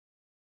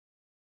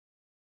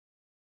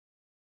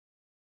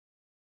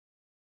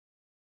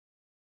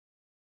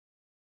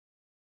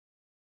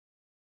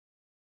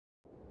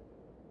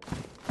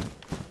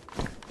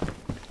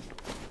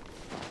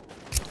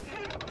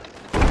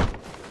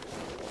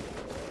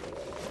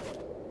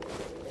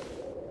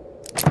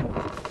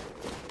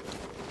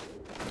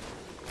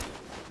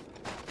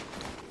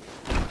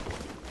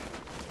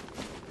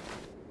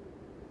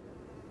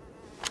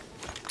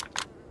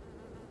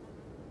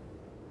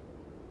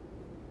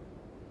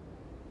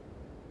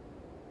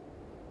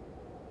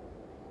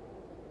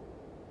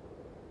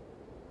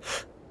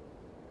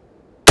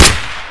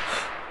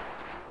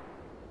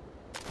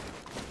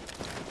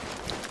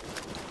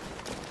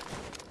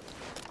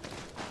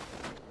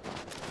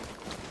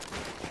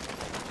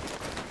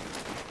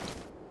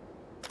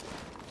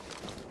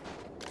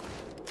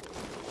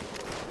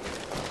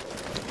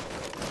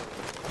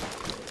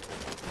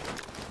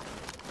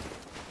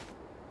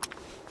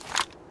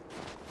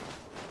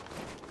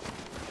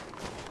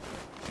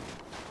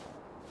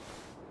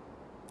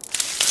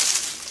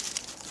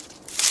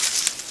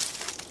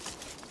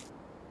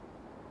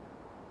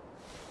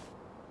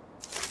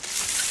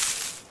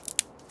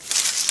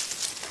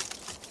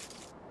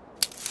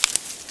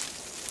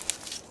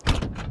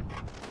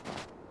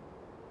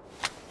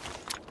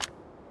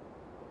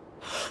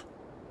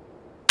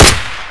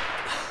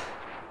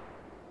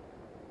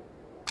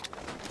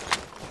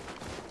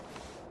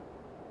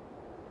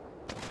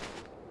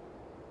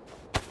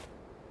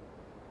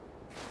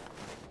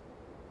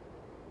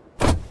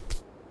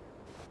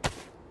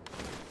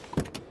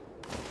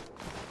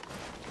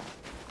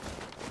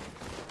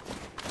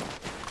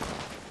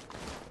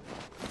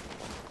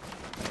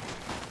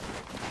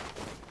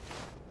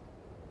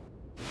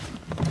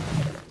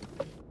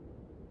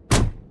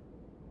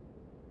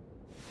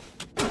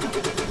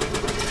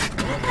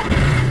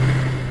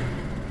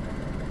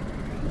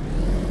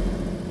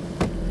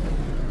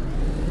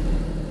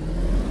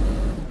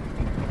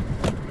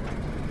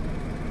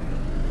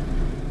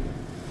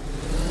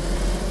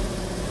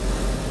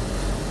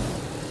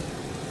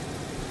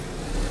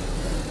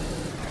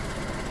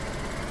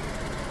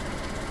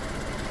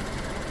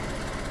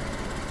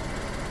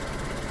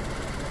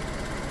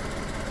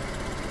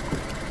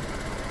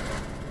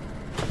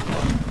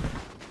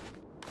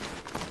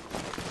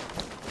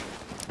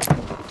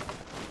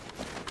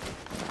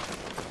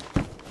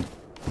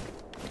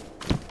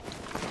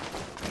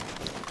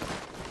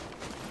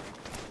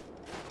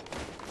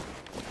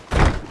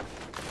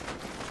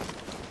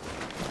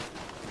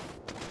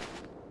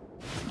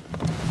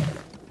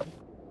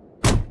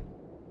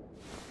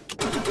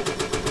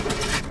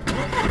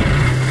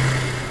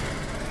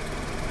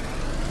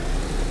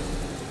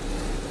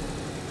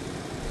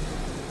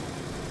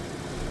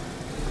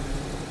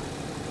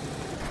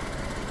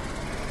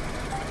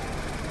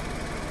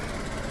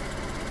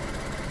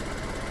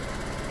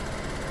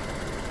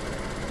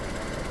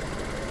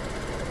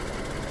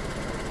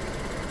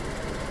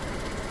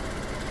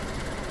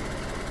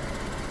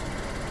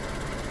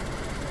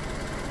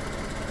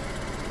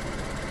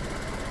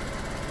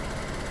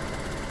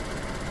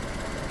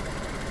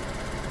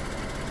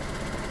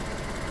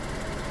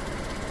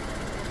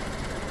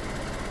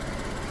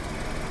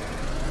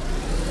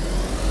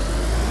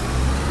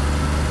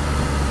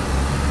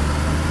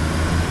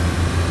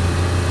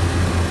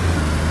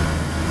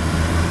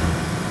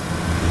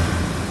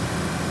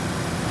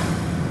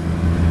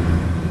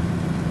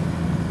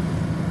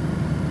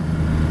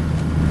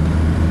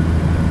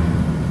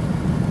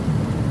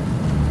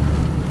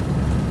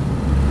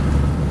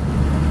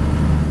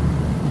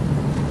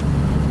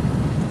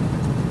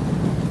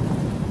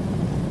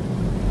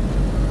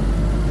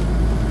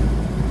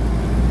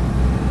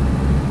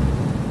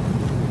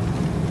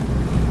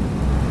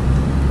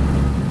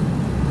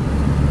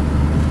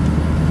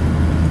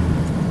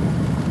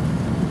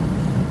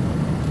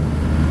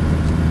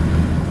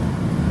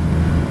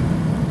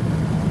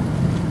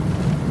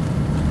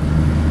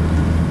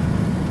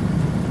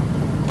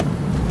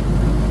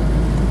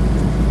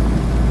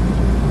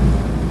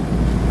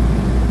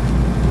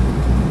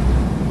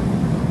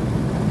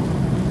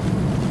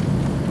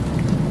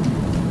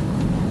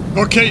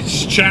Okay,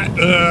 chat.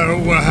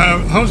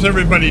 How's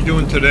everybody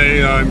doing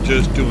today? I'm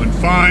just doing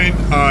fine.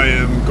 I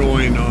am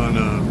going on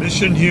a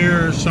mission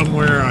here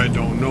somewhere. I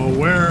don't know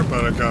where,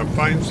 but I gotta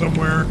find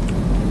somewhere.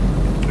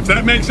 If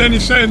that makes any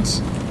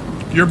sense,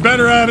 you're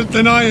better at it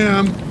than I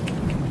am,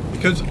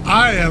 because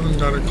I haven't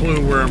got a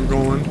clue where I'm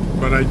going,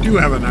 but I do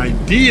have an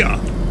idea.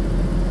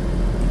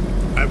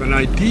 I have an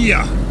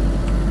idea.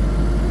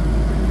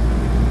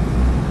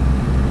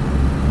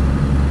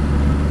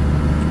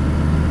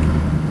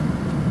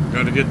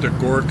 Got to get to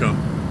Gorka.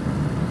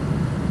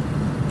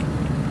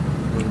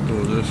 We'll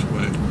go this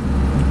way.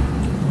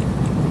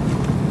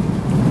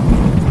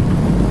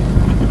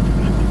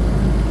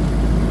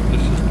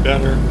 This is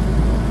better.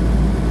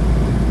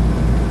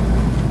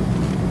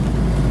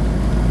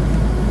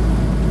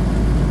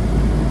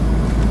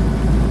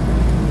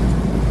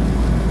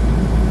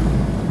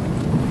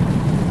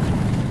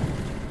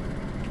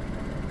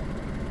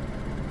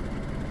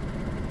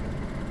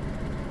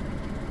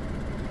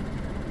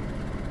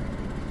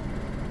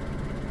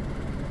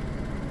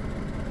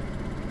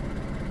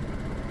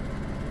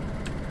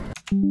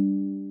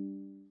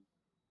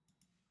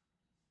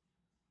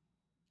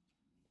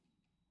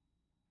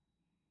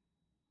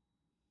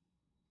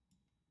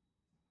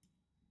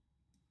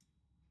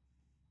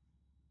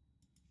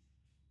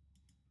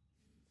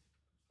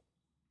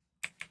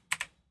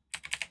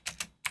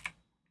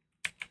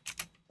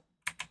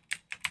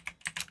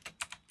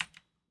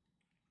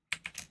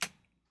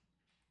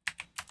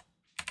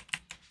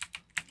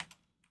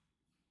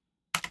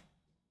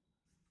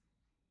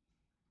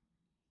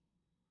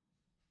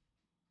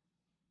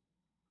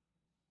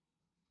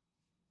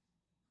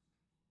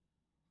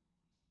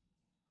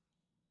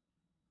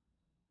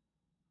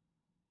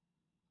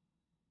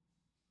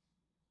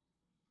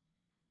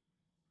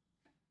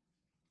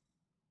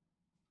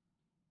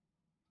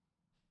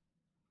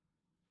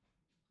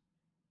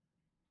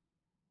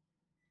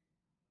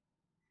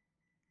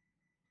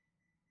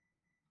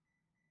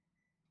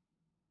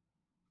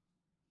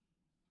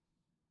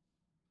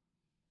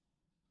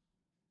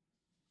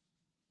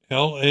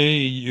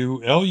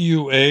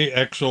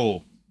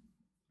 Luaxo.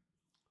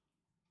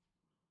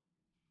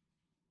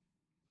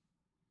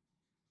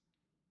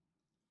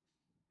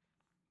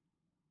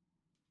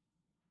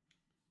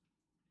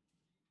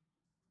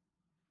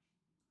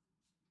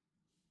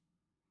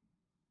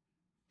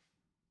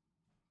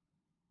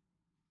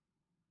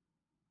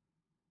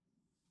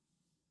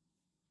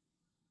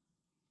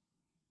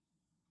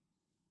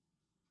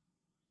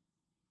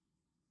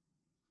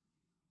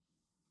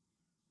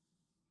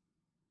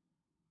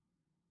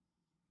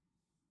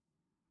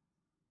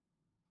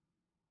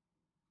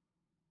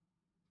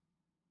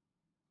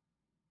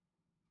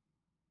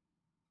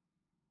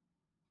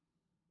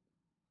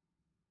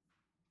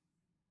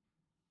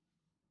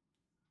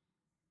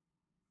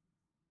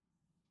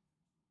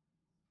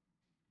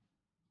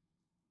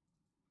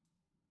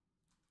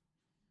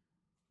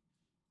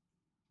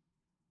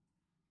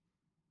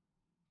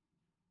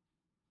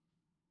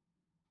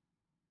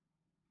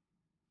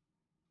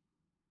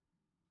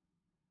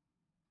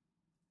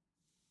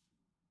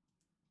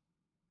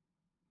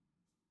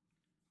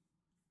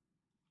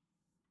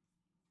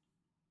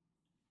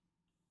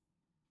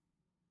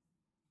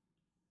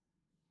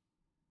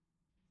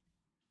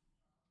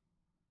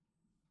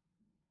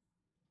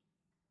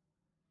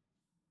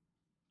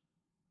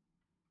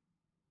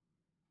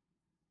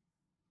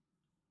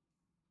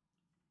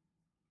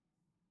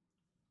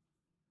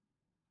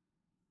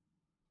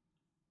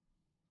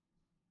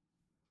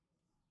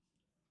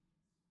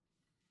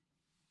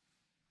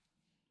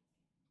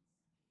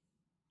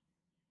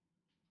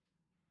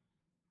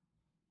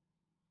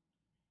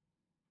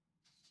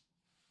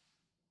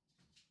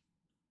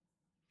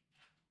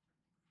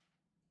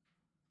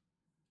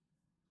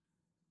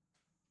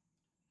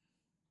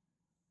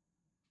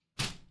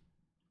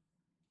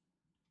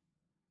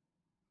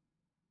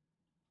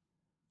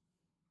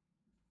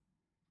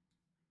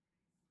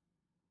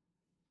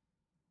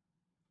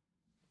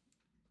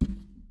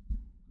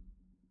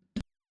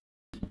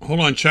 Hold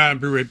on, chat. I'll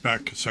be right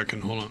back a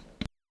second. Hold on.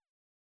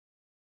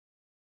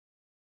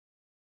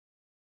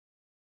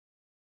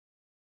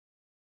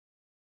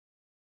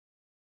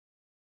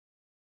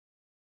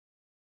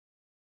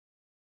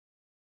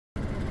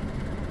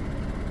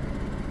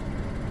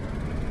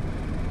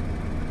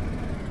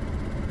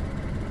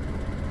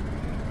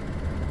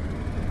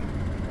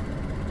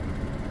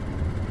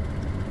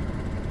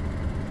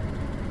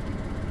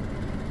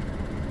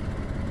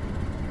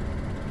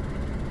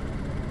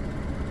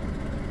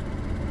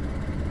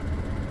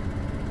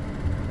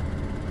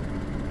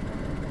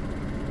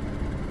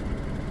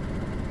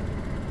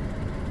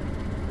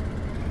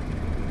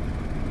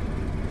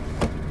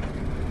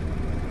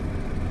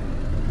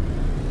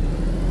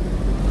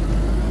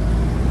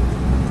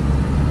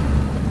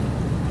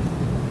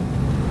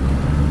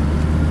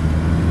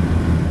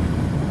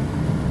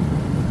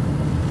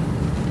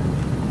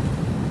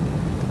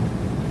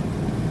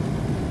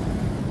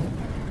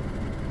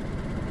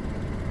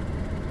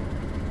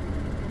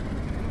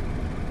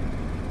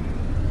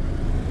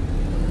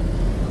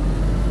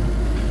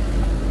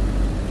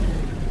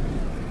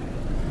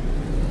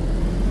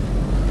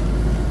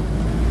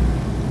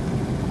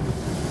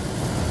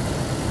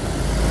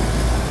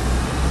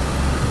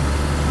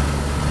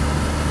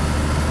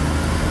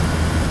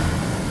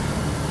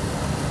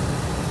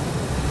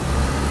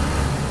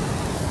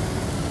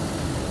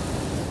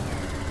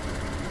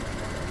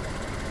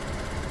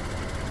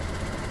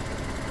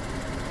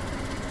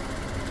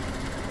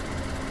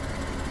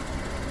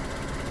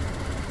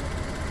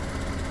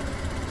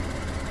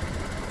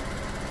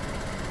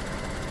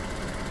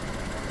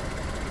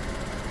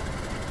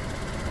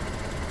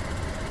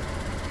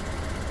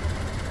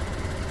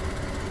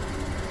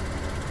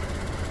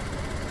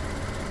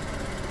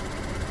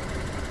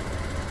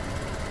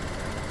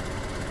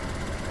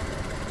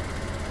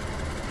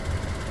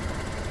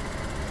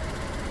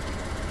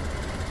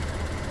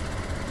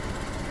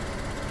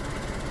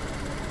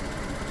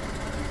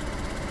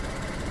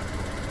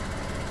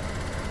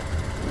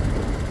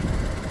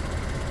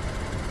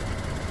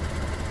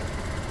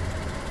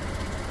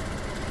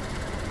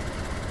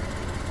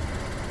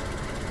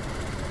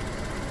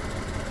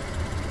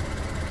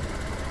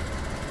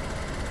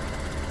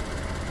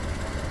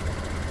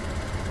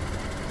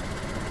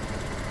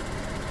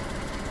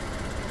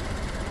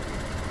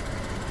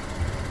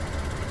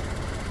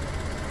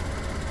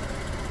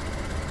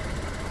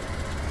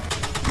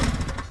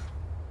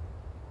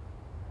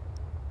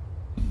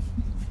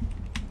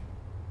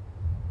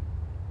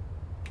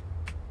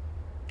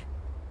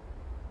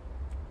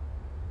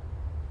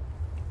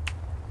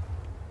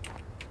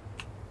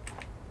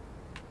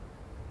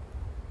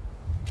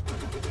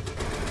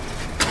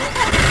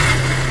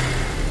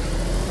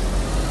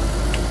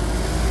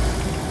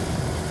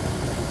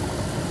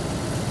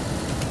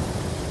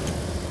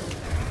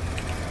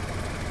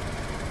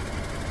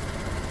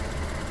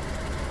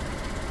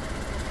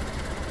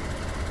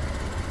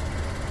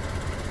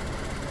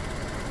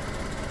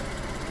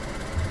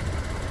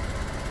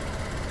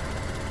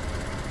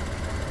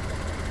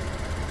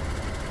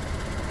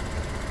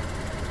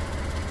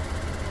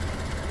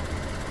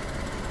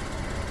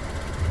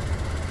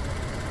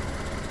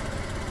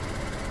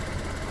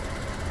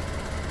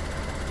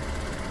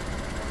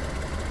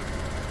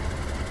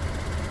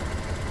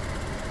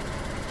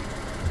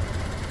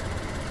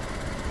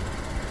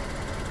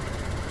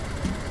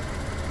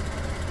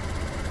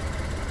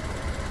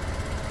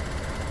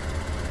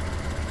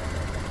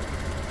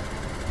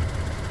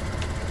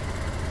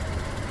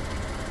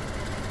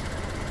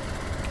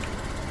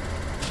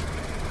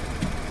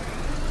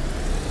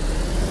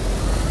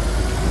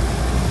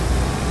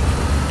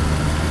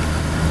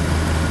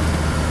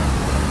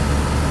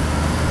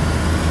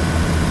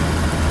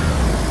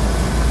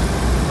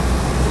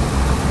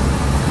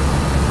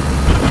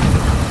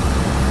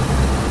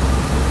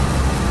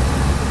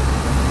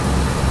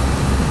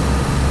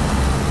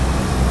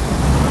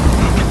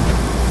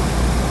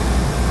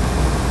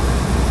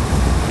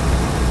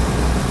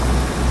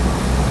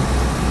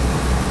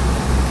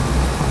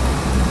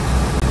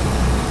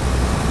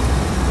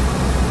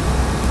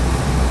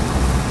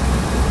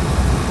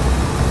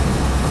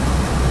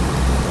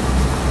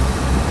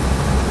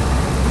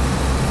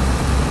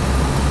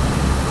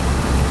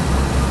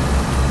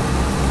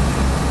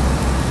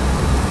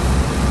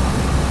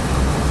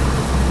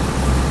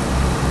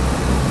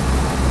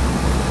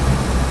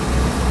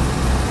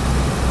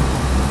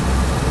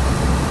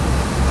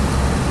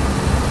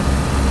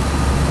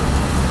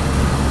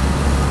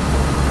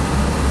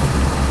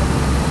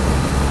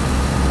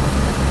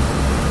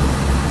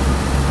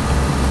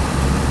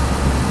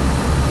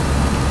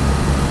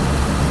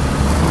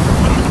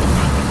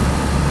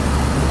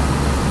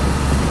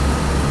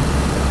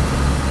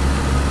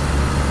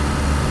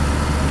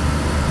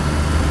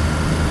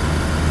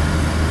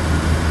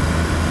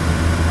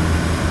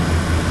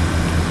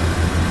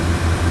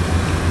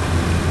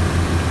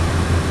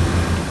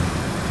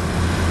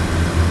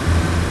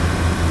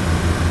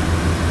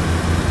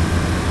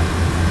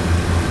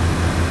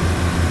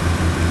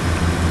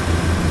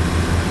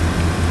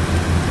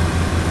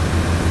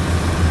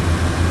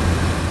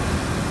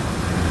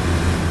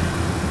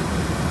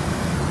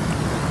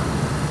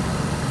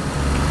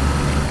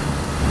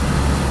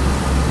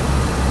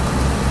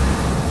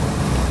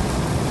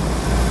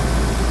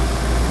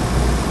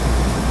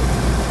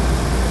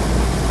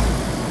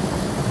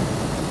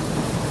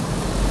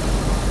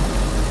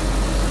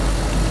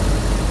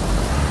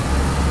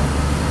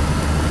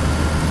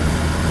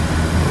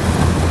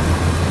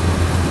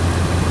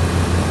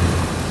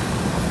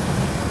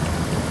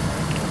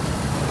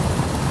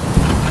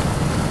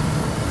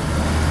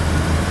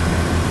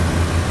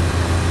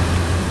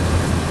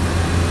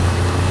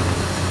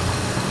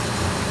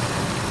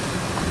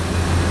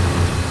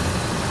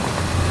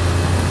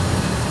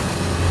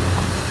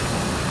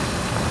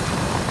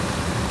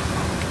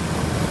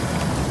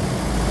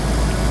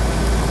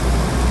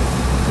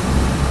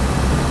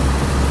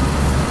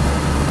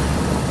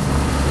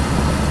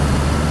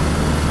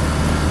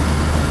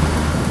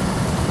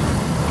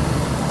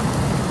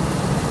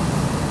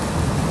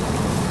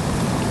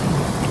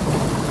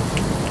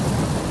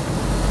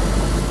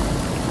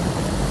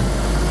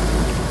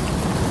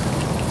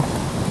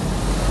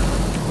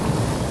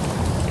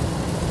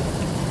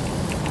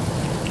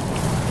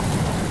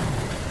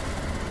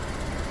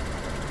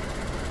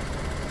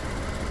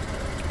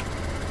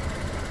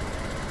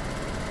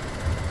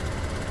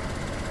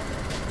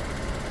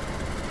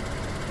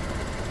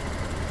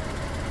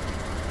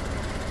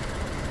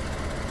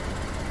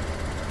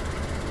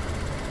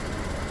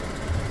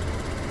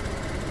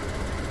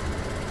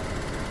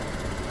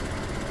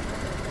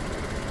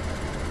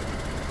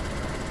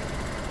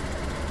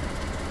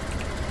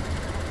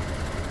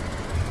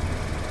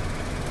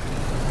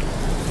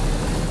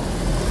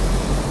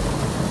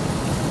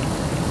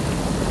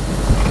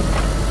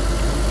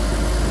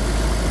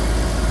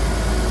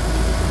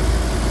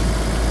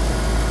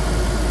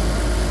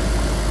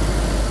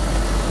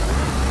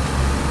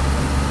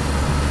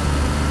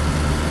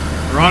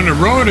 on the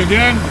road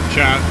again,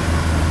 chat.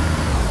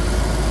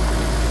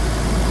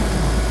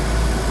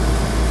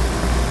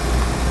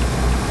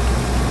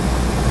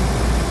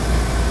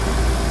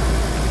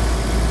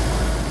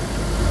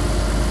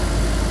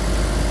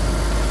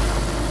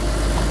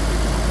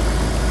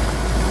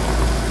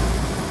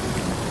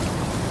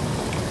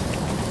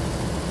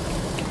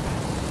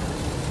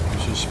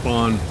 This is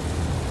spawn.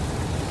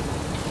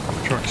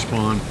 Truck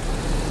spawn.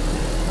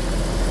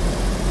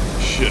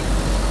 Shit.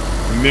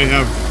 We may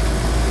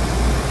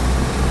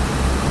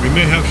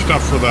have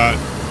stuff for that.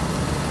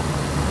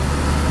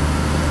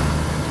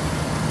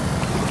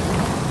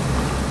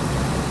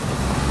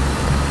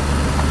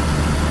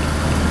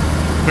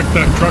 Pick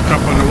that truck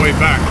up on the way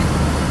back.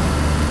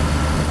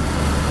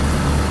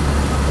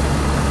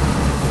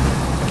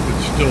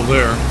 It's still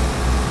there.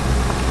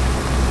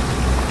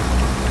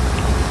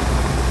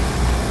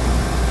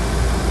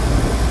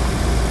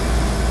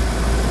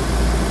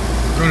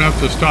 We're gonna have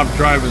to stop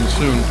driving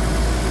soon.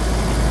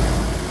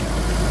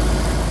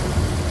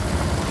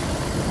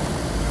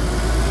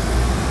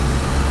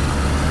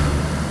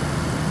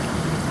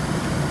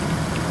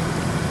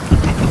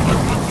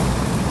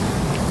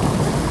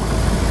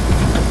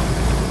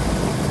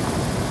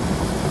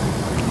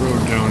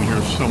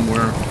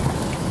 Somewhere.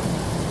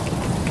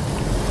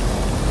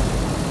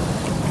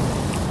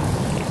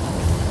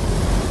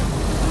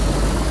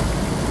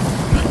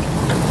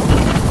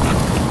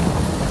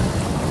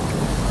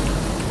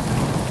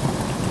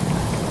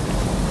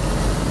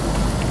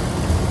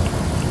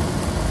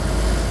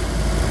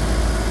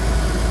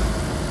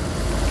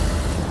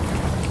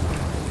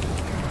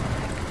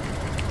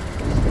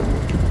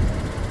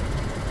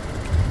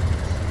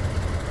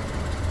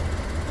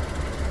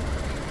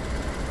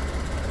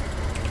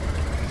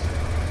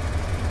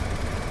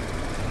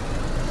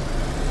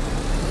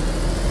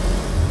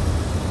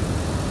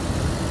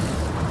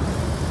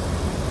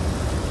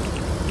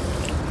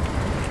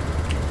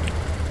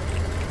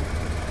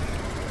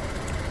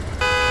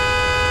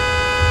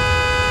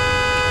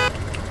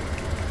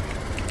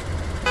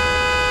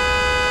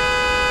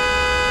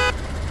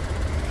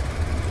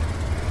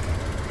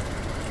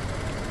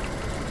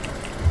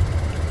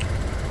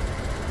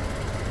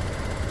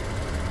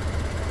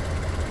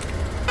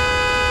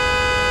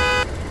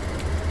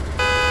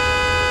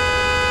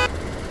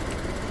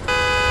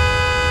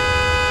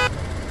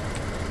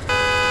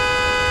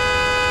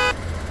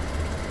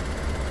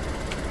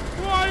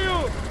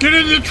 Get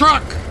in the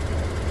truck!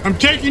 I'm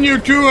taking you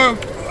to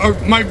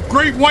my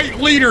great white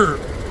leader.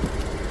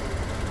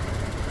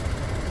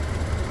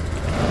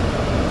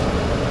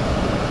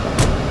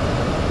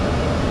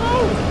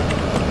 Oh!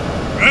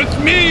 That's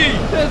me!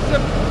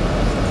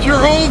 It's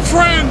your old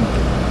friend!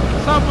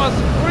 Someone's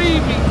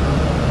screaming!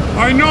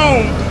 I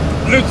know!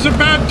 It's a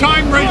bad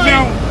time right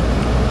now!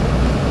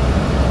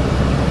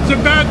 It's a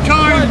bad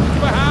time!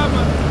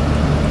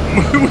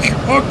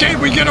 Okay,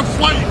 we get a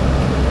flight!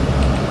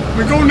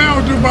 We go now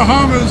to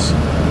Bahamas.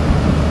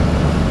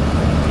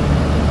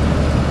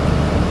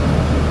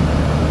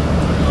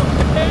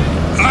 Okay.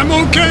 I'm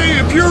okay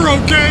if you're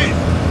okay.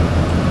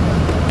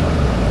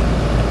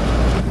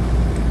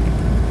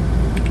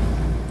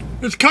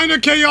 It's kind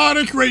of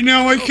chaotic right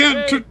now. I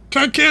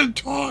can't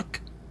talk.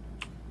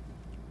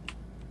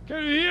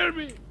 Can you hear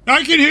me?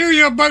 I can hear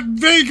you, but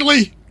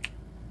vaguely.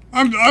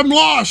 I'm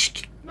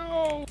lost.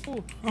 No.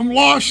 I'm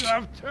lost. You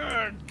have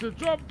turned to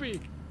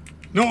zombie.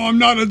 No, I'm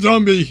not a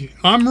zombie.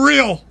 I'm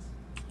real.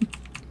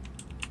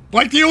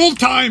 Like the old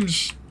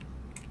times.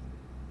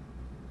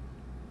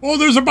 Oh,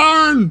 there's a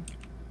barn.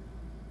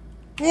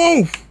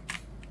 Whoa.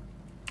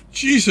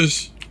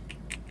 Jesus.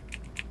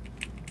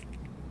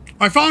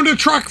 I found a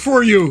truck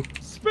for you.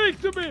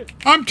 Speak to me.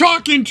 I'm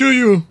talking to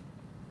you.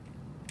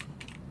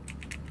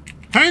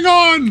 Hang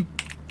on.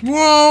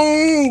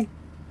 Whoa.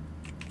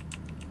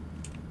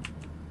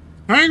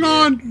 Hang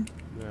on.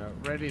 Yeah,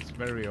 Red is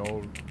very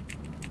old.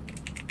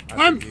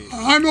 I'm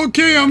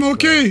okay. I'm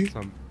okay.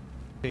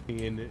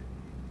 Something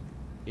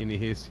in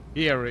his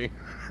hearing.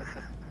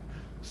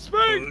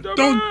 Speak to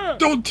me.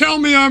 Don't tell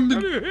me I'm.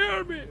 Can you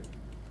hear me?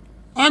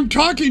 I'm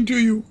talking to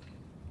you.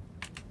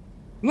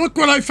 Look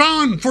what I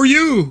found for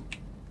you.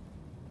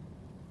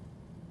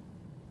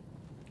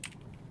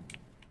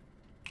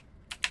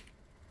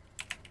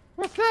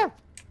 What's that?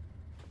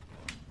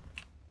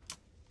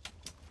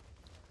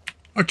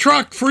 A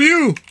truck for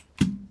you.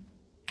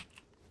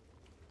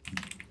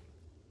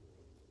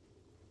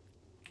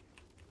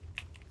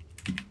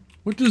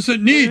 What does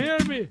it need? Can you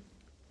hear me?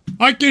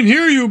 I can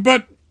hear you,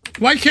 but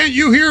why can't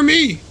you hear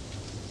me?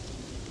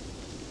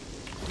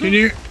 Can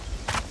you?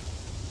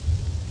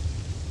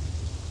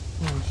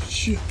 Oh,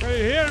 shit. Can you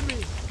hear me?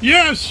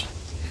 Yes!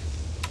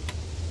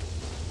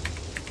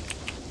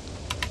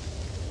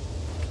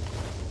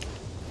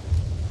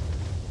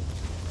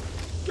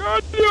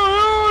 Can you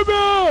hear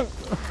me?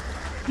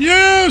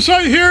 Yes,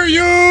 I hear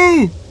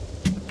you!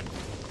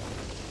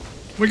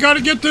 We gotta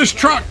get this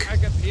truck. I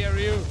can hear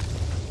you.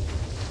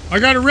 I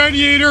got a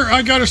radiator,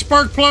 I got a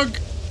spark plug.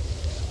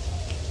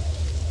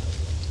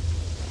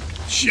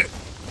 Shit.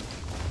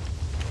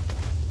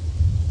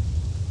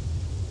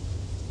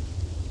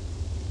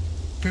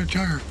 Spare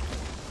tire.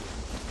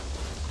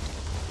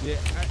 Yeah,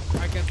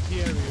 I can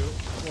hear you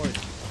voice.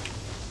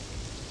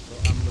 So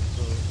I'm not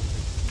sure if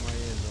it's my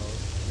end or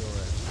your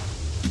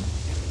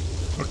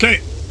end. Okay.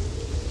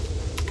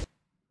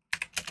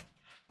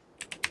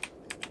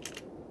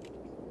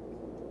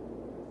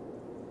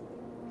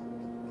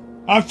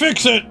 I'll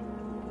fix it.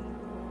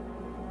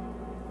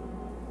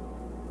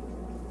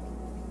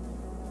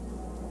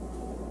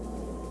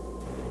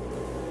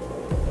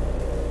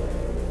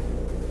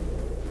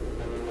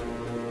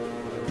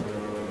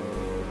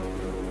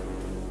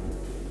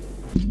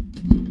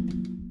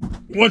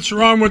 What's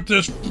wrong with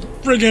this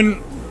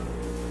friggin'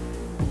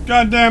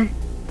 goddamn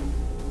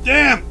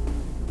damn?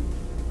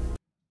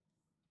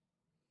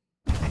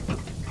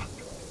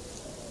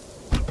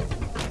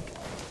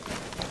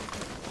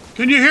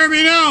 Can you hear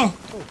me now?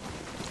 Oh,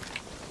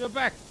 you're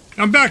back.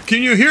 I'm back.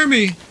 Can you hear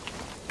me?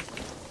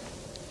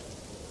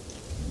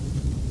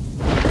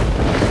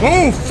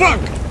 Oh, fuck!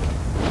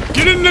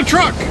 Get in the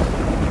truck!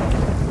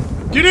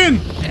 Get in!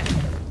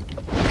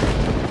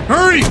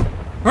 Hurry!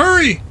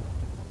 Hurry!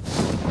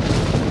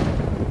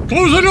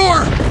 Close the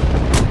door!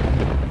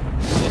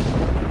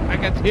 I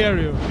can hear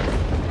you.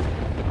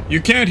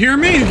 You can't hear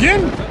me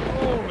again?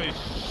 Holy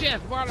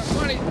shit, what is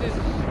this?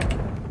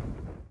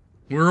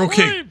 We're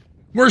okay. Drive!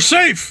 We're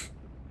safe!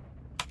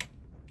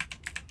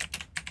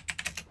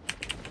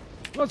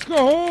 Let's go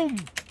home!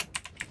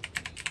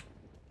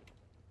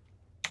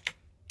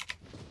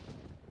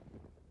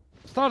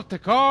 Start the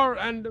car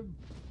and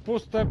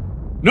push the...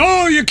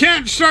 No, you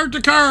can't start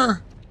the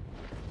car!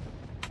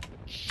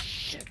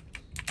 Shit.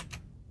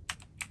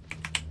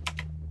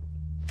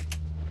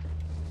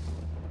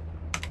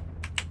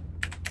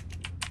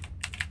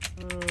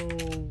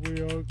 Oh,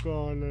 we are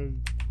gonna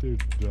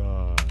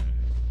die.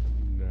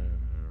 No.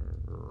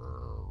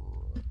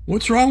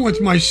 What's wrong with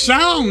my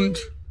sound?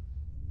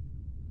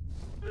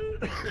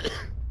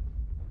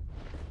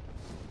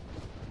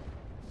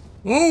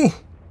 Oh!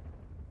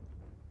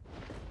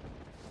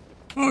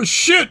 Oh,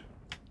 shit!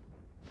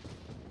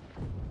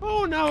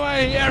 Oh, now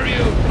I hear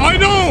you! I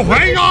know! What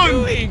Hang are you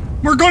on! doing?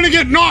 We're gonna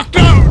get knocked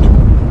out!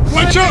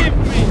 Watch out! Leave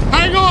me.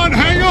 Hang on!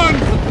 Hang on!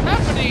 What's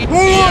happening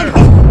Hold here?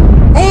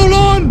 on! Hold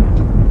on!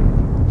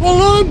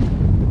 Hold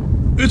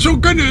on! It's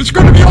okay. It's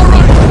gonna be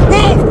alright!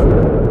 Whoa!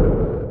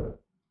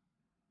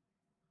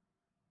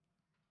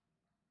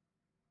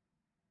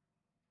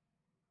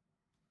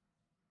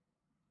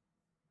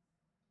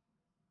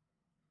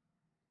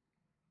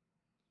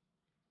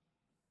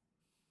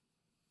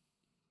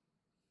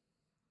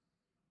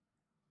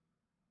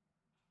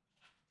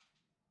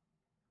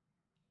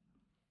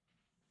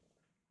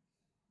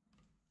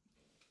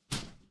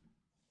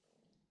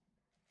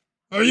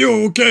 Are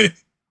you okay?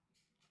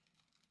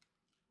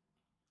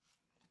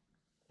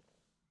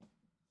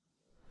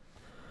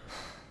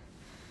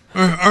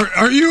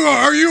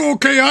 Are you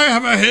okay? I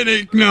have a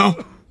headache now.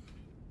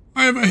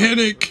 I have a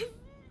headache.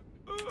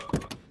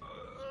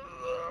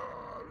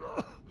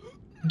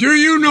 Do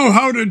you know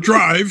how to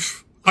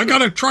drive? I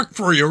got a truck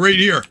for you right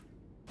here.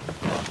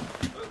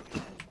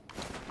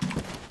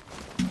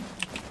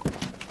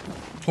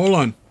 Hold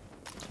on.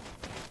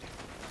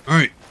 All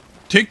right.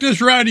 Take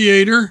this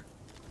radiator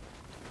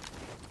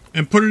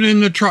and put it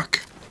in the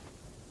truck.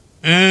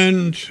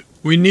 And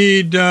we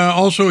need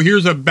also,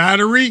 here's a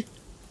battery.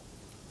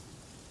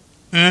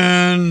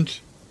 And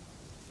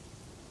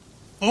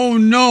oh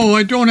no,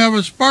 I don't have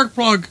a spark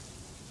plug.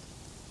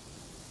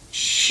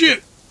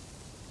 Shit.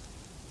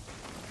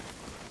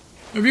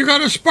 Have you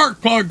got a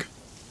spark plug?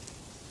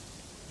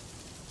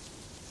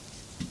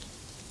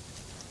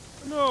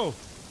 No.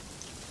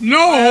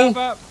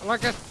 No.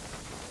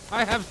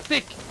 I have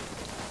stick.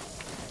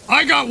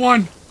 I got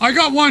one. I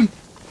got one.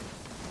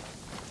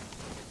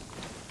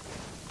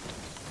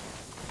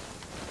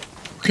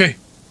 Okay.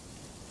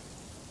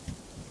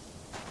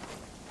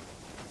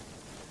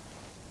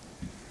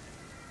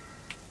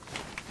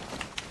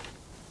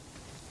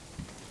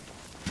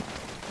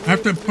 I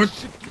have to put...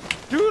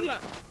 Dude,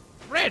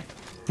 Red.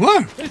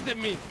 What? Listen to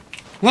me.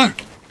 What?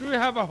 Do you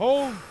have a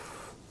home?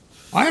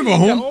 I have a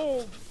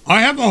home.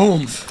 I have a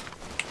home.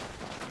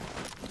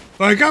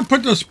 But I got to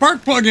put the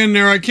spark plug in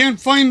there. I can't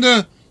find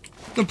the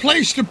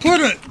place to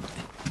put it.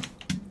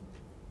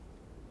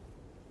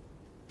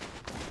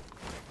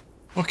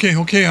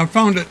 Okay, I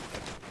found it.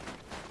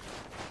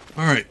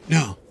 All right,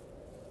 now.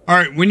 All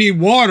right, we need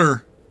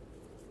water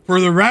for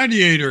the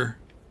radiator.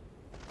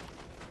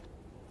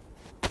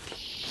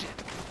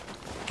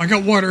 I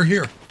got water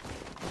here.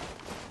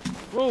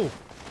 Whoa,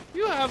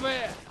 you have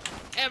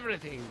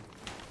everything.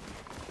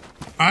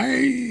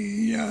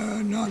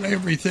 Not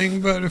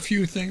everything, but a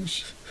few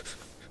things.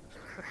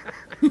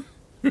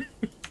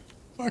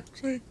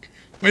 Fuck's sake.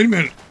 Wait a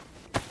minute.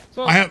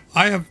 So, I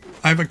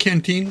have a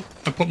canteen.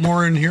 I put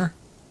more in here.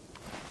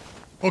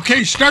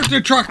 Okay, start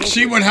the truck.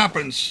 See what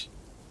happens.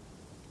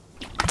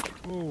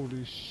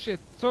 Holy shit.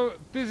 So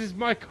this is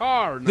my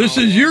car now. This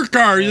is your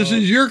car. This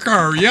is your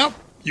car. Yep.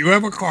 You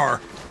have a car.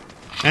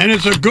 And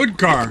it's a good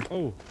car.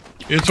 Oh.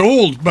 It's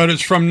old, but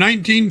it's from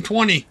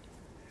 1920.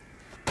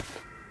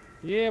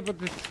 Yeah, but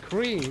the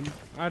screen,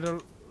 I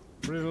don't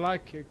really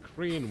like a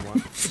green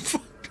one.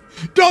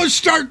 Don't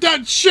start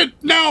that shit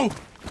now!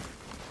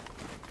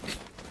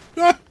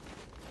 Ah.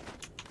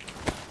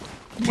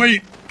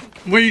 Wait,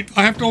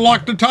 I have to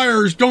lock the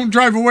tires. Don't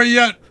drive away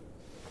yet.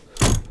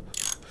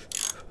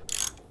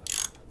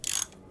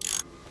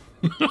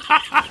 Do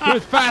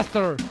it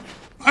faster!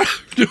 I'm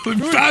doing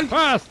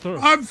faster!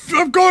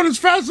 I'm going as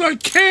fast as I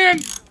can!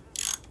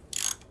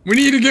 We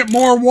need to get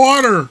more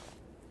water.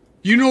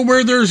 You know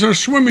where there's a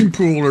swimming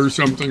pool or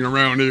something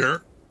around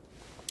here?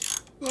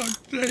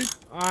 Okay.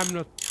 I'm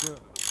not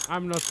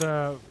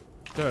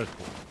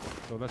thirsty.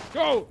 So let's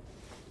go!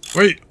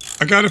 Wait,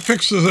 I gotta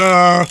fix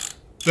the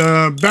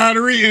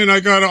battery, and I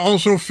gotta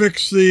also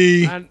fix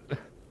the...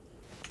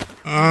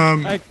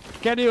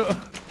 Can you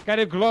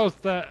close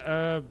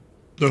the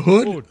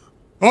hood?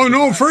 Oh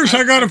no! First,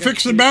 I gotta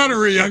fix the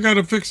battery. I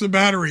gotta fix the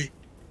battery.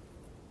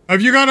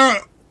 Have you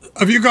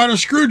got a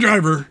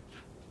screwdriver?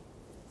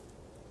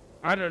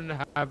 I don't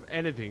have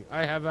anything.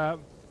 I have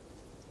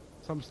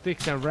some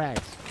sticks and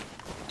rags.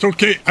 It's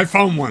okay. I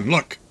found one.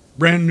 Look,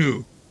 brand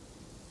new.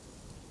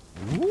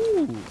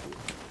 Ooh.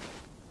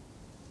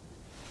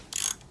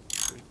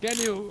 Can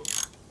you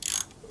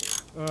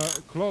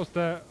close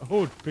the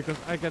hood because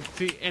I can't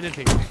see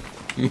anything?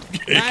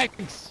 Okay.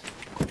 Thanks.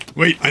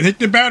 Wait, I think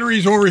the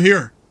battery's over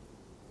here.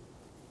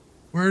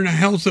 Where in the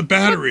hell's the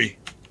battery?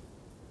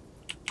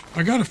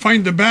 I gotta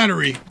find the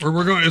battery, or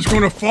it's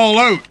gonna fall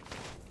out.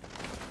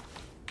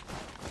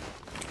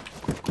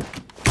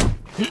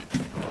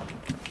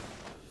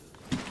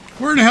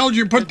 Where in the hell did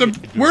you put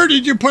where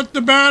did you put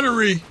the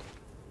battery?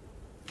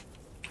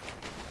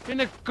 In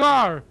the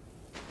car.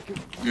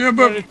 Yeah,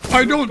 but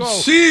I don't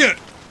see it.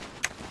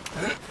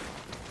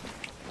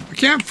 I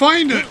can't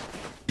find it.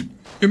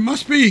 It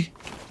must be.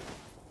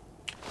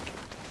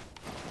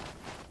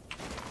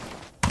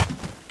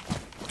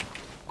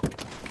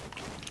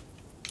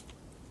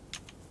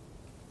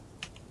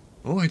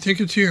 Oh, I think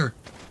it's here.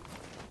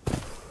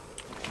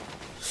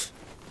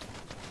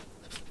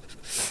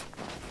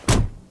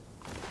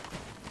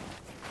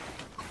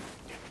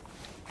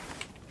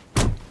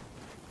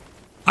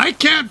 I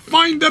can't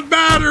find the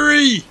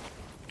battery!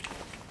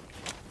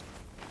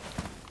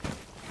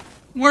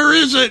 Where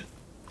is it?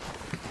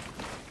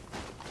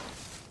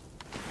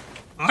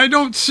 I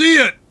don't see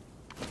it.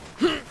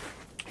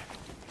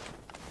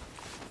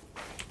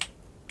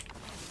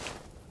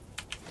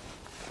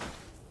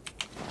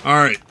 All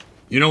right.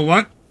 You know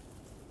what?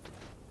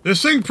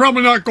 This thing's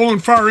probably not going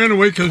far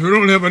anyway because we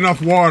don't have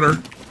enough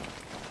water.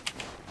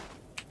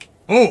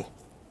 Oh,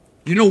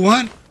 you know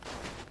what?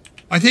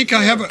 I think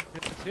I have a...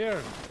 It's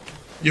here.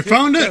 You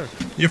found it?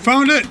 You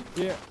found it?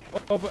 Yeah.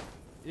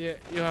 Yeah,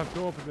 you have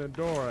to open the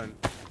door and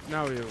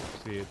now you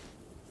see it.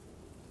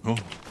 Oh.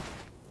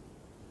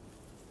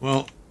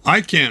 Well,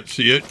 I can't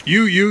see it.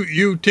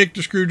 You take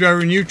the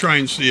screwdriver and you try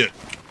and see it.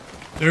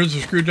 There's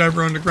a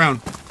screwdriver on the ground.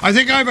 I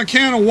think I have a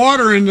can of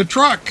water in the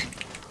truck.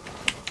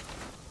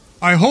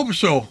 I hope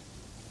so.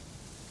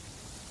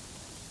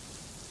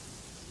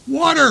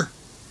 Water!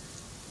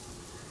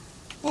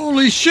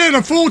 Holy shit,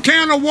 a full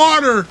can of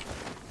water!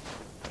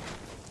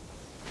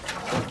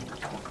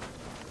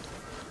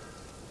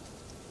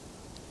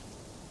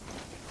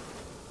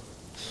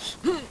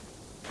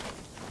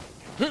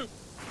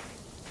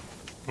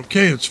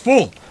 Okay, it's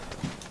full.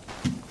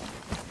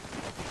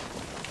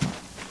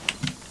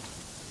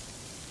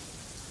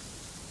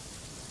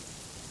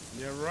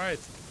 You're right.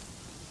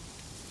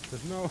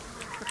 There's no...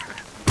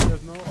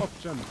 There's no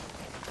option.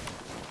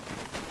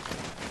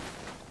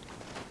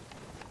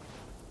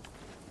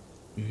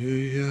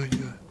 Yeah.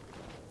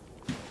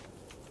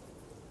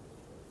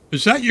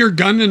 Is that your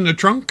gun in the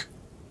trunk?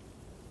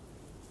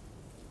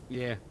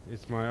 Yeah,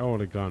 it's my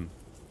only gun.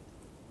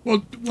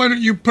 Well, why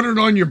don't you put it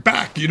on your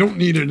back? You don't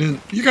need it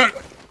in... You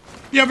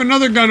have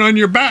another gun on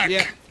your back.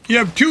 Yeah. You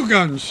have two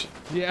guns.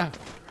 Yeah.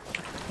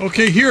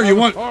 Okay, here, you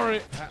want...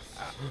 Ari,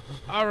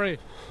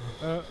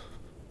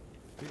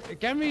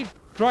 can we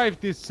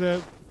drive this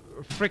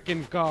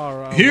freaking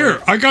car?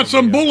 Here, I got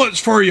some bullets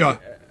for you.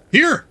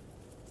 Here.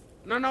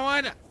 No,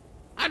 I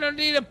don't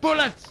need a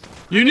bullet.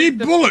 You need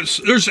bullets.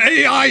 There's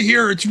AI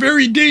here. It's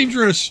very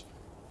dangerous.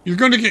 You're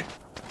gonna get...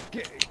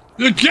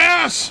 The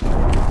gas!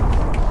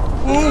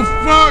 Oh,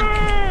 fuck!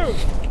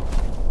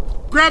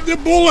 Grab the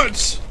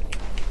bullets!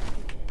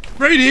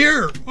 Right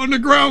here, on the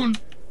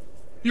ground.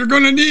 You're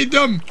gonna need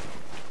them.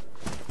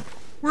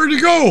 Where'd he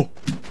go?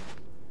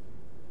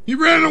 He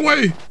ran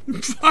away.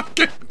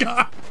 Fucking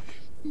God.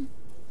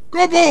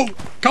 Gobo,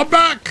 come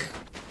back.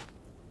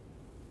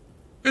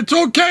 It's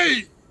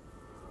okay.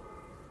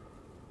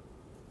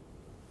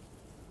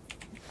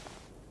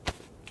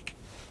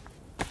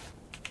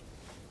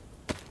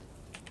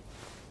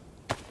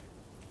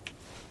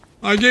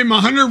 I gave him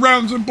 100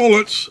 rounds of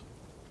bullets.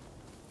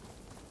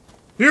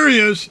 Here he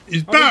is.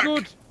 He's back.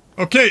 Good.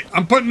 Okay,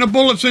 I'm putting the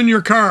bullets in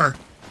your car.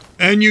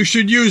 And you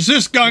should use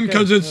this gun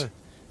because it's...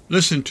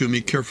 Listen to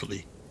me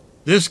carefully.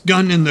 This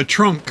gun in the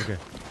trunk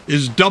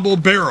is double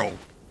barrel.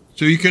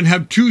 So you can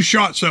have 2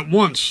 shots at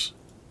once.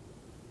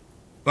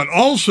 But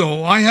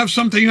also, I have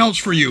something else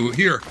for you.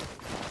 Here.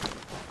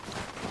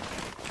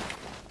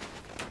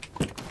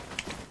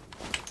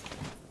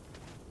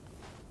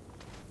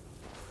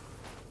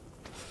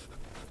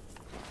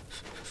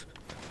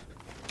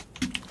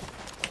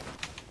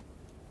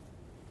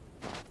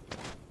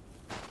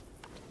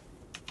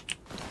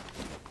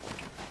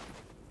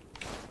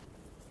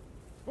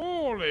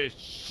 Holy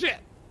shit!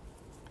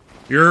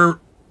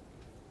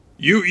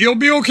 You'll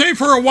be okay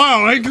for a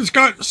while. I think it's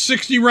got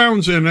 60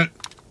 rounds in it.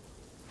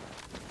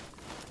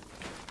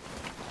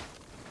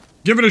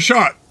 Give it a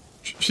shot.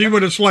 See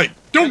what it's like.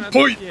 Don't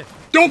point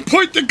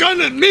the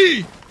gun at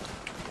me.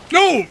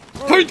 No,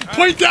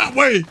 point that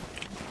way.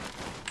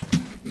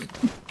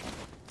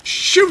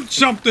 Shoot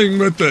something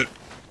with it.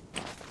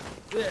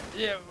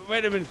 Yeah,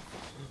 wait a minute.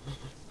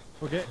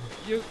 Okay,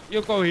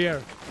 you go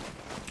here.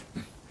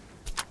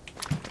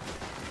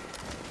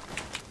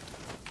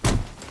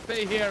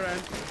 Stay here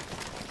and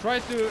try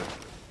to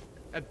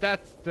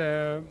attach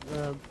the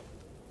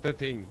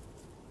thing.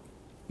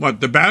 What,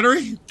 the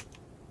battery?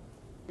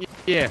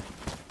 Yeah.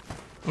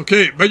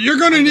 Okay, but you're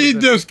gonna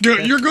need this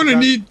gun. You're gonna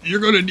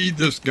need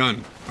this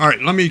gun. All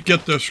right, let me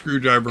get the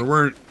screwdriver.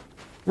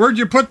 Where'd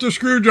you put the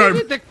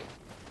screwdriver?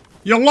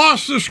 You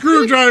lost the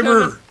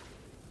screwdriver.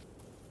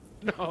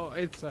 No,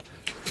 it's a...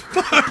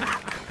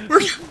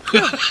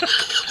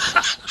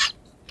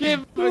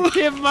 give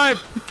my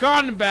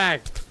gun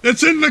back.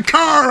 It's in the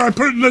car. I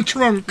put it in the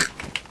trunk.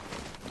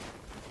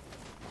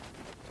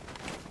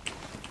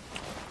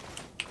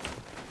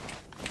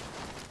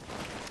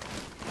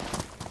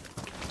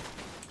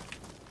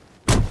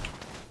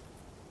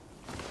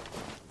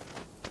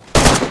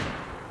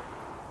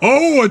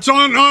 Oh, it's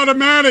on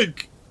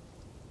automatic.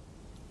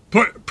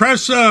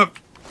 Press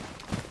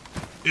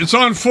it's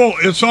on full.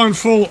 It's on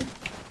full.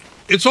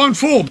 It's on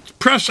full.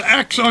 Press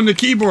X on the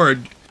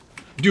keyboard.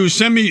 Do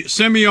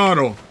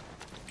semi-auto.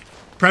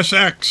 Press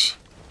X.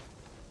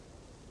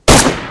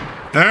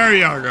 There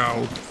you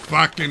go.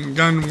 Fucking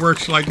gun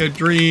works like a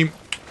dream.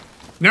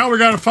 Now we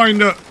gotta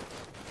find a...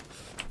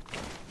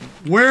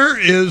 Where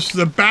is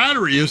the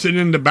battery? Is it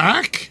in the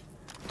back?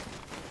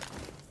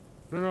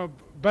 No,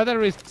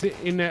 battery is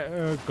in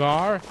a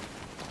car,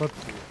 but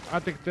I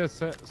think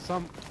there's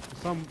some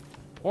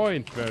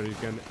point where you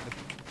can...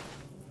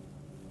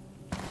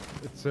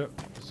 It's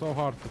so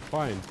hard to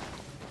find.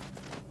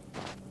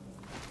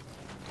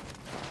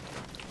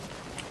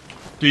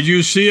 Did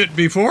you see it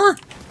before?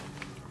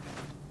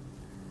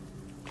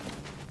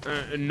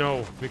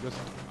 No, because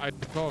I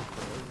talked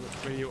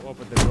when you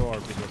open the door.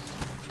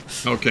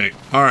 Because... Okay,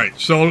 all right.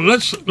 So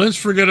let's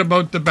forget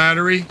about the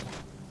battery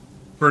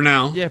for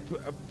now. Yeah,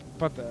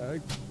 but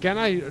can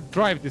I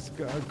drive this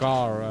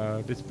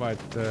car despite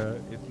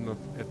it's not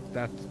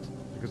attached?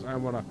 Because I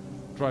wanna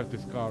drive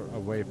this car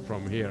away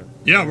from here.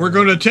 Yeah, we're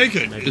gonna take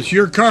it. Maybe. It's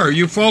your car.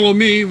 You follow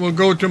me. We'll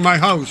go to my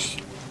house.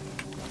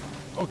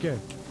 Okay.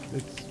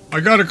 I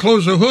gotta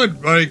close the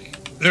hood.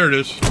 Like, there it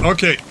is.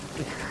 Okay.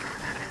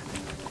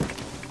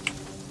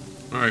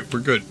 All right, we're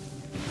good.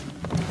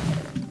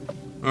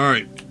 All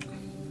right.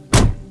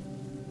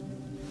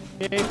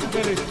 It's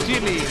very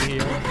chilly in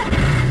here.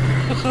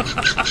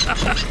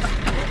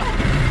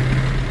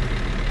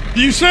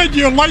 You said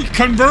you like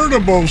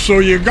convertibles, so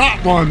you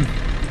got one.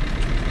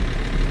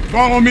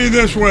 Follow me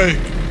this way.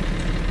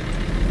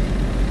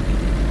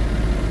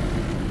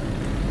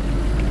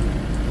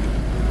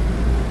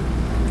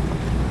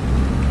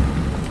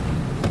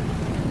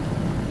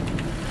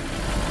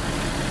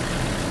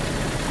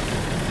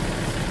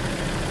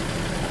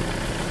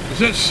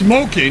 Is it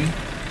smoking?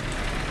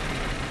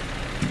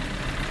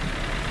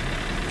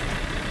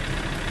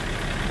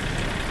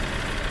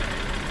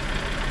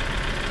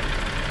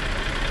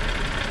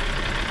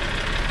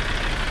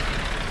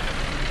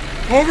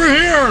 Over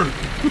here!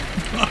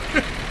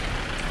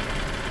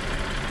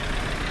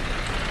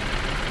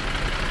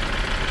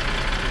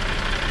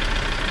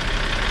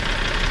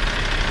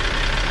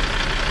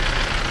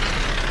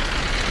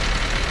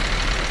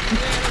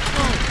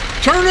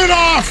 Turn it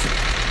off!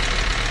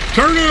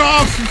 Turn it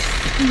off!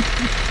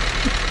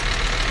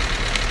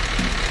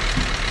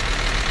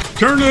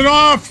 Turn it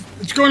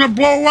off! It's gonna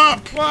blow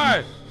up!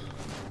 Why?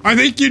 I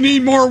think you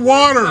need more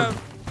water.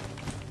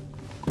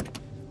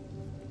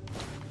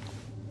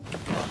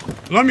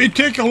 Let me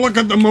take a look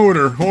at the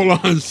motor. Hold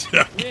on a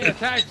second. Yeah,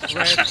 thanks,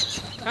 Fred.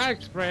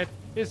 Thanks, Fred.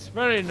 It's a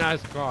very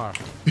nice car.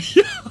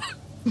 Yeah.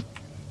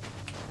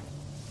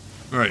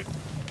 All right.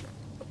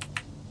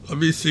 Let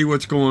me see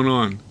what's going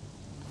on.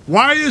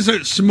 Why is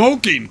it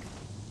smoking?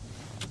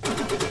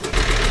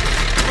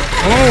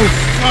 Oh,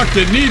 fuck.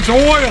 It needs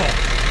oil.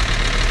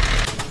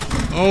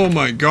 Oh,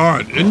 my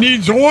God. It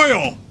needs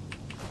oil.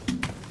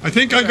 I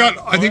think I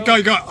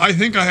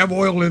have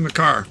oil in the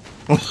car.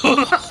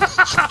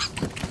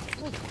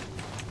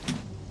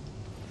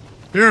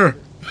 Here.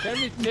 Can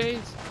we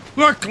change?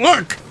 Look.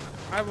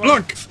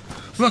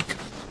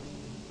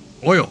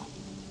 Oil.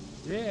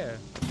 Yeah.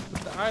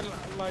 But I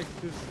like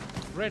this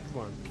red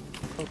one.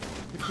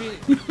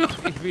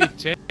 If we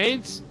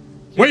change,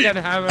 you can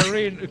have a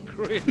real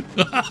green.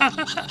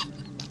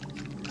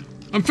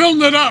 I'm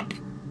filling it up.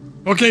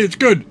 Okay, it's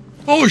good.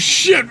 Oh,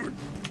 shit.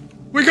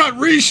 We got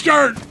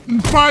restart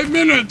in 5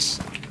 minutes.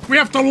 We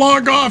have to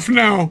log off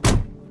now.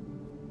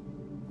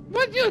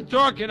 What are you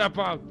talking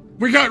about?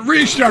 We got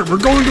restart. We're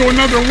going to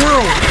another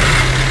world.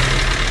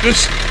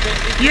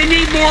 You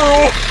need more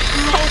oil.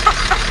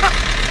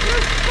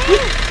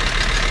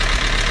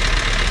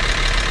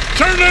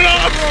 Turn it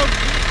off.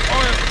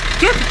 oil.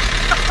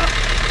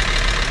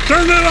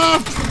 Turn it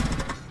off!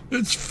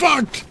 It's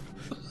fucked!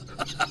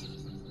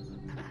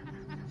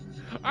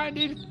 I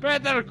need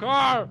better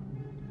car.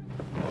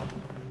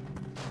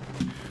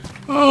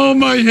 Oh,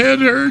 my head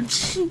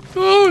hurts.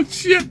 Oh,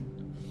 shit.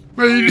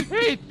 I Wait.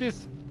 hate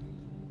this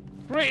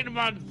rain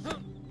month.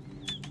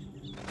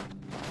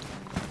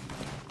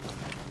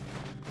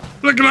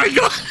 Look what I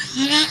got!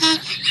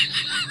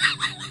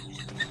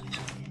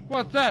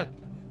 What's that?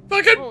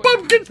 Fucking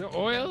pumpkin! The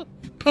oil?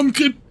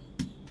 Pumpkin!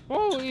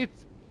 Oh,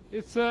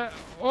 it's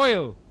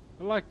oil,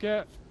 like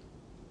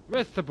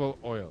vegetable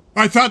oil.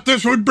 I thought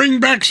this would bring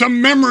back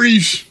some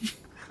memories.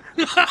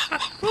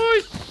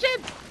 Oh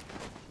shit!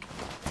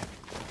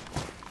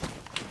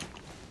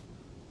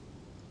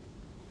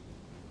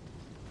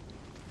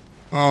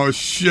 Oh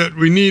shit,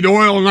 we need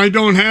oil and I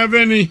don't have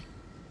any.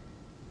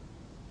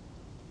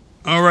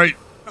 Alright,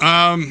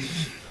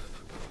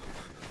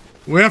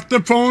 we have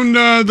to phone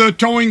the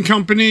towing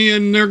company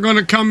and they're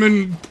gonna come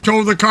and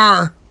tow the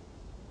car.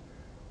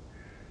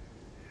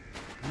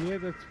 Yeah,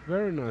 that's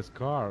very nice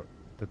car,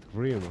 that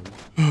green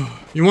one.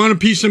 You want a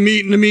piece of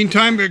meat in the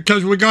meantime?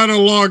 Because we gotta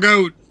log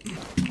out.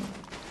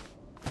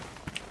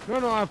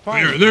 No, I'm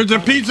fine. There's a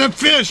piece of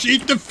fish.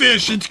 Eat the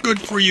fish. It's good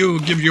for you.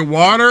 It gives you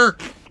water.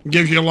 It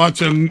gives you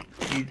lots of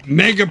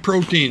mega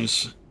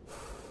proteins.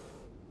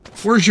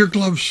 Where's your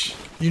gloves?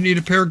 You need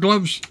a pair of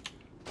gloves?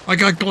 I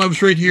got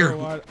gloves right here.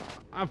 No,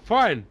 I'm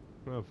fine.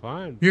 I'm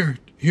fine. Here,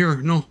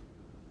 no.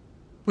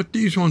 Put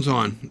these ones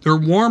on. They're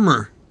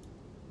warmer.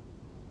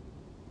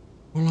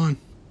 Hold on.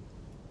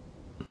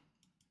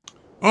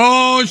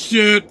 Oh,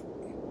 shit.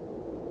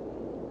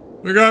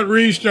 We got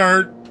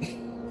restart.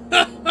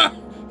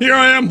 Here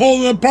I am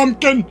holding a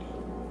pumpkin.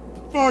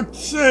 Fuck's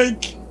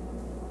sake.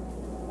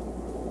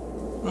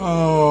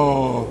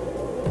 Oh.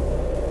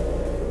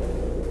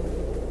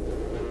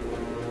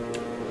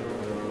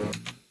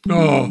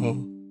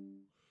 Oh.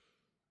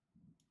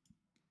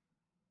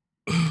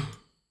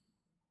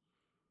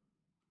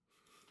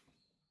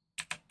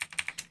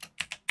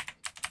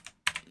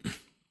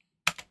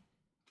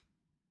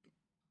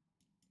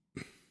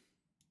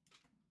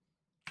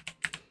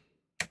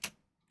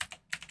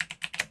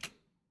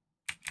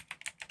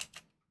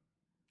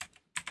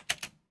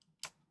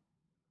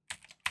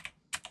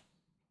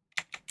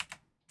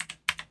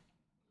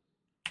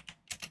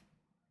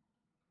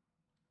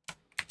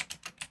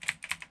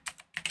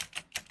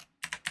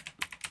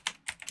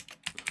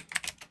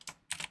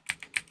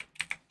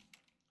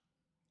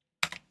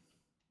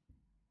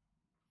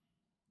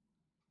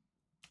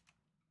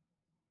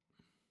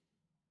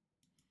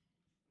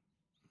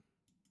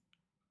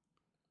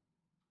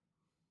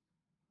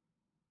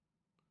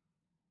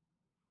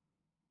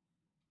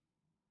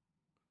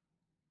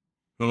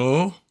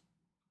 Hello?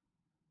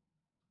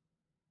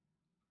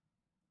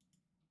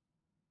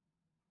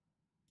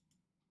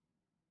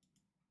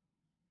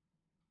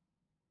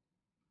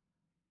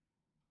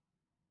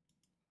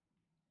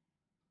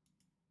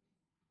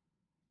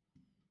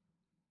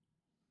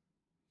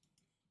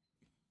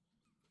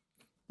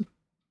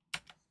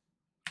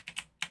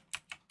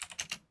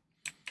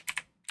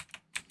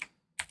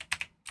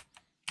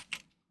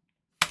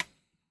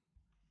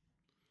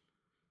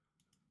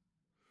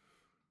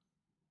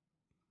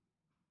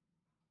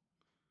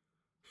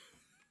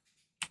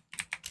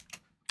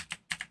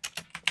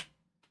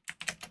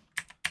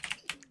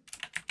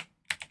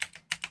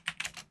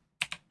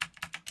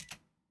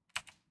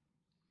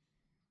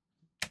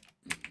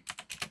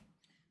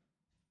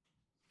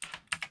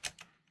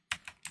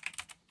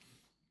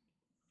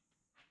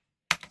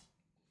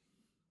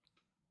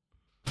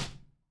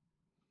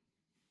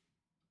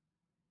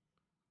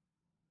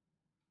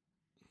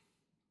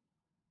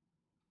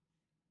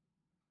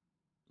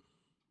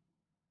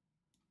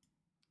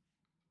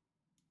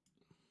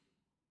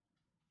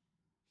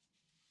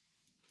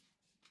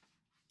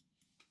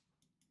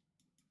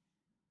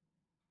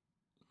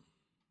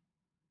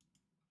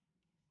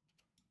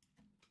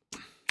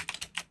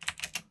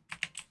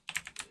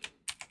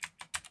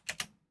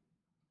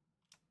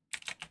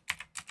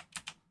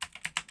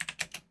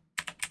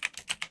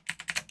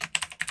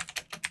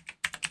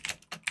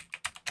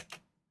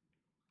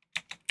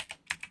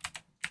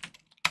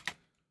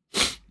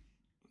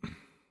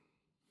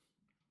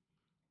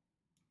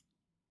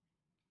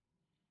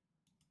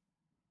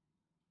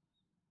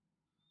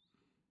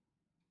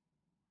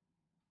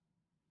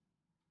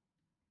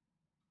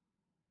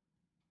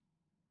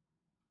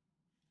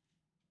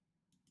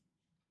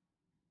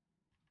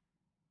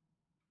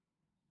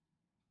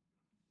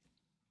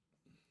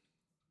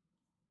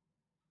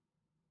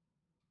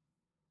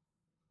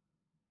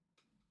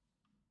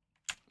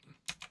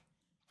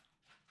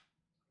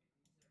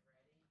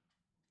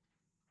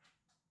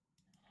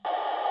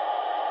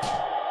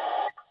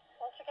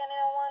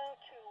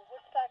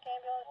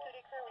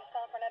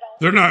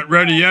 They're not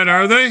ready yet,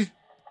 are they? Unable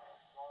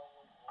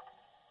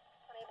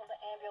to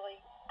ambulate.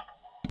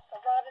 The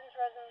Robbins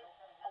residence,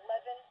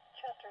 11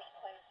 Chester's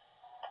Place.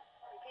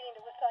 Repeating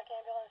to Woodstock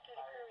ambulance, duty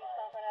crew,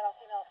 respond for an adult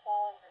female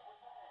fallen.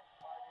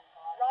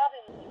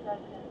 Robbins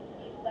residence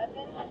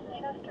 11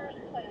 Chester's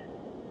Place,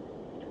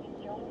 between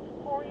Jones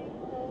Quarry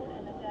Road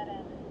and the dead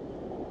end.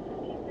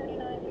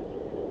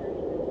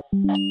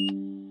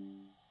 1539-5630.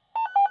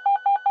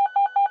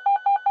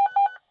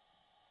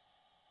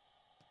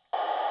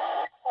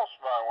 Also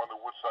 911 to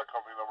Woodside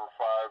Company number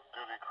 5,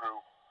 duty crew.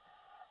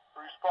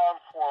 Respond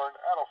for an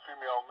adult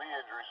female knee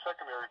injury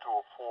secondary to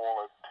a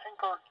fall at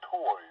Tinker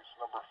Toys,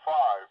 number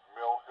 5,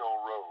 Mill Hill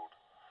Road.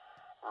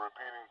 We're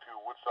repeating to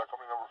Woodstock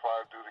Company number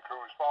 5, duty crew.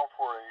 Respond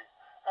for a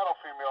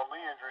adult female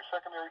knee injury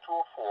secondary to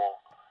a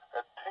fall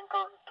at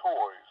Tinker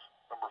Toys,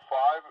 number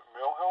 5,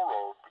 Mill Hill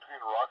Road,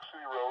 between Rock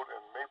City Road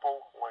and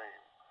Maple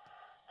Lane.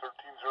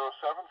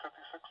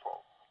 1307-5612.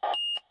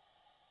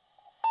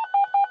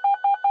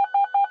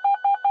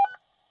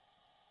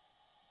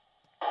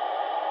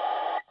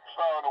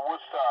 Now to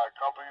Woodstock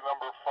Company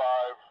number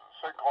 5,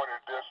 St. Clair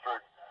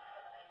District.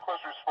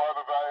 Request respond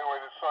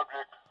evaluated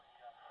subject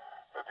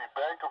at the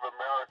Bank of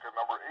America,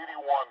 number 81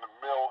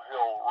 Mill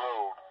Hill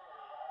Road.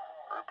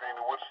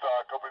 Repeating to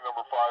Woodstock Company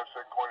number 5,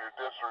 St. Clair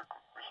District.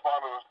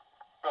 Respond to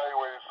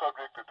evaluated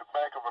subject at the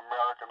Bank of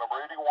America,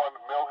 number 81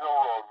 Mill Hill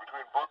Road,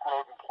 between Brook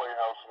Road and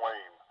Playhouse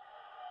Lane.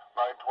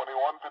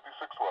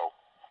 921-5612.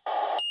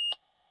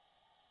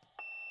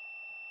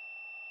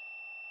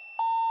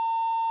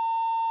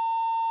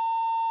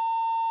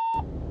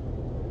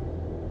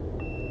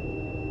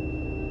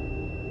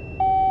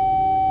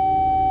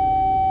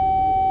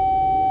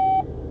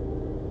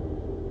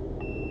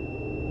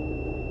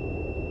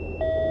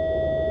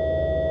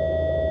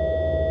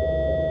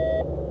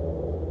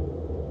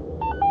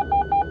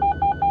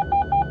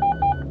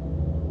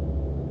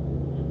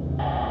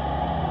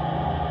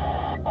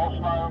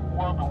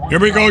 Here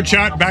we go,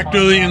 chat. Back to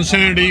the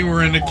insanity.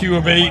 We're in the queue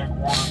of 8,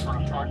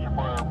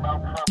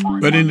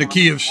 but in the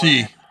key of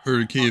C, or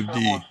the key of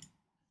D.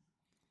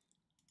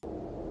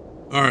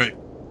 All right.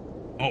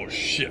 Oh,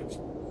 shit.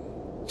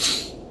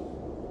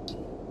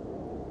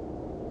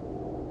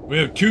 We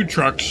have 2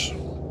 trucks.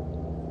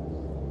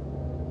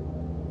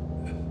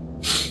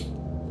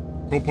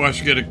 Hope has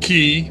to get a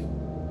key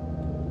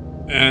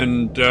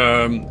and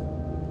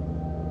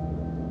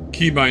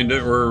keybind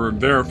it or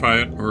verify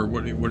it or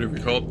whatever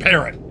you call it.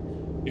 Pair it.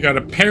 You got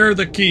to pair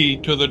the key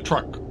to the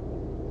truck.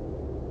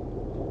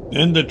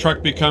 Then the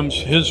truck becomes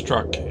his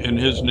truck in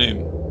his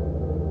name.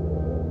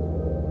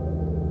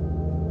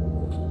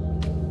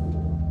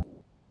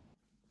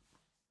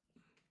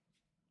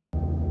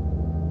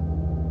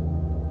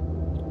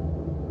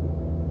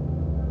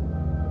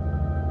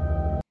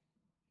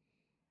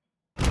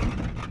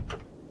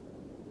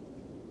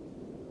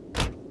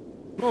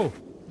 Oh,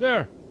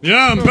 there.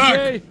 Yeah, I'm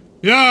Okay. back.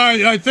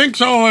 Yeah, I think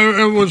so.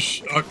 It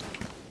was...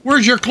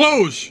 where's your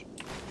clothes?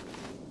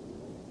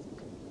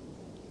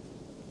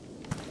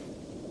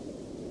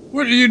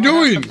 What are you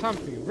doing? I have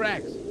something,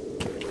 rags.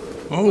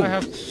 Oh. I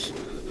have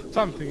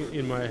something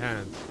in my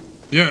hand.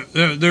 Yeah,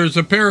 there's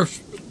a pair of...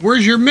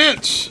 Where's your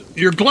mitts?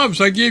 Your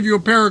gloves. I gave you a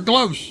pair of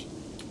gloves.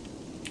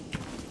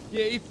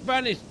 Yeah, it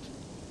vanished.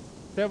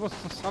 There was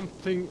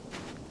something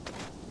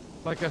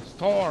like a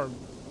storm,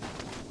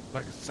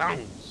 like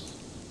sounds.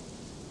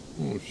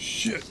 Oh,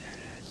 shit.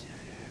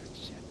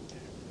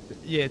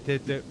 Yeah, they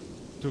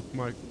took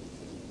my...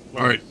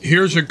 All right,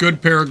 here's a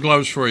good pair of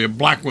gloves for you.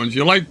 Black ones.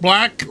 You like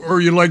black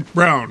or you like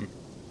brown?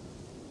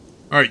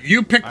 All right,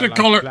 you pick the like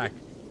color. black.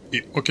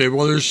 Yeah, okay,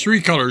 well, there's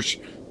 3 colors.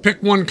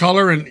 Pick one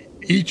color and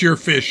eat your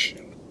fish.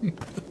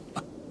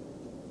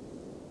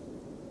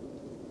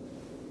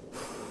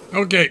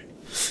 Okay.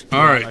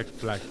 All right. I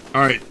like black. All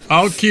right.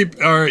 I'll keep.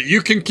 All right.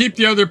 You can keep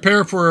the other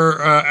pair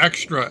for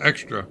extra.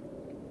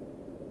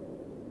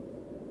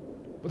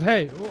 But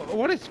hey,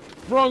 what is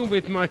wrong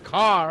with my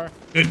car?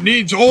 It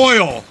needs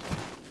oil.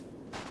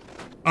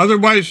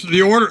 Otherwise,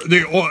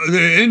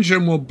 the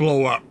engine will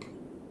blow up.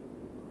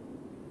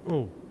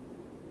 Oh.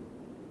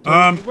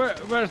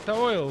 Where's the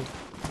oil?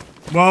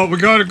 Well, we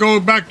got to go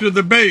back to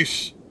the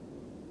base.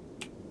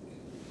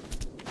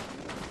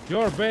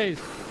 Your base.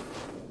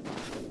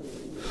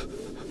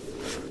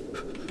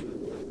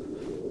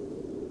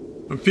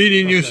 I'm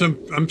feeding you some.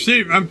 I'm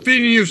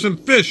feeding you some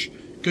fish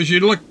because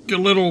you look a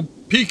little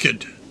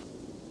peaked.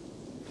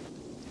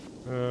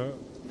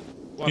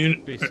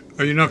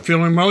 Are you not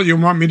feeling well? You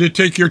want me to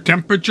take your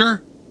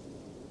temperature?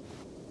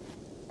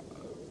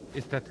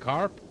 Is that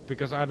carp?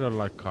 Because I don't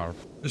like carp.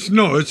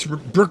 No, it's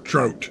brook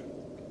trout.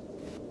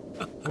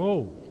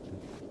 Oh,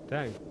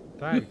 thanks.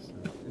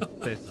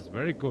 It tastes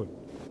very good.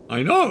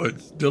 I know,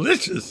 it's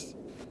delicious.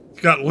 It's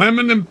got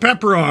lemon and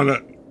pepper on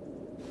it.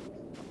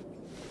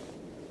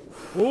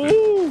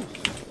 Ooh!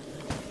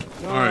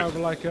 Now All right.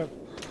 I'm like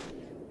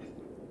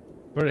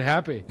very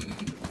happy.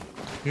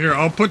 Here,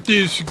 I'll put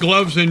these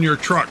gloves in your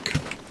truck.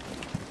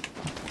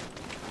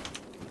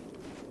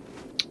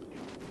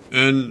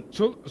 And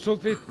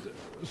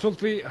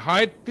should we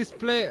hide this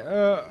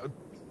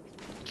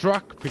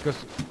truck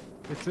because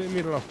it's in the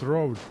middle of the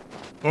road?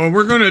 oh,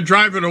 we're going to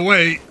drive it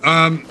away.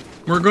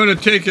 We're going to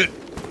take it.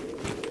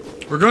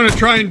 We're going to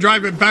try and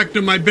drive it back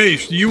to my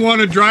base. Do you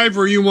want to drive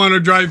or you want to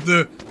drive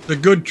the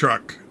good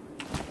truck?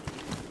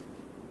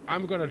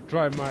 I'm gonna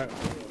drive my.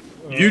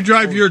 You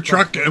drive your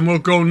truck, and we'll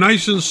go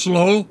nice and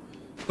slow,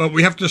 but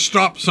we have to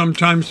stop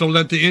sometimes to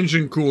let the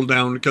engine cool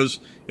down because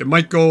it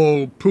might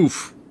go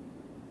poof.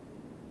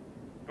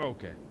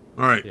 Okay.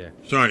 All right. Yeah.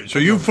 Sorry. So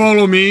you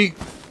follow me,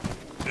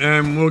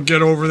 and we'll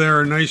get over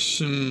there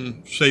nice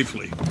and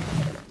safely.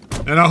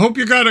 And I hope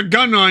you got a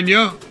gun on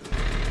you,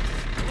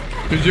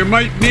 because you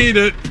might need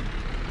it.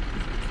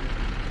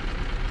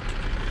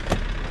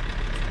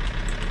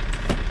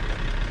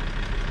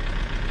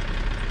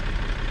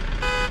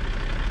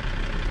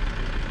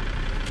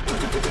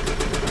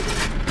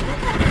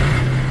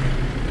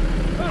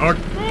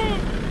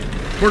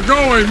 We're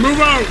going.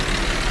 Move out.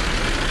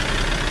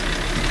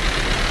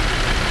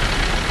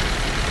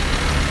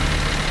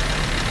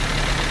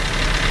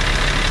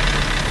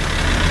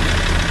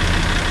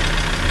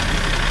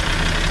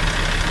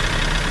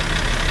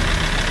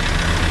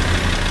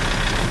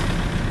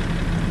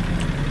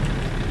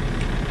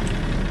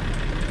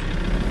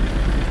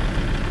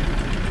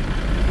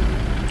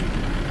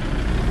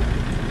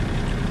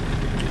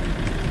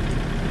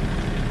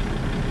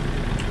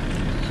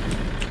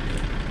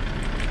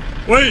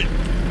 Wait.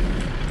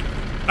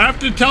 I have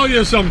to tell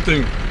you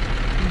something.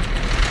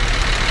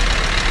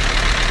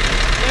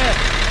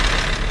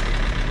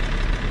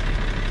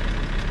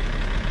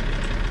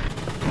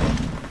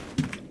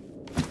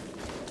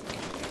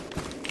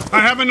 I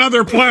have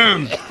another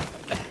plan.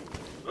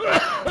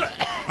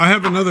 I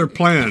have another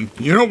plan.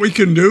 You know what we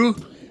can do?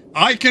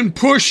 I can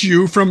push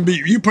you from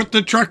you put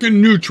the truck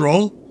in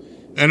neutral,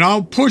 and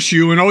I'll push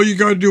you, and all you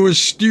gotta do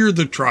is steer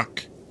the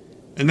truck.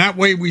 And that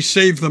way we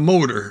save the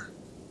motor.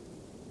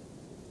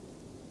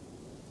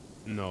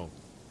 No.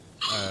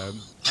 I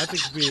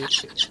think we...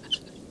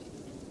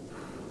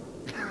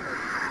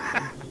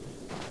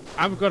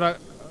 I'm gonna...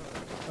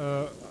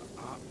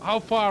 how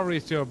far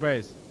is your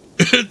base?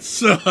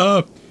 It's,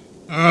 I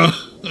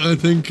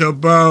think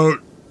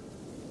about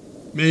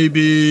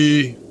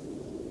maybe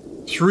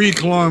 3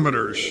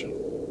 kilometers.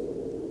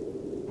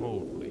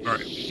 Holy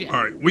shit.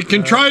 All right. We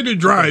can try to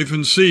drive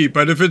and see,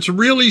 but if it's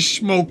really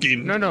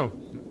smoking... No.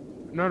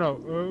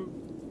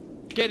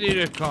 Get in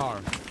the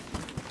car.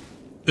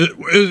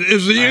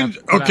 Is the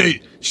engine... Okay,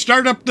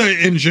 start up the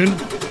engine.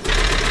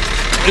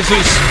 Is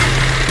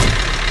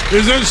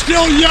it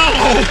still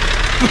yellow?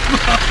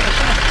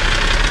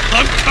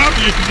 I'm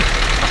coming.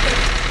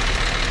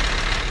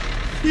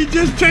 He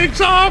just takes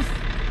off.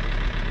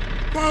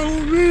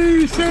 Follow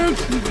me, he says.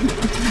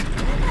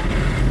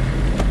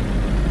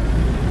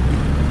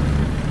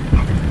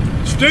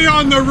 Stay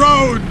on the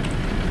road.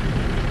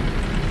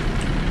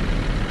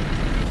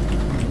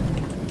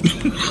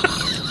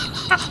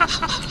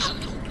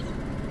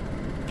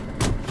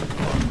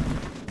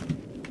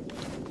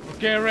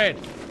 Okay, Red.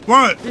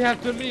 What? We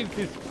have to leave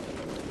this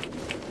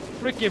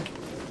freaking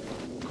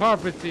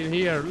carpet in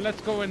here.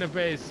 Let's go in the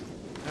base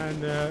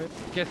and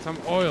get some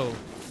oil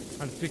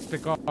and fix the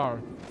car.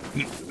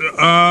 Do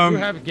you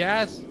have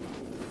gas?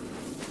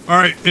 All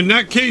right. In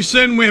that case,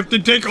 then we have to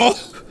take all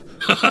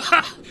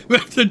we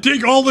have to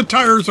take all the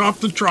tires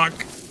off the truck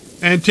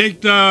and take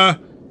the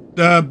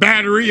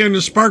battery and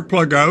the spark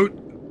plug out,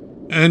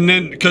 and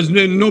then because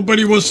then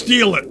nobody will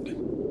steal it.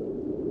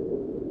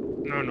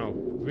 No.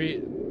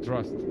 We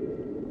trust.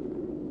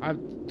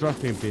 I'm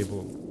trusting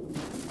people.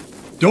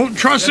 Don't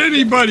trust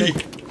anybody.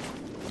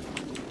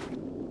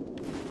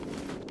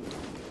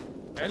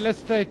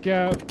 Let's take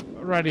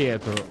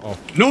radiator off.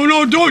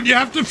 No, don't. You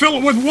have to fill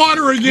it with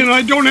water again.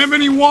 I don't have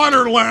any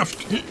water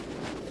left.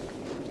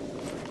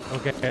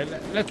 Okay,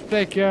 let's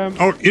take...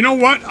 Oh, you know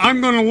what?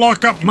 I'm going to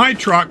lock up my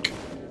truck.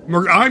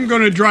 I'm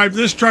going to drive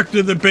this truck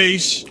to the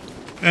base,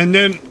 and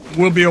then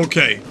we'll be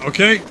okay,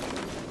 okay?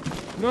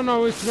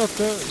 No, it's not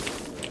a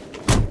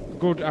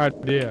good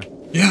idea.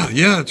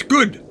 Yeah, it's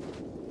good.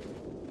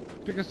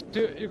 Because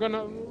you're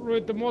gonna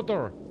ruin the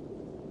motor.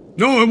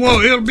 No,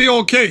 it'll be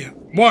okay.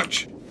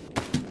 Watch.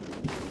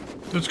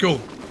 Let's go.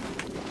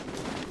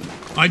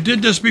 I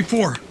did this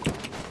before.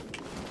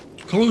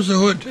 Close the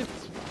hood.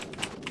 It's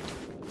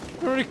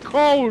very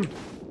cold.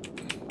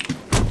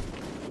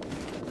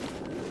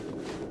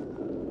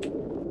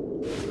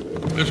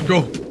 Let's go.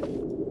 You're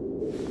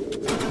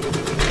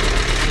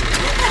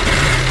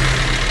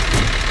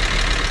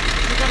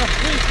gonna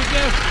freeze to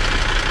death.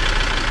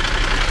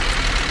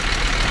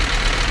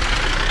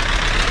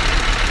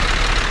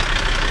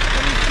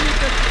 Can you see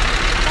the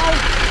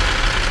smoke?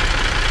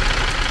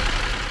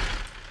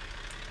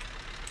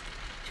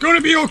 It's going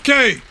to be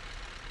okay.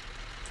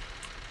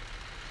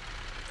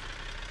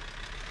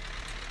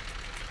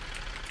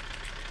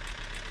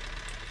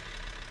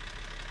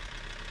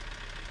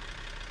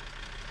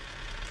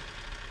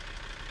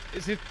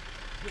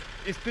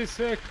 Is this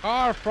a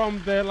car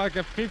from the like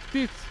a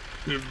 50s?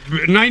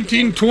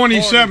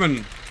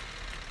 1927.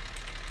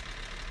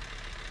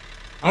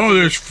 Oh,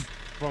 there's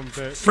From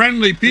the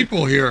friendly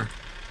people here.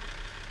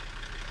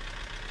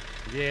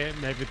 yeah,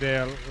 maybe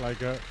they're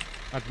like a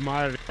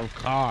admiring of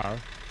car.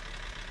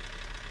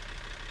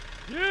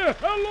 Yeah,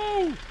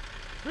 hello,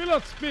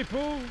 village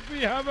people.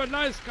 We have a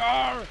nice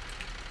car.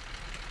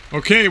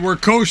 Okay, we're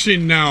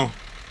coasting now.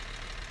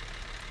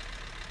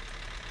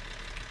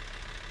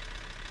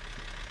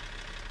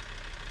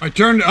 I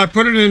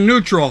put it in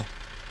neutral.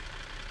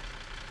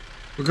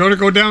 We're going to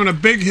go down a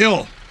big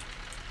hill.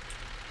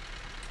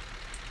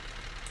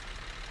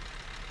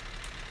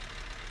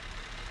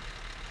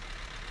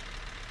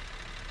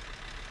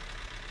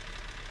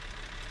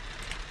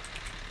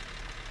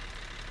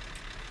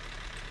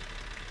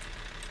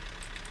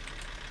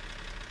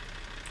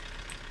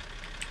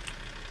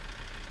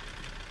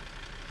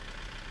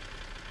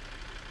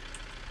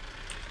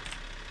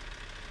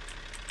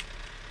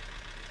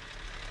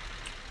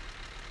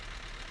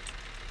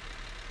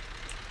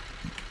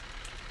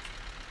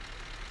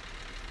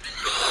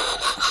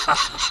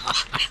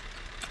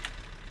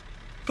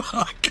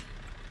 Fuck.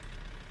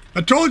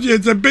 I told you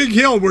it's a big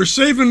hill. We're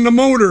saving the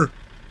motor.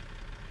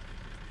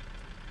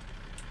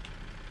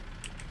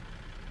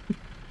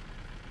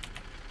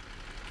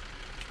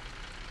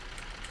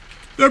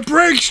 The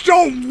brakes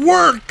don't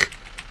work.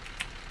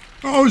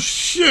 Oh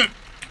shit.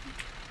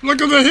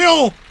 Look at the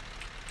hill.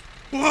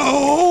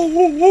 Whoa,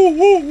 whoa, whoa,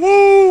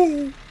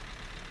 whoa,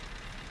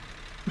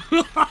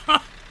 whoa.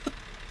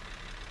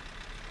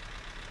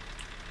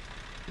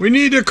 We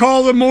need to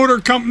call the motor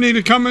company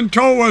to come and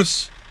tow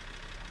us.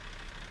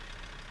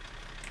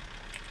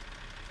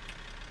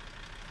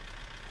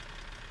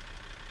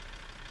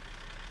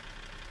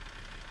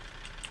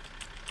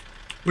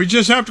 We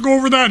just have to go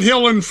over that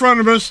hill in front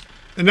of us,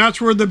 and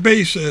that's where the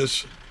base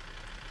is.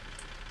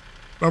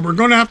 But we're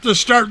going to have to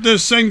start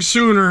this thing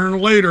sooner or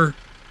later.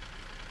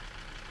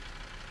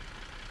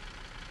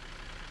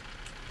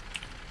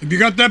 If you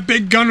got that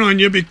big gun on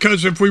you,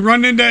 because if we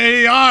run into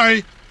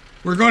AI,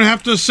 we're going to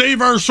have to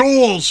save our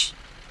souls.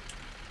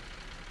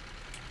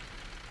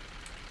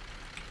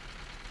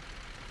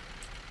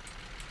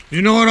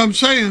 You know what I'm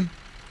saying?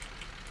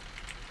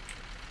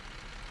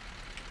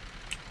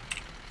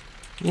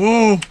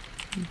 Whoa.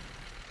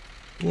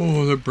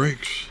 Whoa, the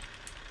brakes.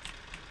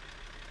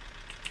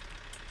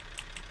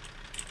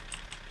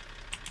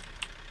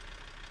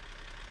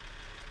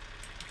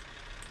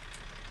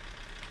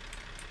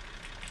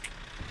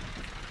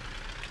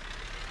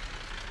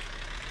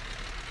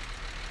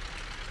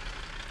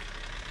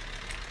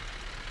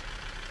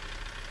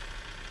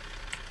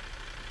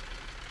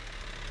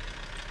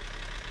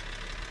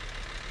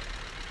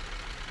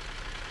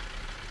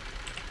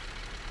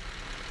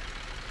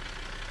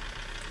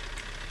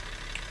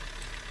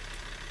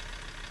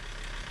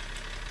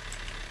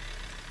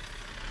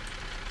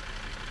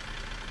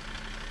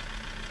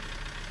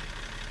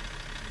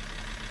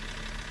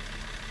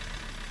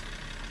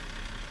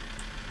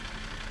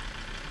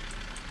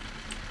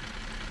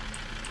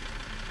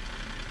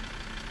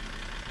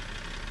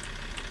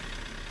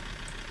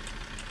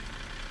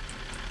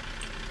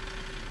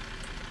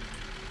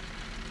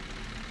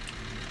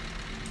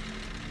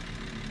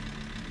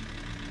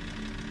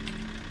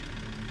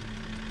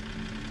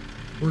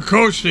 We're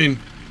coasting.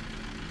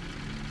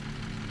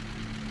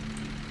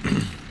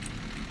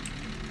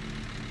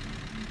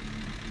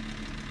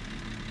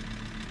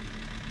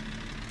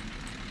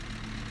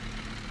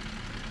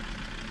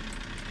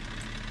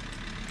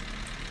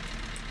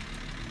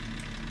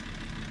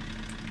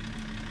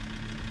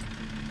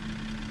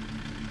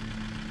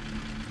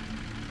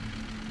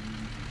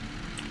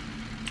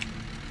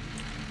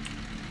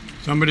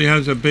 Somebody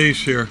has a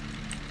base here.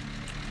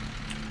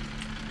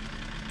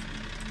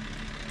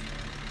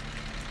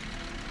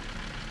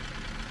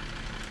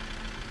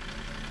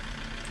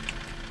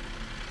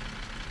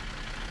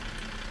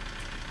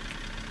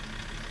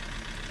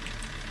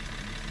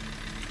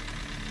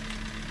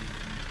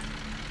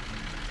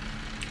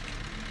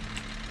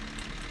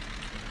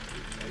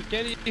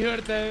 Can you hear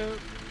the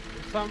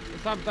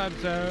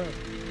sometimes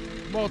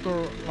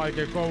motor like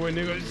going?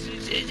 It goes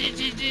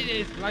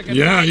like a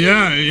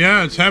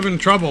yeah. It's having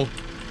trouble.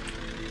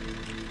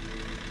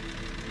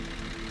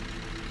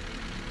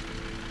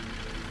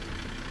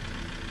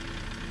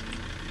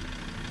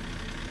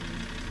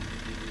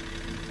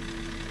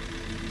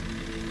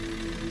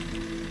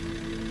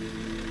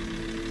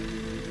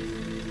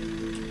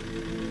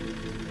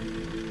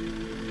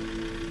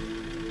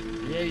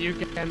 Yeah, you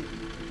can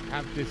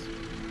have this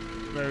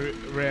very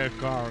rare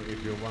car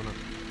if you wanna.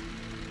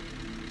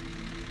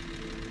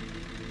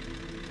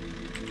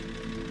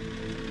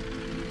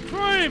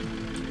 Drive!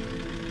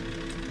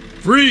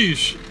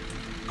 Freeze!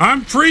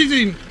 I'm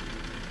freezing!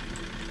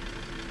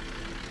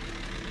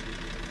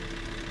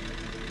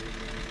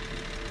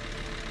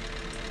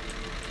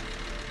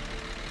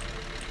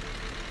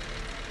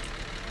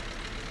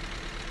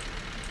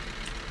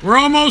 We're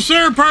almost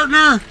there,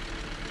 partner!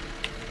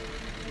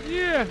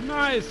 Yeah,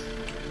 nice!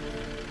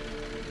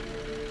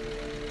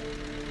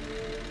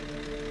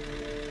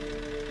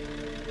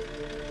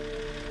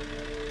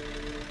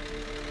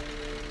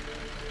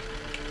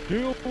 Do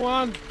you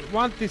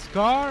want this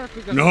car?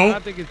 Because no. I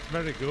think it's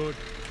very good.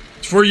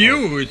 It's for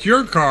you. It's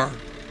your car.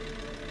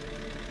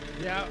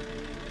 Yeah,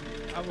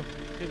 I would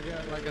think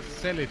like I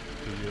sell it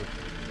to you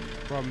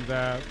from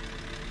the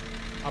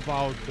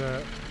about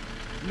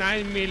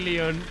 9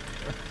 million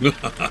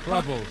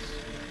troubles.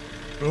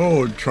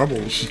 Oh,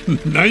 troubles!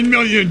 9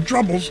 million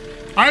troubles.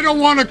 I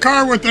don't want a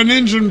car with an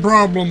engine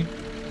problem.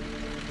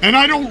 And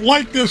I don't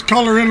like this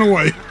color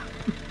anyway.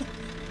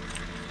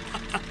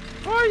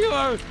 Oh, you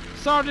are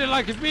sounding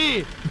like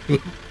me.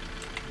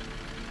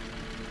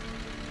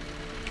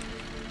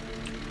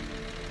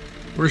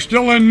 We're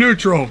still in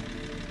neutral.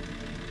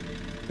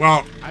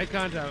 Well, I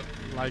kind of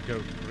like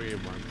a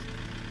green one.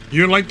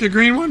 you like the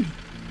green one?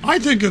 I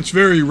think it's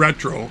very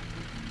retro.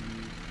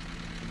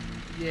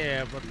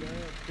 Yeah, but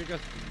because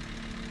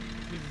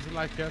this is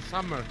like a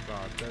summer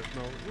car, there's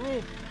no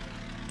roof.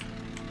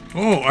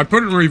 Oh, I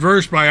put it in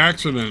reverse by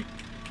accident.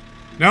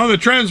 Now the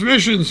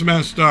transmission's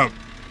messed up.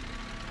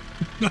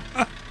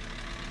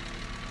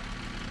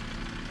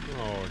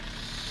 Oh,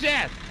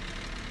 shit!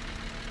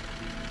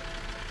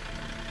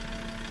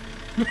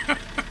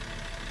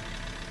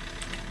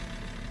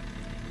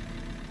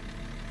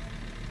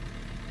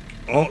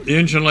 Oh, the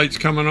engine light's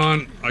coming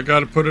on. I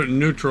gotta put it in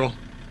neutral.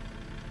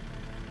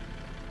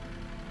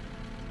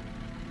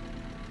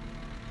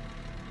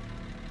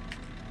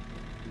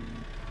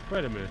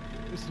 Wait a minute.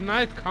 Is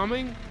night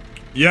coming?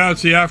 Yeah,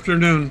 it's the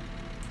afternoon.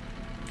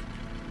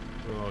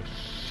 Oh,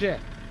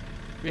 shit.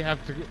 We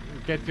have to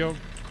get your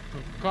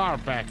car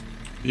back.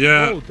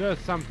 Yeah. Oh, there's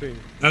something.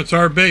 That's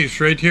our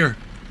base right here.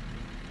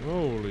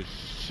 Holy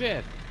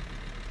shit.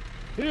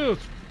 Huge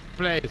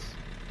place.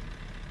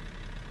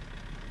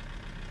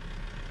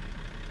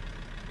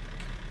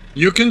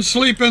 You can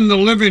sleep in the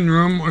living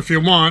room if you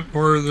want,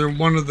 or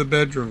one of the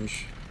bedrooms.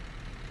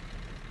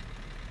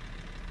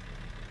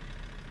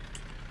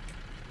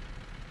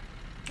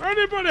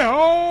 Anybody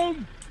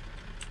home?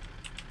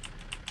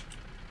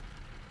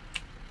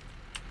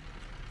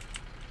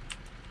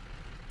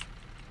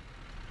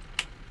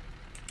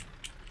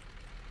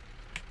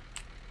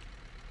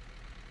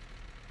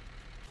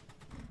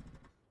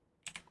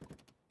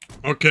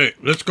 Okay,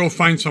 let's go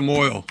find some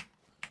oil.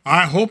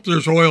 I hope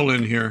there's oil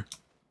in here.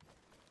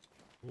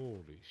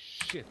 Holy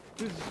shit.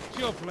 This is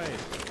your place.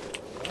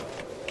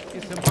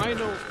 Is the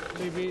Mino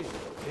maybe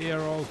here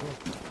also?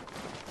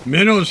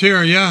 Minnow's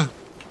here, yeah.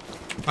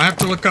 I have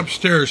to look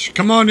upstairs.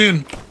 Come on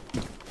in.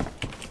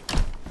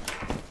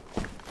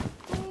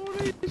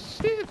 Holy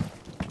shit.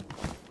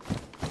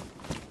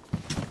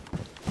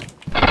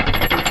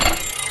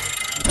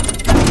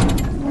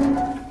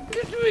 What are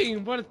you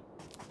doing? What?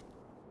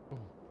 Oh.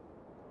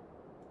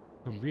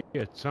 Some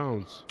weird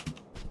sounds.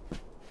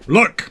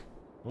 Look.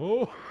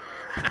 Oh.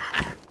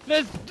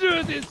 Let's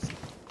do this.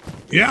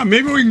 Yeah,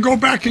 maybe we can go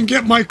back and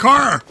get my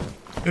car.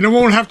 And I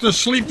won't have to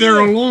sleep there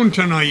alone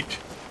tonight.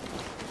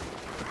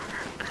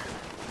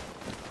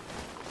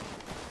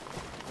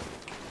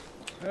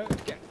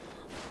 Okay.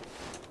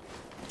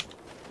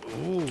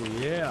 Oh,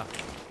 yeah.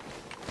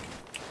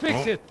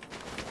 Fix it.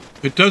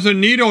 It doesn't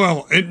need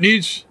oil. It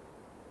needs...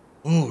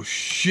 Oh,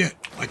 shit.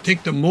 I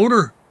think the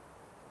motor...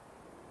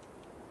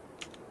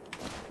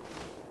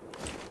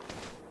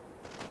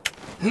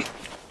 Do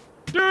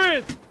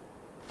it.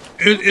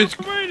 It's...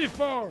 What are you waiting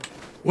for?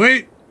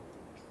 Wait.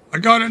 I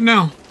got it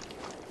now.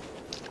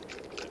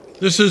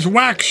 This is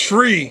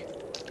wax-free.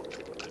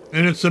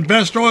 And it's the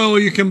best oil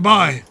you can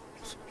buy.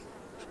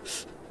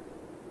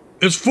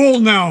 It's full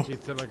now.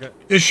 It's like a...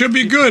 It should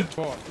be good.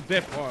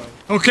 Dip oil.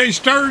 Okay,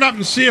 start it up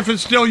and see if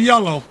it's still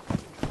yellow.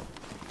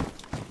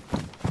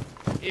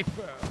 If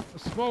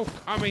smoke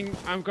coming,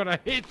 I'm gonna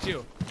hit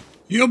you.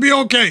 You'll be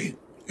okay.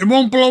 It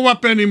won't blow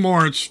up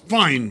anymore. It's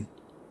fine.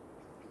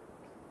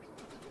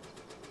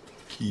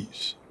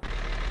 Keys.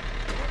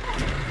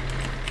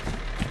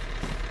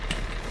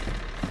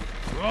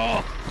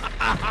 Oh.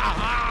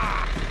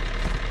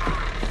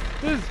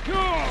 Let's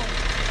go.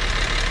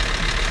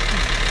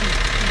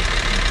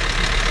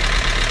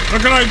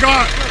 Look what I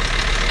got.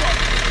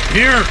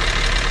 Here.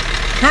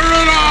 Turn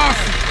it off.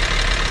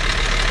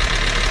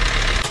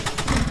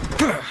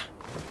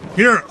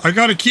 Here, I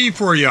got a key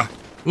for you.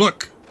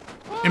 Look.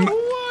 Oh, who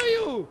are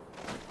you?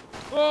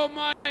 Oh,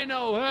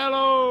 Mino.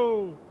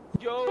 Hello.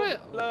 Yo,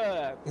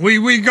 blood.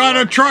 We got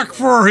a truck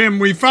for him.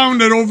 We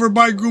found it over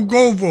by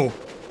Gugovo.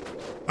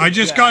 I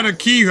just got a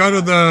key out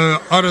of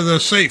the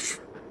safe.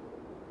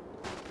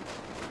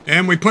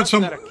 And we put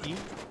some...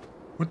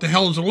 What the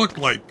hell does it look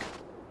like?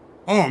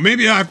 Oh,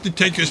 maybe I have to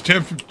take his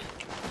temperature.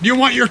 Do you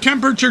want your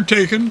temperature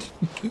taken?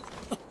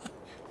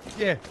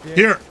 Yeah.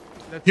 Here.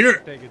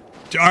 Here. Take it.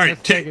 All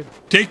right,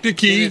 take the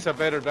key. It's a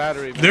better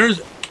battery. Man.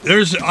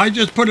 There's I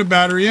just put a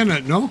battery in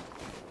it, no?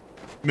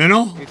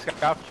 Minnow? It's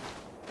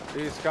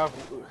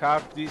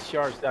half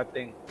discharge, that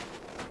thing.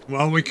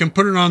 Well, we can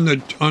put it on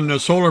the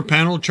solar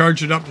panel,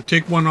 charge it up to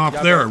take one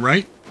off there,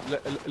 right?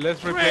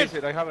 Let's replace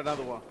it. I have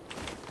another one.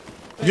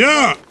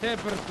 Yeah.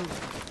 Temperature.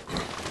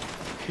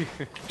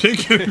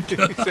 Take it.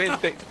 Take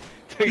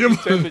the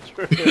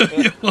temperature.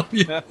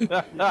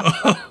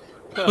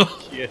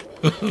 Oh, shit.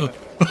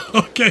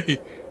 Okay.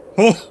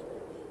 Oh.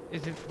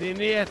 Is it in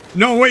yet?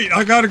 No, wait.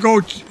 I gotta go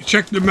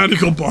check the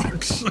medical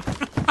box.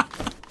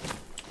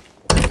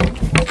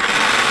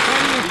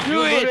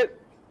 Do it.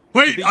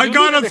 Wait, I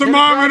got a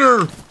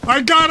thermometer.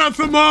 I got a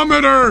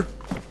thermometer.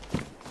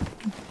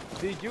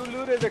 Did you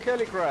loot the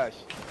heli crash?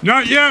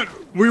 Not yet.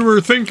 We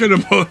were thinking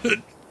about it.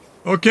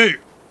 Okay.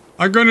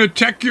 I'm gonna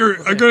check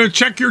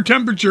your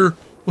temperature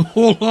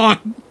Hold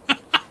on.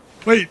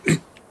 Wait.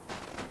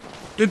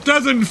 It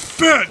doesn't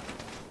fit.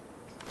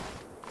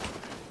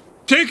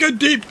 Take a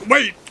deep,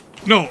 wait.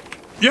 No.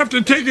 You have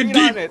to take a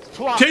deep,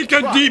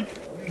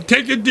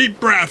 take a deep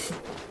breath.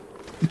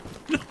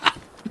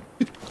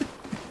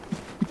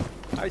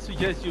 I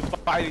suggest you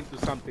bite into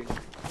something.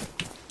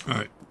 All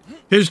right.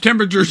 His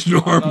temperature's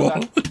normal.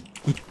 No,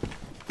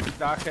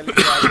 that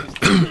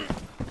helicopter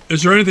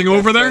is there anything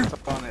over there?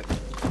 On it.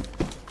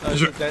 No,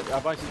 Is there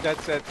a bunch of dead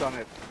sets on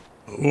it.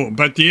 Oh,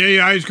 but the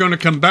AI is going to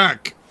come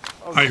back.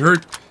 Okay.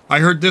 I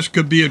heard this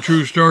could be a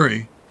true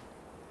story.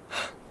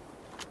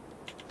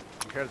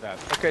 You heard that?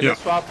 Okay, Yeah.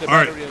 let's swap the All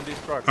right. battery on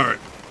this truck. All right.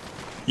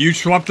 You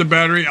swap the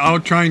battery. I'll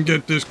try and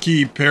get this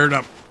key paired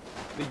up.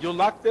 Did you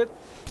lock it?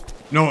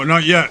 No,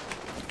 not yet.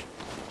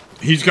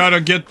 He's got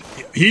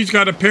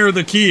to pair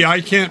the key.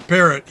 I can't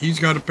pair it. He's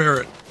got to pair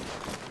it.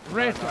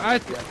 Red, I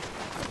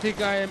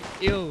think I am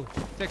ill.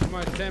 Check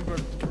my temper.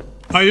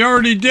 I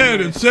already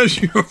did. It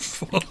says you're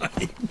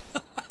fine.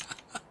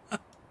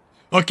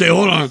 Okay,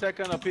 hold on.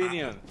 Second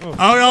opinion. Oh.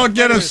 I'll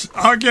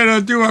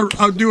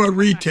do a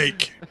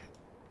retake.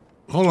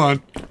 Hold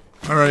on.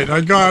 All right,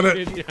 I got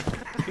it.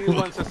 He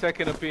wants a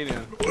second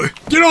opinion.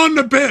 Get on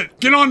the bed.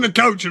 Get on the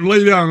couch and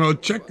lay down. I'll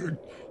check.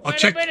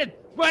 Wait a minute.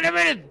 Wait a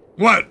minute.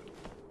 What?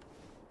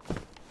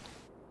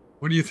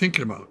 What are you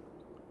thinking about?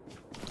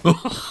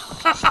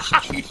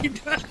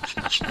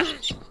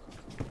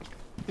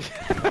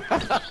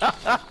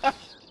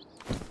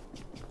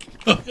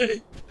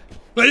 Okay.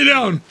 Lay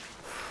down.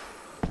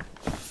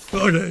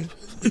 Okay.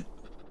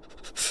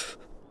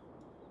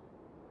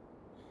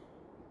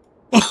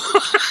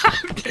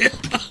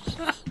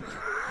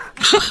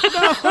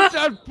 No,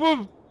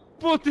 don't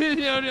put it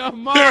in your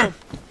mouth.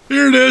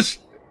 Here it is.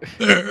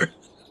 There.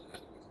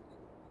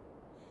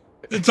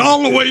 It's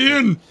all the way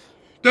in.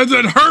 Does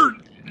it hurt?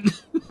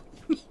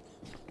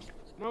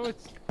 No,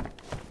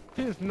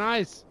 feels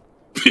nice.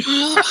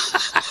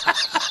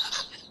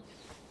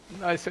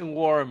 Nice and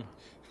warm.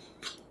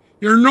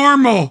 You're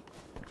normal.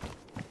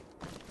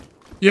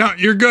 Yeah,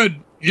 you're good.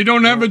 You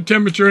don't have a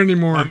temperature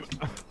anymore.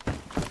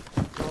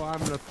 No, I'm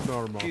not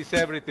normal. He's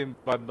everything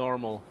but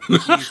normal.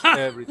 He's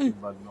everything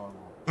but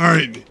normal. All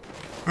right.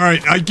 All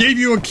right. I gave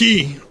you a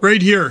key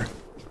right here.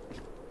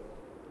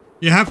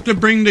 You have to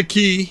bring the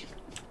key.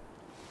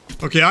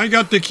 Okay, I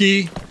got the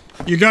key.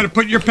 You got to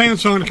put your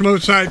pants on, come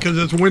outside because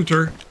it's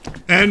winter.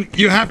 And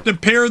you have to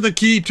pair the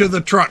key to the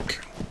truck.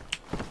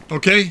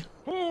 Okay?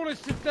 Holy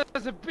shit,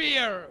 there's a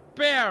bear.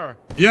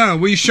 Yeah,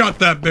 we shot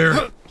that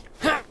bear.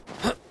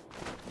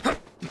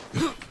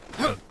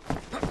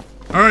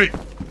 All right.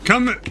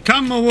 Come.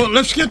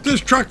 Let's get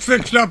this truck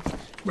fixed up.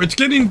 It's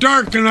getting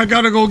dark and I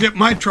got to go get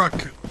my truck.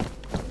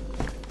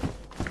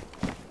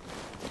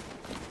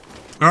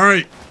 All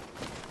right.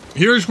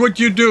 Here's what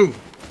you do.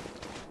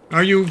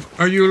 Are you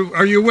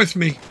with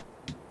me?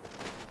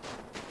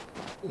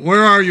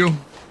 Where are you?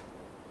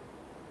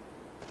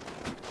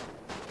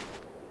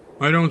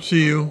 I don't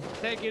see you.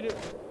 Take it,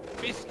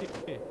 biscuit.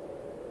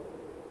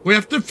 We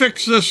have to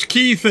fix this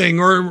key thing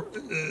or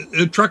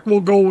the truck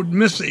will go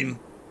missing.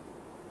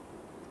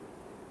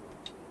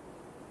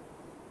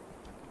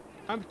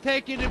 I'm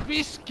taking a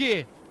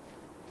whiskey.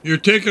 You're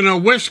taking a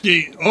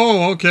whiskey.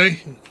 Oh,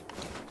 okay.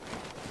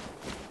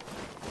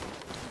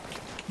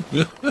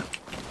 There's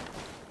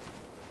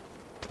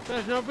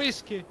no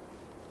whiskey.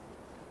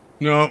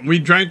 No, we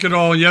drank it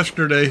all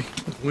yesterday.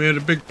 We had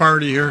a big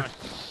party here.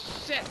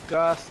 Shit.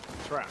 Gus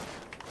truck.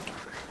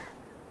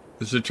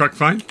 Is the truck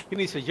fine? He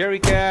needs a jerry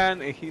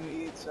can and he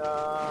needs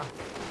All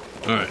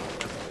right.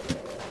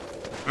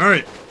 All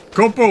right.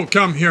 Copo,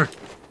 come here.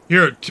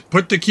 Here,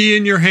 put the key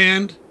in your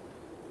hand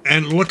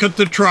and look at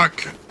the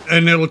truck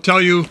and it'll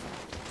tell you,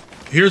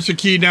 here's the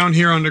key down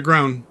here on the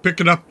ground. Pick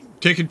it up,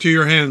 take it to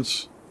your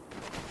hands.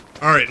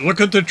 All right, look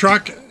at the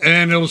truck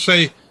and it'll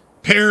say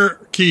pair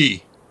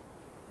key.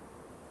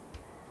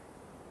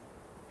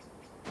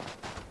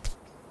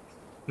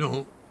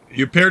 No,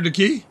 you paired the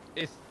key?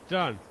 It's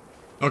done.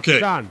 Okay.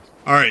 Done.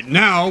 All right,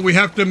 now we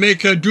have to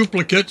make a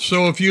duplicate,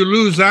 so if you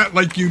lose that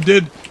like you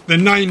did the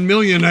 9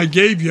 million I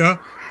gave you,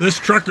 this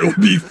truck will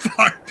be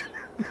fucked.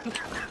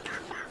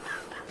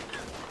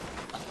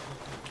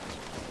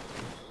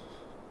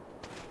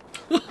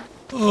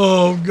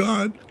 Oh,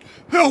 God.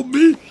 Help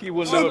me. He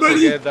will never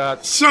forget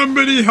that.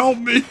 Somebody help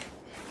me.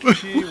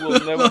 He will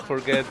never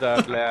forget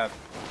that, lad.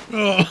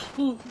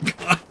 Oh,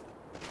 God.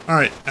 All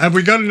right, have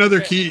we got another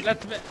key?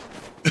 Let's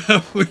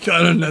We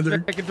got another.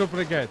 make a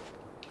duplicate.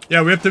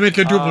 Yeah, we have to make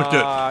a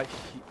duplicate.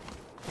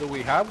 Do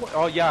we have one?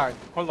 Oh, yeah.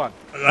 Hold on.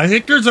 I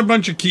think there's a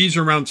bunch of keys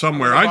around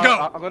somewhere. I'm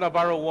going to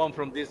borrow one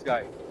from this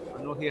guy.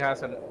 I know he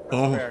has a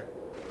spare.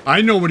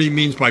 I know what he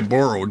means by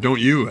borrow, don't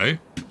you, eh?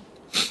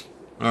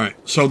 All right,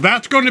 so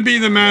that's going to be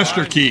the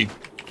master key.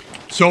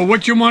 So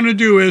what you want to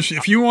do is,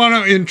 if you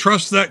want to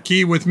entrust that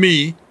key with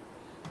me,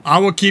 I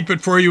will keep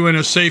it for you in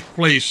a safe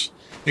place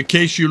in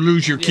case you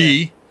lose your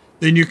key.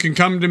 Then you can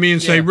come to me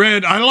and say,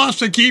 Red, I lost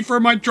the key for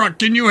my truck.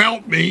 Can you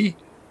help me?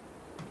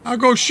 I'll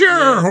go,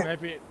 sure.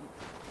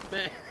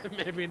 Yeah,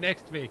 maybe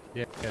next week.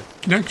 Yes.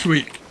 Next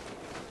week.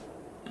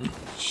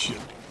 Shit.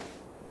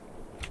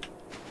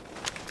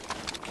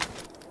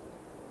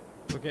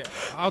 Okay,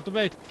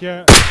 automate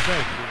safety.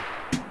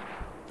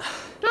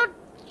 Start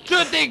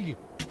shooting!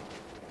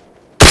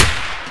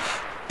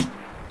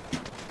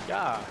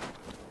 Yeah.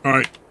 All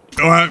right.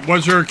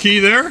 Was there a key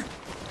there?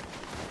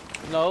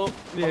 No,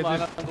 Yeah,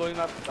 hold on, I'm going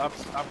up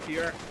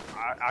here.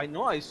 I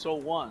know I saw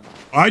one.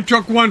 I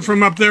took one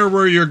from up there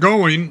where you're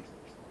going.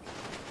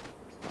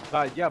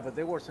 Yeah, but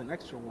there was an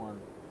extra one.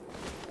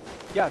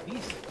 Yeah,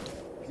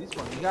 this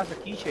one. He has a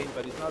keychain,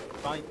 but it's not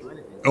bind to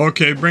anything.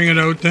 Okay, bring it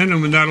out then,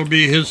 and that'll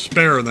be his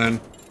spare then.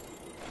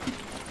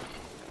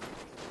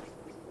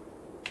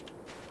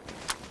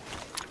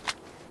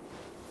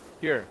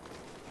 Here.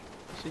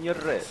 Senor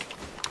Red.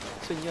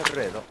 Senor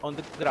Red, on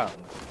the ground.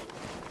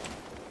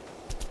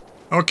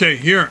 Okay,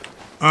 here.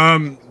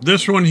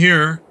 This one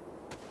here.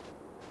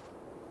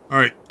 All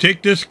right,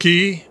 take this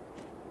key.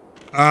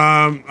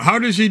 How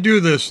does he do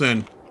this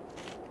then?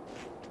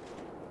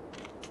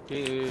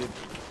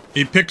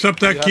 He picks up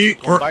that key,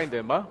 or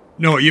them, huh?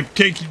 no? You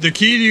take the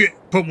key. You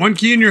put one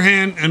key in your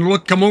hand and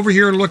look. Come over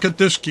here and look at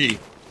this key.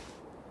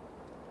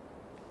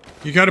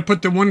 You got to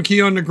put the one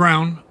key on the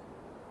ground,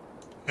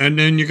 and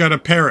then you got to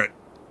pair it.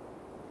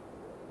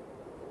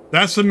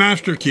 That's the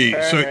master key.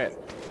 Pair so, it.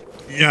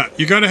 yeah,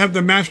 you got to have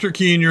the master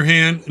key in your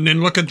hand, and then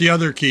look at the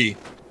other key,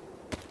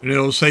 and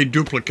it'll say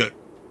duplicate.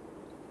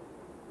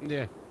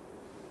 Yeah.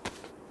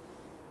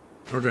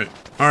 Okay.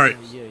 All right.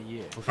 Yeah.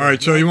 Okay. All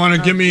right. So you want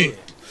to give me?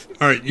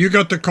 All right. You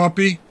got the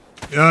copy.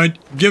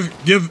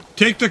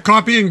 Take the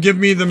copy and give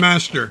me the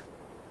master.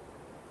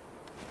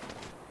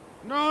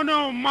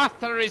 No,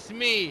 master is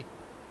me.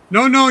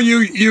 No.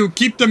 You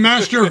keep the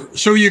master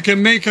so you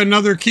can make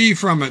another key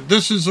from it.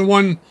 This is the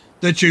one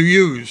that you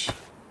use.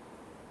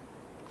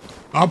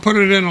 I'll put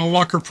it in a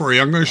locker for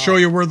you. I'm going to show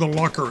you where the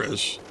locker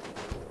is.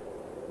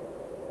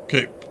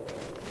 Okay.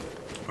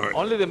 All right.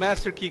 Only the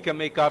master key can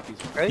make copies,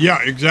 okay?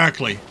 Yeah,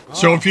 exactly.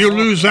 So if you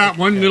lose that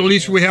one, at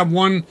least we have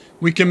one.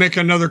 We can make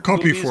another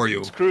copy for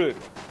you. Screwed.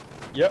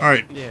 Yep. All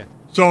right. Yeah.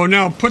 So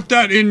now put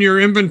that in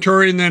your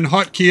inventory and then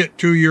hotkey it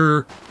to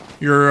your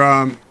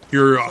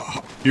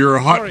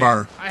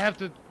hotbar. I have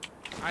to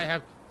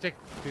check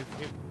if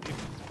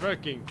it's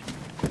working.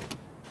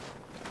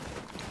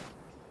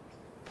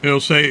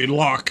 It'll say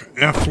lock,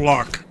 F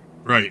lock.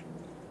 Right.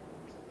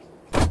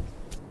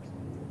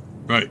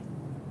 Right.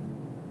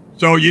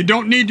 So you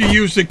don't need to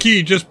use the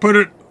key. Just put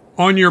it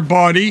on your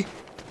body.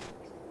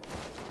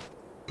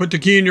 Put the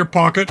key in your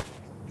pocket,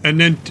 and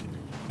then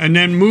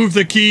move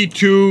the key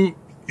to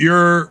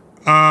your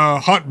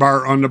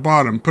hotbar on the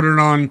bottom. Put it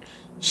on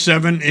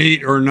 7,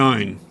 8, or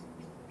 9.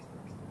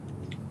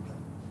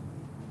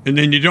 And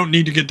then you don't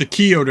need to get the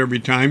key out every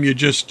time. You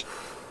just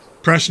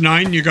press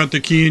 9. You got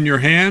the key in your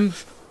hand.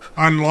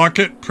 Unlock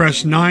it.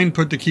 Press 9.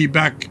 Put the key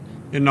back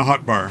in the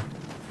hotbar.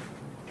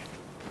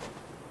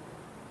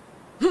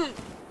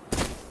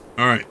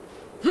 All right.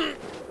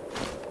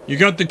 You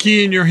got the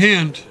key in your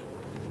hand.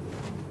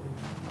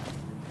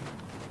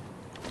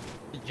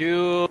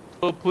 You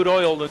put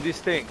oil on this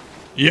thing.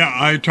 Yeah,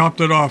 I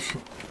topped it off.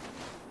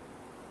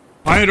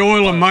 I had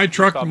oil in my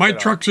truck. My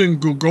truck's in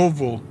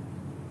Gugovo. What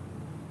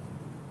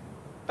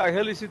the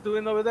hell is he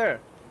doing over there?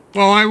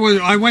 Well,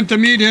 I went to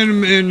meet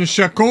him in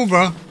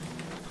Shakova,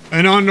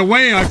 and on the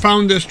way I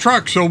found this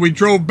truck, so we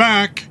drove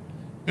back,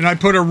 and I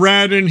put a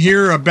rad in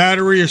here, a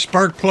battery, a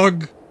spark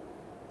plug,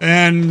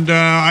 and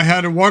I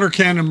had a water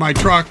can in my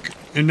truck.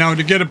 And now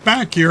to get it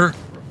back here,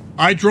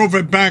 I drove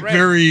it back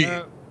very...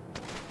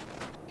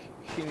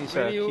 He needs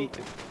a key.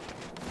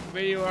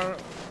 When you are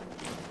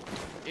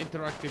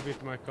interacting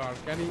with my car,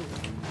 can you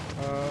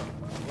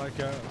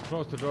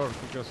close the door,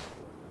 because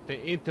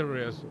the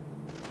interior's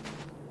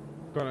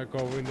gonna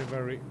go in the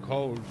very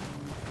cold.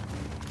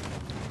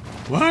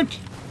 What?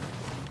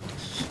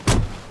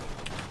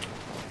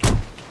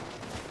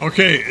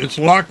 Okay, it's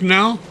locked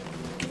now.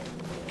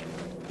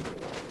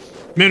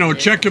 Minnow,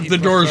 check if the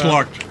door's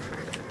locked.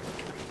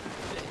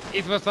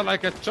 It was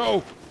like a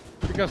joke,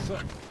 because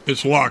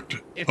it's locked.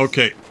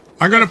 Okay,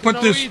 I'm gonna put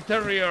no this.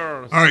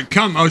 Interiors. All right,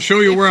 come. I'll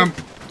show you where I'm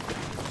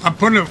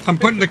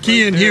putting the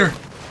key in here.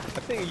 I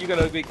think you're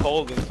gonna be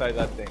cold inside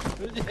that thing.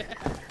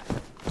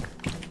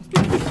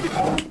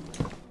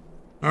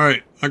 All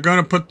right, I'm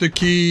gonna put the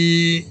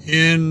key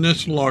in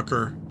this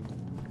locker.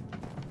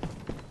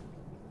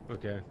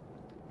 Okay.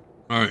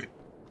 All right.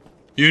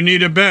 You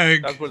need a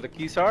bag. That's where the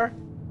keys are?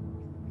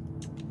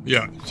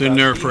 Yeah, it's in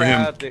there for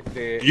him.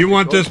 You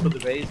want this?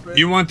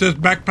 You want this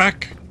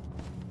backpack?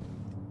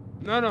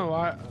 No,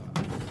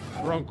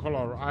 wrong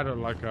color. I don't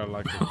like it.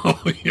 Oh,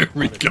 here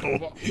we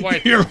go.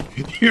 White. Here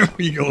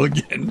we go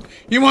again.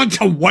 He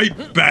wants a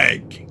white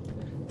bag.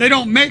 They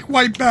don't make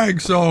white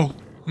bags, so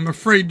I'm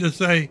afraid to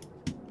say.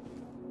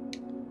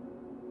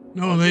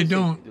 No, they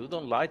don't. You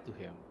don't lie to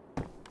him.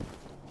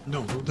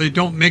 No, they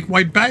don't make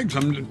white bags.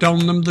 I'm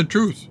telling them the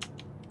truth.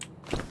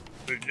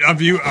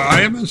 I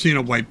haven't seen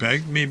a white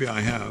bag. Maybe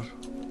I have.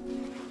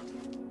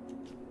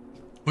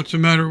 What's the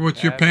matter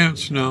with your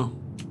pants now?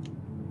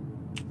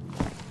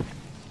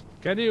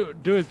 Can you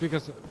do it,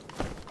 because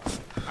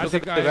Look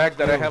at the bag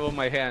that I have on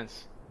my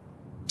hands.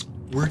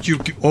 Where'd you...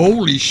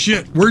 Holy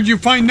shit. Where'd you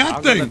find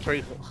that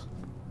thing?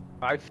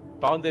 I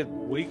found it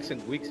weeks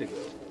and weeks ago.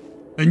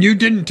 And you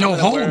didn't tell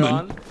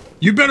Holloman.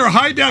 You better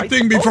hide that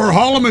thing before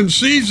Holloman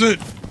sees it.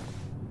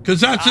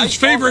 Because that's his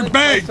favorite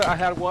bag. I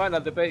had one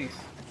at the base.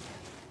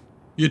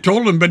 You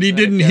told him, but he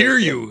didn't hear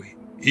you.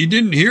 He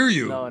didn't hear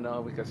you.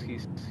 No, because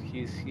he's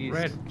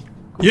Red.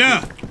 Cuckoo.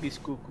 Yeah. He's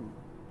cuckoo.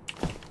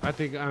 I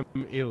think I'm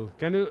ill.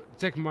 Can you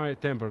check my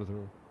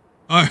temperature?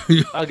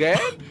 Again?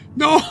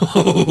 No.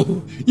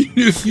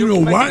 you know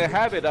what? Making a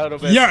habit out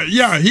of it.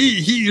 Yeah. He.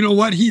 You know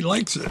what? He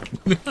likes it.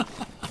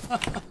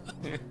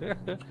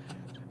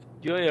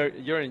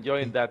 You're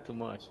enjoying that too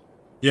much.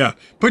 Yeah.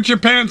 Put your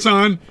pants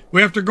on.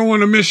 We have to go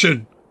on a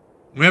mission.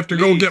 We have to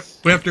go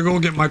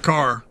get my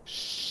car.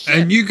 Shit.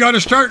 And you got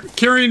to start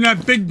carrying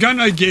that big gun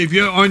I gave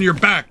you on your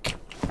back.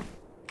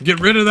 Get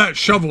rid of that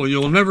shovel.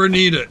 You'll never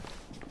need it.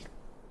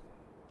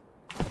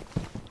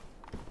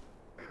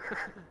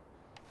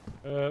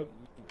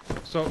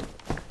 So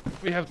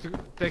we have to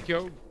take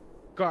your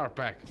car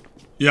back.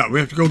 Yeah, we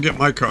have to go get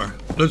my car.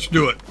 Let's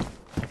do it.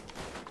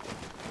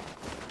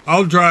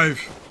 I'll drive.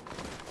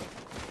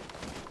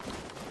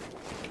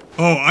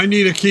 Oh, I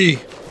need a key.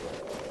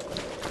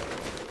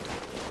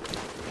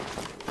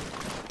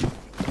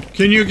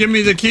 Can you give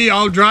me the key?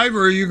 I'll drive,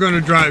 or are you going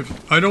to drive?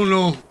 I don't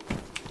know.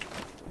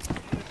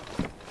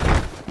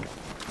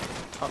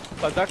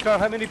 But that car,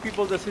 how many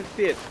people does it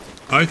fit?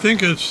 I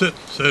think it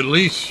sits at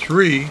least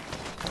 3.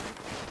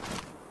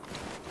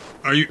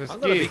 Are you? I'm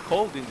gonna be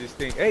cold in this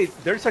thing. Hey,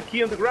 there's a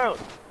key on the ground.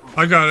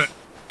 I got it.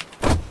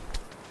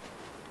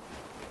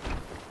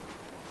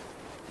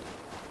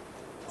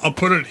 I'll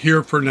put it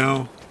here for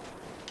now.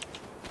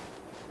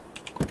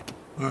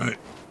 All right.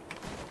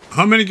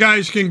 How many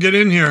guys can get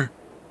in here?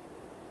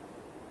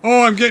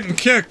 Oh, I'm getting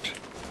kicked.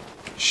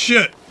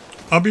 Shit.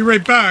 I'll be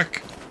right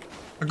back.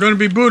 I'm gonna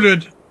be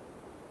booted.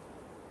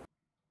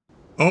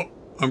 Oh,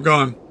 I'm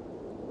gone.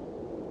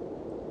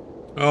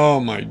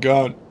 Oh my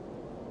God.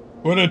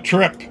 What a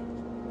trip.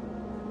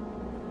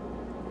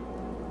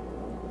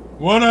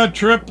 What a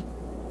trip.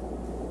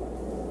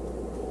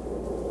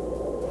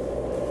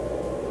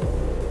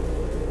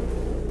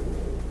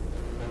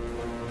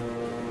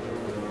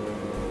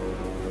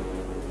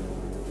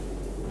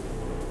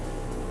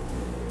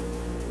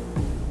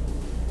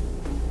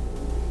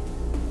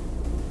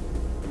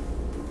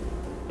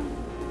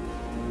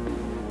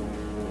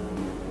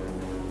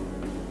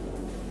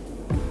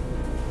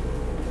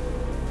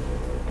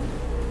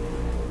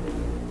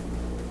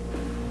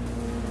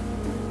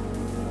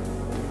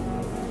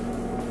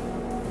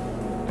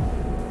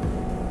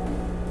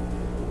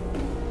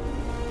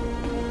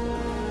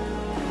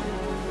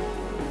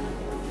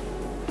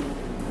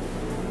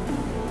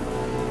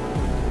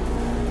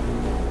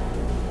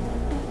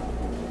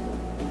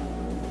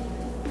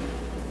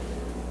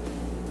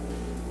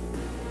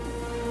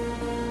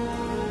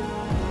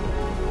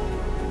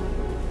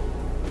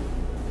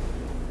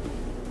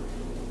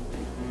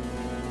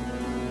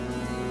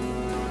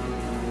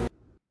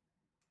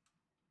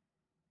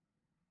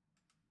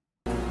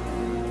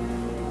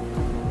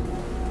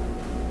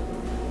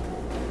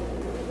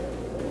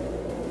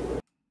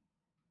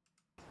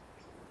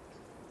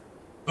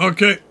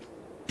 Okay.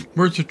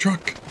 Where's the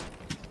truck?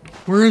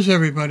 Where is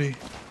everybody?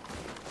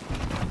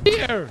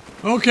 Here.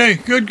 Okay,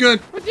 good.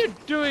 What are you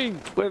doing?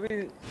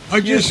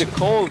 I just... the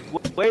cold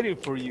waiting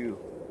for you.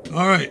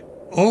 All right.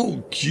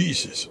 Oh,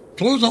 Jesus.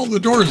 Close all the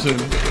doors then.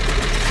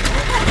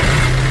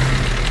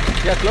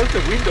 Yeah, close the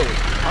windows.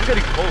 I'm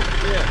getting cold.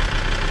 Yeah.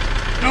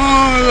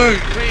 Oh, look.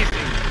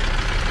 Freezing.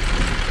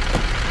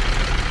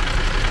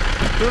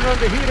 Turn on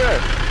the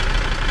heater.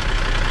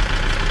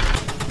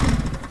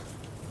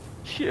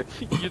 Shit,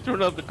 you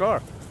turned off the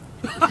car.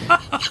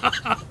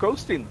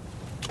 Coasting.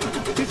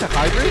 Is this a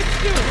hybrid?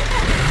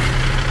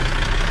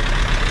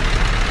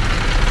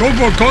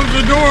 Kobo, close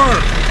the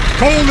door.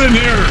 Cold in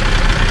here.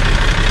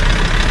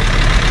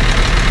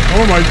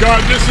 Oh my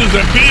God, this is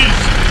a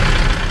beast.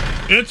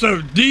 It's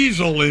a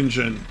diesel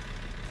engine.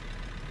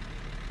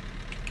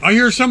 I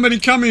hear somebody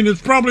coming.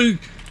 It's probably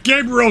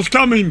Gabriel's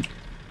coming.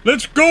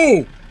 Let's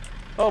go.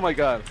 Oh my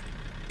God.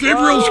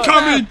 Gabriel's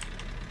coming.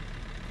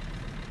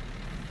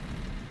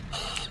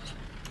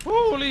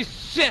 Holy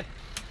shit!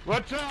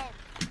 Watch out!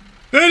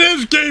 It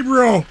is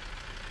Gabriel.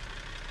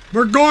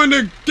 We're going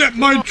to get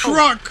my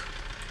truck.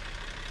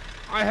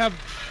 I have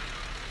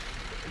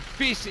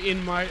fish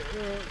in my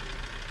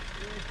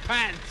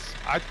pants.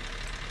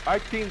 I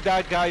think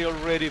that guy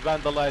already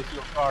vandalized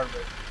your car, man.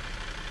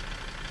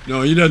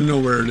 No, he doesn't know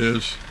where it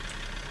is.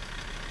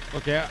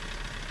 Okay,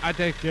 I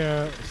take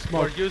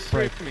smoke. Or you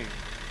strip me.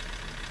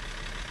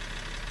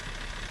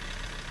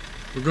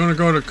 We're going to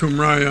go to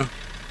Kumraya.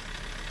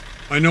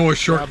 I know a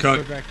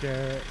shortcut. Back,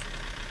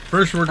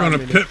 First, we're going to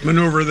pit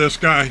maneuver this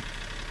guy.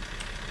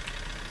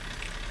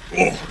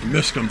 Oh, I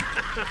missed him.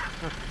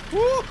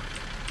 Woo!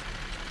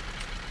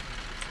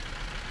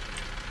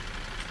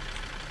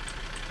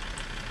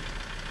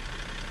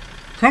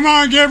 Come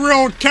on,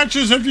 Gabriel. Catch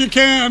us if you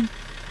can.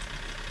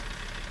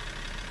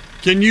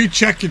 Can you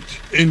check it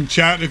in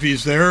chat if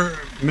he's there,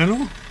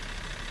 Minnow?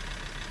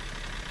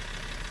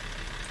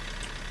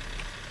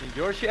 In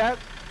your chat?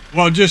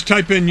 Well, just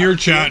type in your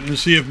chat and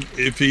see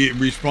if he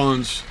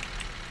responds.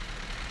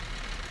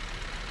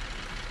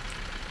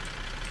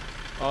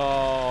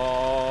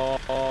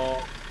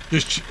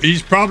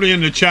 He's probably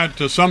in the chat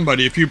to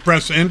somebody. If you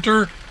press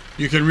enter,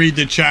 you can read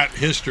the chat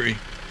history.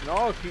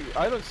 No,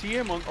 I don't see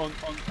him on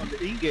the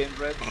in-game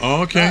red.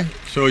 Okay,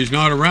 so he's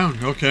not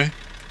around. Okay.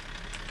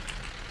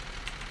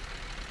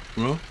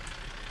 Well,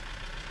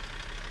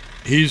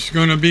 he's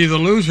going to be the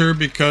loser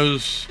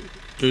because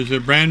there's a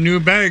brand new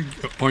bag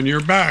on your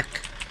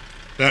back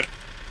that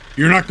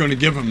you're not going to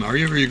give him, are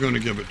you? Or are you going to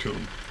give it to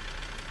him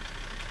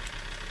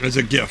as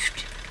a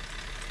gift?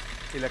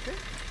 ¿Y la qué?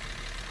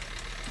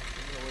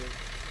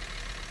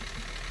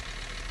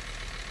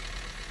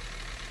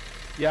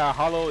 Yeah,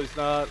 Hollow is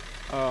not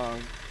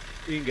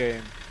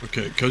in-game.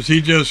 Okay, because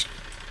he just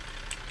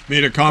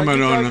made a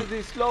comment on it.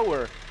 This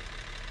slower.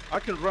 I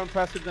can run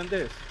faster than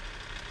this.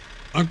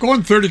 I'm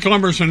going 30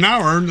 kilometers an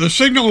hour. The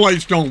signal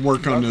lights don't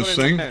work on this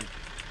thing. When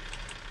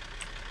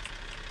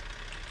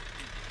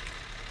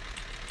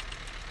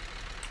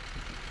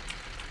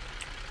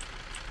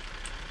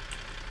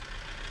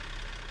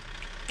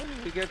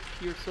did we get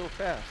here so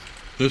fast?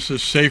 This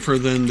is safer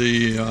than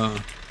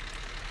the...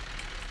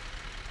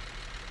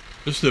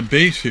 This is the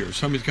base here.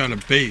 Somebody's got a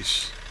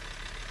base.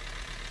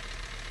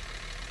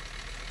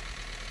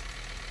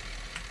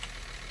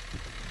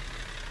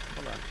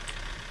 Hold on.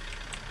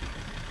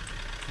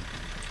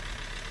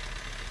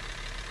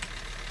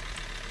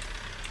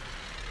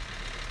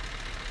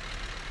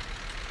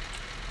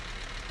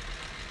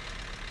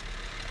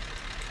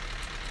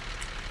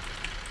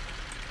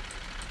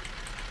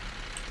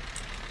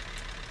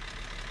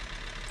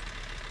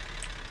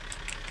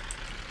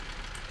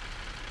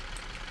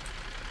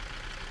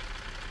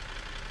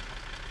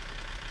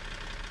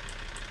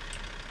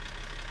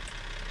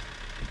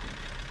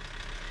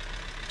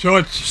 So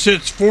it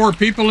sits 4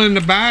 people in the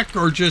back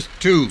or just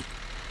 2?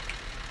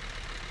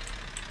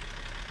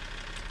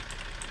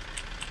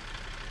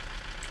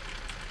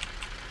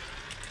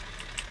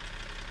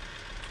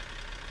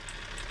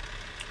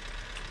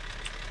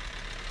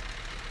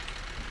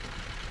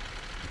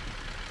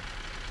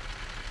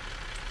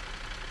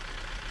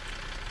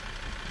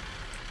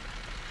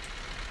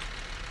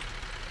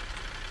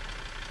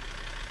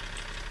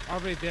 Are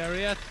we there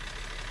yet?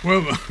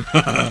 Well,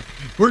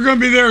 we're going to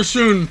be there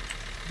soon.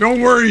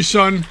 Don't worry,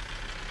 son.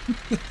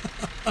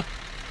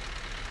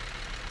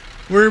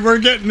 we're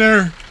getting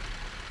there.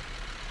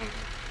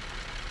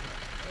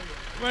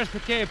 Where's the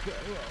Cape?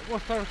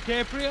 What's our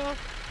Gabriel?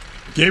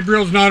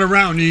 Gabriel's not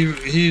around.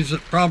 He's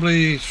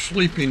probably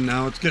sleeping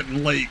now. It's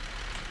getting late.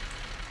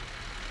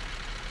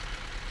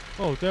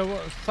 Oh, there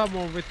was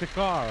someone with the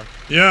car.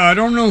 Yeah, I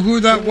don't know who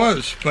that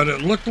was, but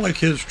it looked like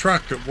his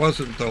truck. It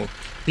wasn't, though.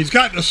 He's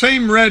got the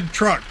same red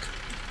truck.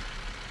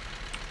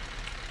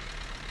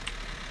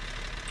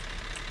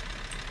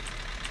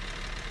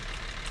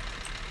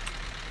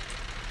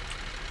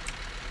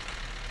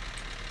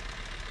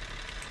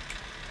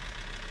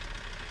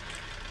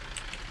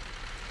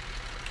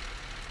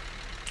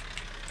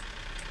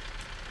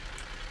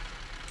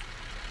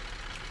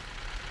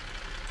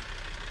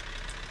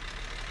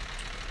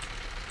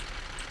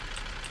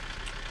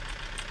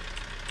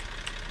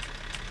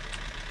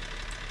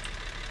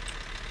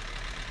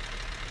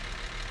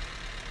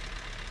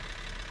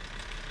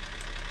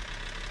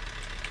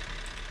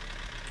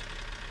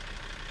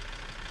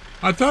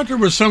 I thought there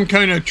was some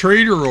kind of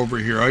trader over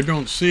here. I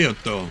don't see it,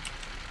 though.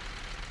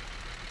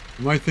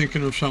 Am I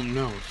thinking of something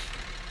else?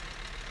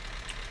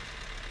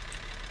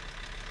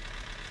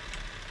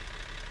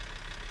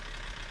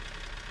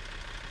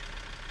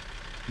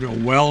 No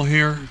well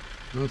here?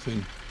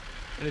 Nothing.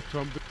 It's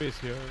one base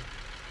here.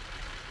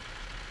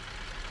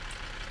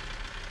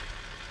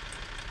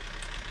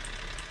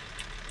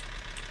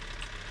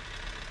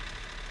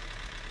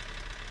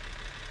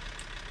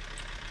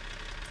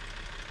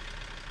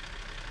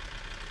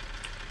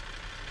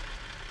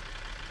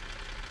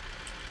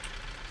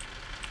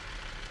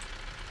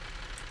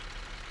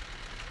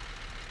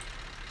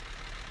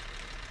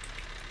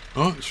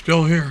 Oh, it's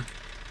still here.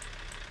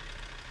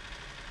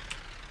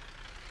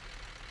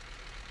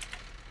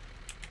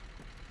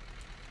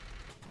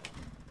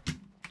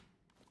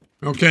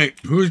 Okay,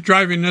 who's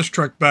driving this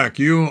truck back?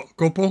 You,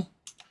 Kopo?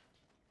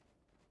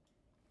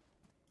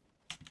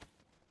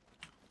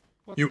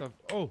 What You- the?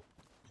 Oh,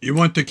 You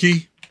want the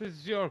key? this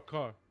is your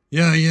car.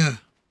 Yeah, yeah.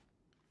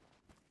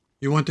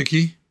 You want the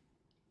key?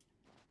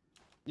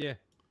 Yeah.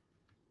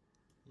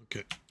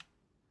 Okay.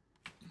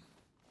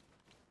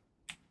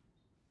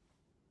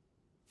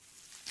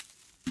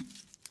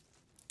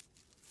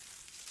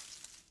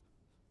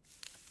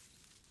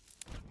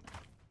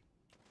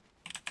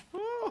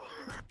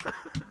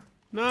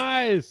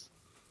 Nice.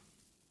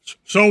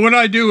 So what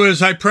I do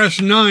is I press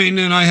 9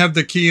 and I have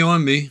the key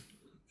on me,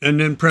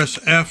 and then press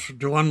F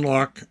to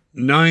unlock,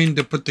 9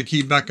 to put the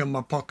key back in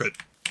my pocket.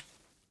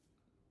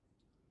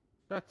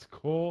 That's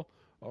cool.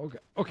 Okay.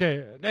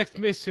 Okay. Next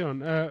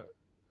mission.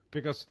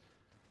 Because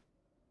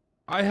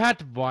I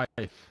had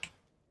wife.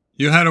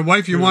 You had a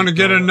wife? You want to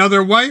get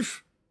another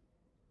wife?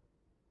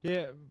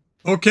 Yeah.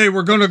 Okay,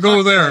 we're going to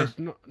go there.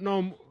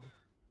 No.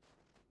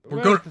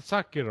 We're Where's the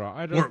Sakura?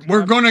 I don't we're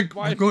have gonna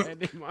wife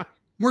anymore.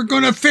 we're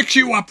gonna fix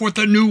you up with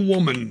a new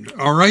woman,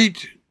 all right?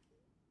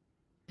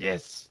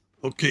 Yes.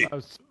 Okay.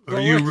 So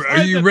Are you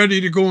excited. ready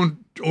to go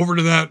over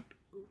to that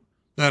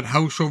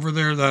house over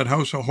there, that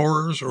house of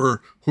horrors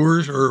or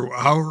horrors or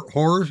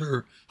horrors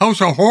or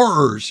house of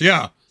horrors?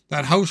 Yeah,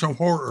 that house of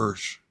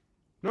horrors.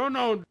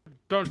 No,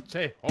 don't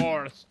say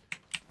horse.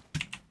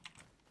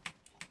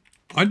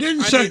 I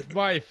didn't I say. need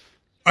wife.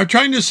 I'm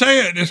trying to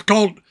say it. It's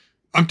called.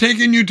 I'm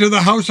taking you to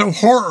the house of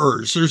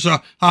horrors. There's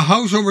a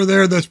house over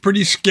there that's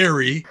pretty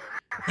scary,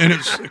 and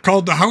it's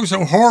called the house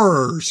of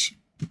horrors.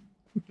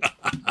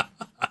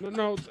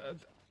 No,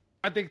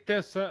 I think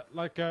there's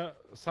like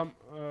some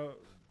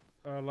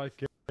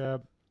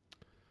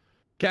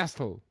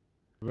castle,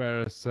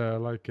 where it's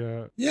like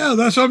Yeah,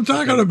 that's what I'm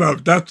talking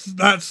about.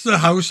 That's the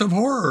house of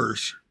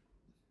horrors.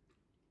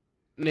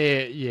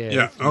 yeah.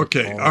 Yeah.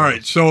 Okay. All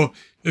right. So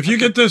if you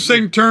get this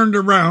thing turned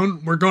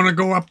around, we're going to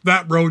go up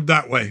that road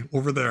that way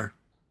over there.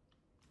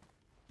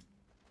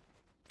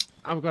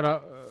 I'm gonna.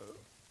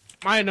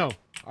 Mino,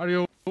 are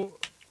you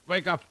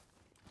wake up?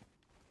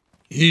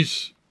 I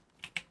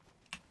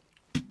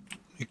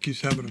think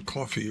he's having a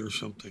coffee or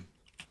something.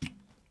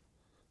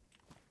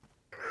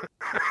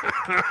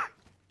 All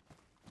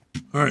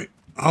right.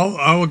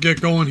 I will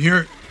get going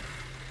here.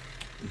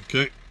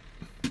 Okay.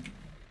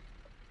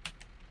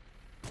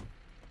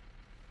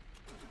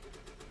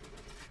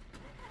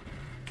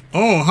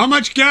 Oh, how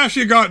much gas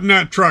you got in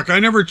that truck? I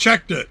never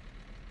checked it.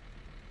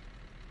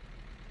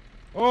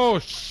 Oh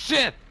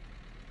shit!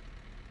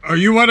 Are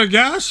you out of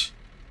gas?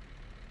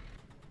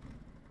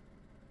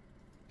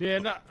 Yeah,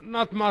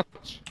 not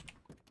much.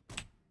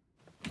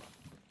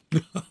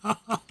 It's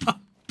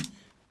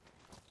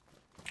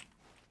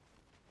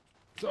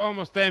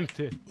almost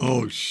empty.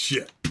 Oh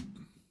shit.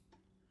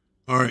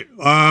 All right.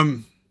 I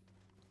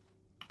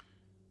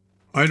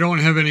don't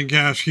have any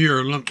gas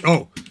here.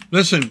 Oh,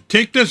 listen,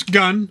 take this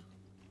gun.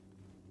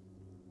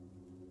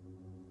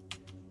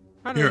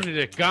 I don't need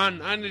a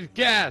gun. I need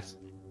gas.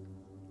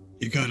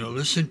 You gotta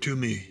listen to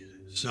me,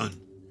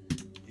 son.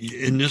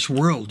 In this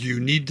world, you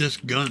need this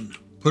gun.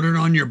 Put it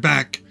on your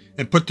back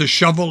and put the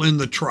shovel in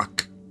the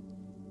truck.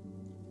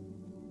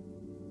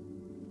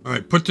 All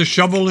right, put the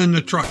shovel in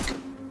the truck.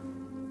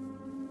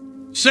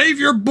 Save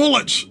your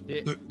bullets.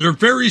 They're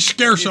very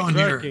scarce on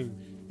here.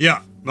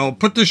 Yeah. Well,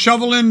 put the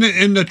shovel in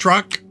the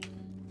truck,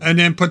 and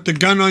then put the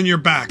gun on your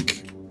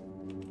back.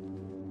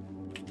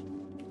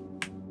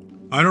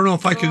 I don't know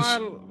if I can.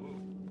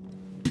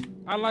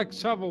 I like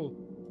shovel.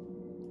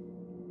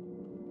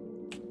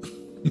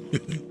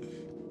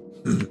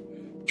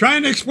 Try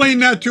and explain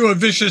that to a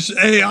vicious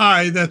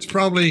AI that's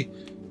probably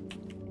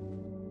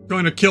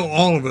going to kill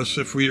all of us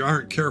if we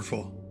aren't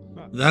careful.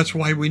 That's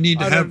why we need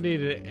to have. I don't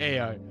need an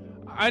AI.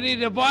 I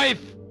need a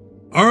wife.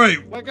 All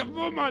right. Like a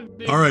woman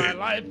in all right.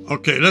 my life.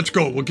 Okay, let's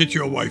go. We'll get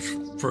you a wife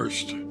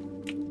first.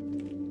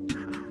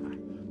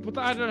 But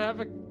I don't have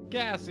a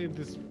gas in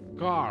this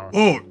car.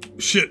 Oh,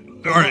 shit.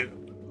 All right.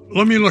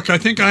 Let me look. I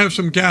think I have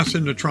some gas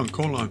in the trunk.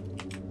 Hold on.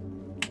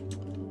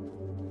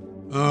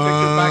 Check your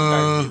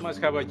backpack. You must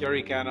have a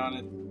jerry can on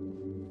it.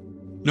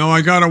 No,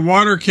 I got a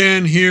water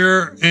can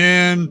here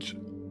and...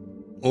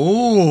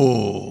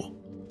 Oh.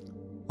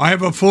 I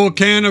have a full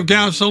can of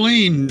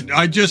gasoline.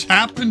 I just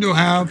happen to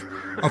have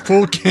a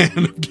full can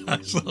of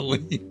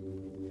gasoline.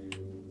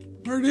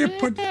 Where do you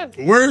put...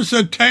 Where's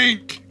the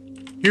tank?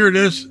 Here it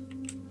is.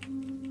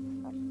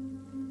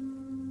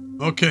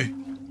 Okay.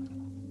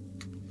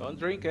 Don't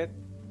drink it.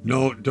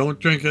 No, don't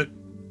drink it.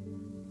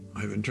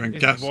 I haven't drank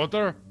gas.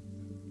 Water?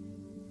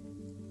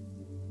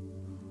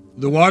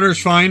 The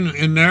water's fine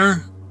in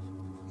there.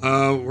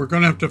 We're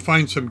going to have to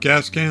find some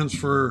gas cans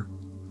for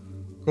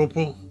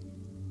Copel.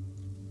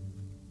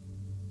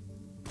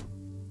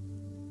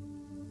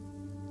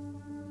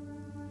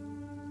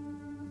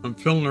 I'm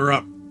filling her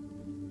up.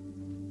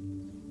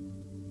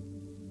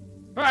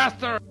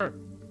 Faster!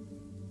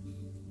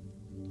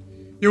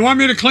 You want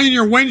me to clean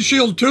your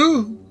windshield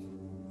too?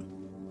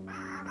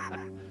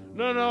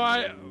 No,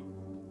 I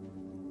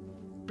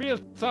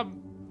built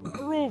some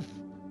roof.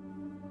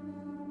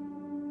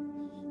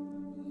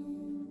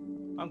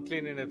 I'm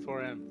cleaning it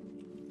for him.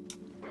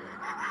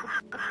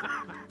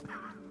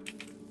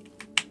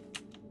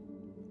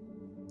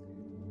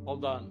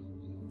 Hold on.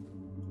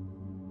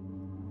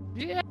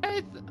 Yeah,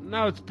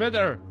 now it's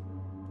better.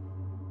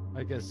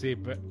 I can see,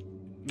 but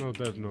no,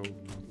 there's no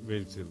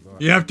windshield.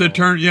 You have to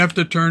turn. You have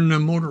to turn the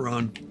motor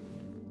on.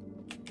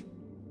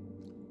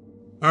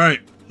 All right,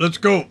 let's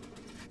go.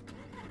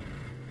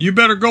 You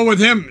better go with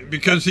him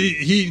because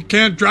he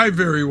can't drive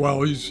very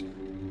well. He's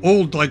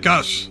old like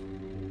us.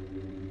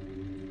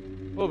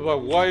 Oh,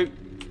 but why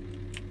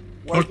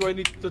do I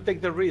need to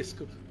take the risk?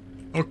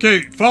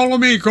 Okay, follow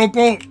me,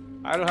 Copel.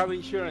 I don't have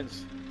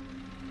insurance.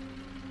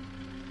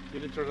 You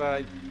need to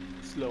ride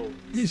slow.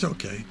 He's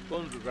okay. Go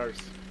in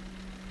reverse.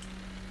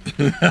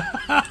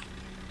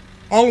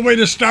 All the way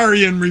to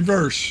Starry in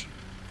reverse.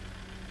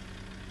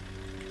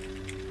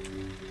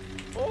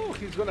 Oh,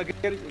 he's gonna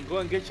go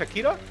and get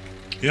Shakira?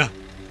 Yeah.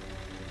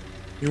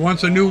 He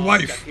wants a new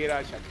wife.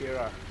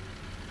 Shakira.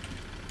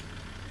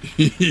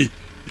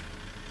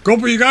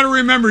 Gopher, you got to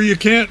remember you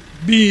can't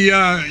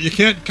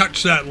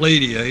touch that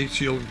lady, eh?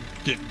 She'll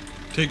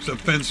takes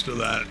offense to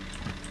that.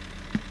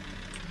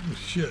 Oh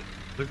shit!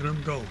 Look at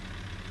him go.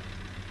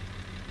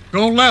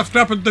 Go left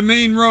up at the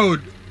main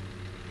road.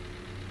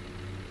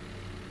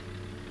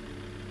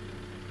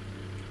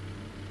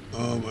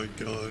 Oh my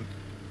God.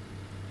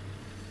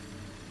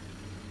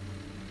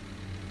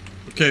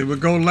 Okay, we'll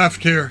go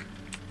left here.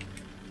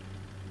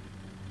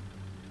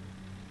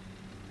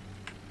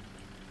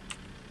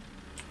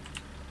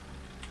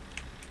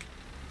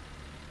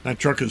 That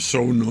truck is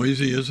so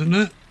noisy, isn't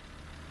it?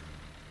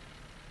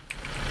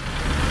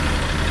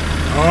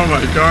 Oh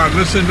my God,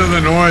 listen to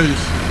the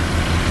noise.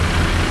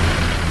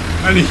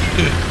 And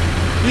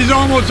he's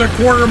almost a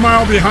quarter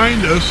mile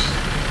behind us.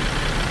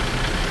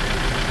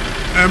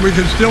 And we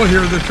can still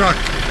hear the truck.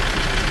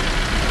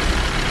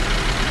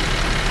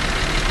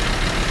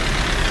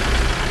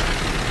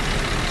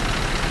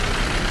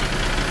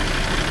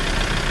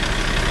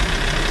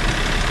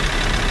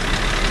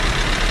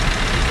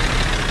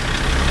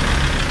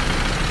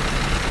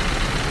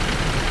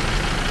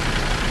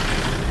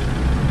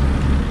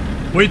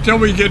 Wait till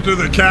we get to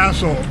the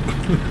castle.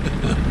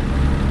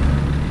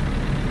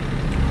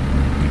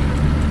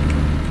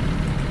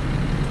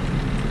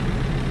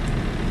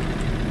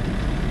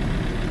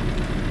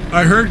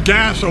 I heard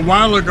gas a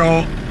while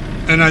ago,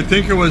 and I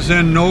think it was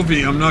in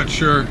Novi, I'm not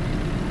sure.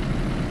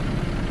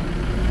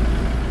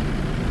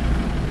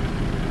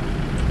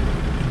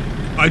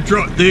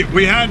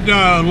 We had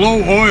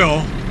low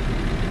oil.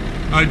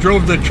 I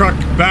drove the truck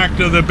back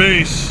to the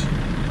base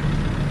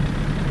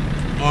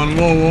on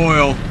low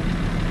oil.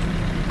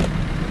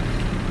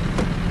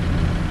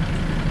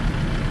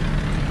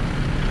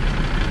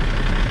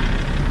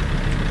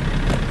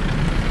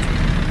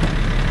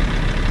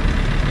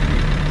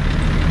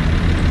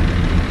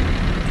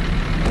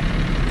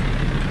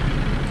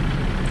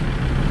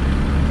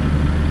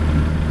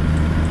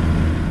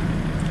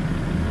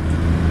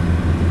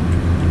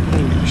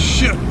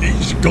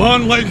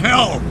 Gone like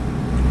hell.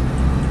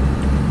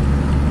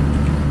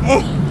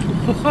 Oh.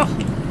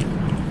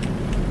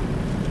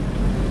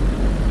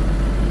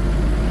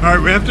 All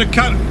right, we have to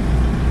cut.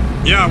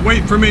 Yeah,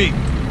 wait for me.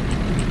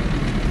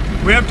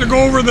 We have to go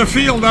over the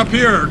field up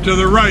here to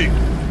the right.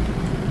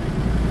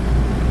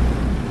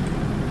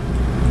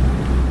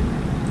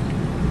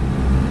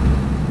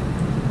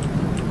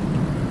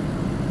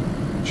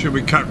 Should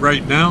we cut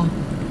right now?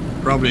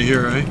 Probably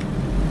here, eh?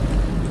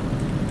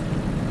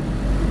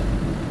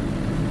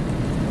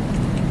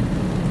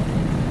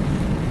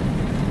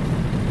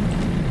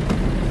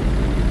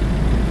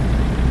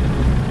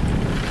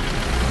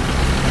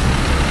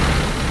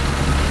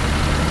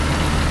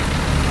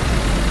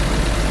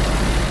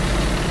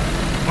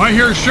 I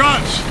hear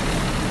shots.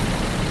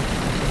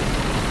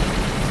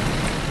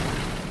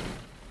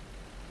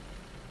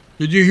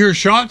 Did you hear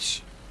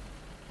shots?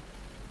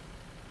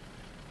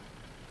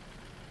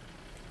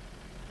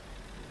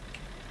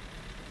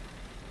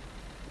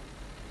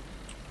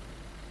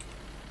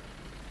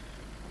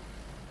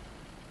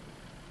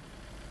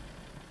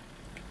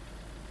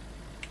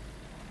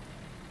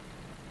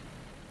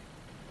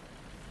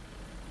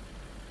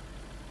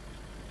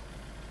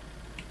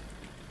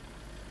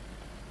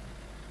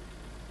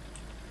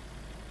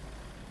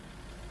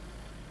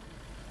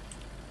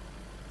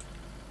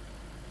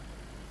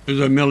 There's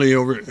a millie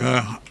over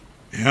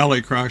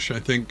heli crash, I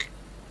think.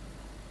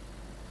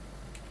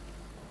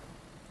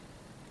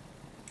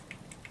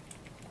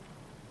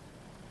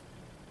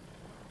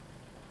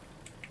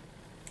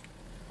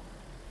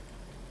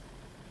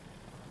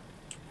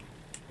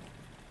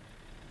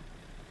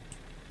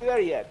 There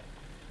yet?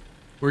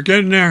 We're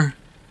getting there.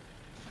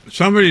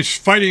 Somebody's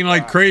fighting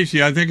like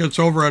crazy. I think it's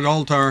over at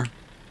Altar.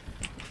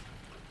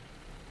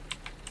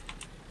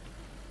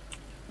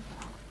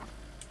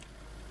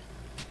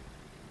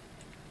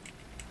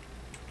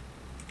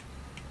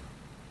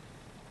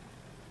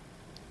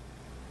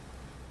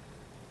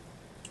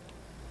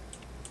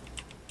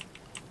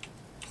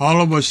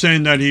 Hollow was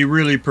saying that he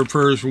really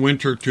prefers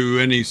winter to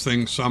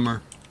anything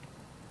summer.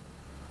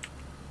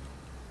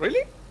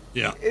 Really?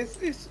 Yeah.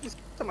 It's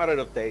a matter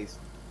of taste.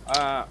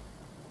 Well,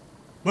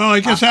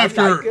 I guess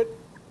after. I like it,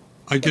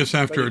 I guess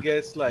after. I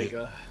guess like.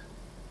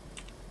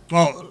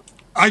 Well,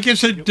 I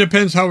guess it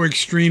depends how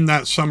extreme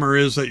that summer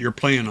is that you're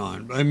playing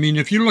on. I mean,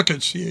 if you look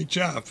at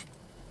CHF,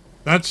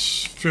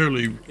 that's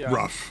fairly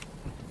rough.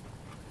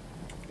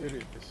 It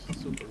is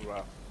super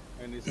rough,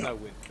 and it's not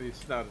wind.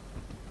 It's not.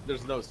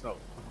 There's no snow.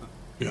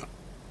 Yeah.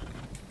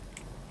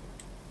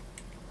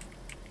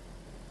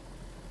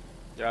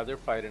 Yeah, they're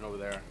fighting over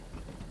there.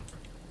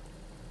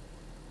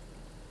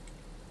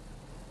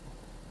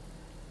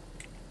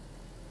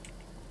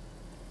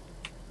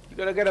 You're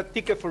gonna get a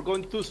ticket for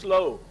going too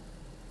slow.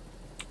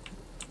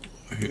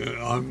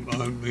 Yeah, I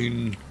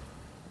mean.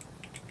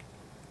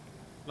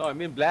 No, I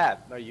mean Vlad,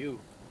 not you.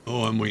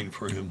 Oh, I'm waiting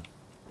for him.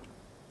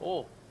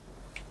 Oh,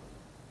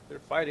 they're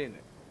fighting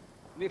it.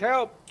 Need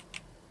help.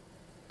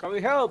 Can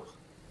we help?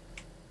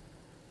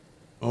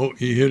 Oh,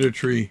 he hit a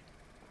tree.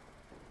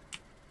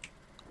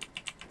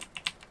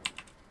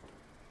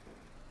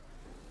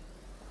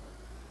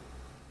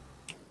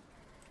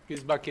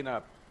 He's backing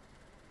up.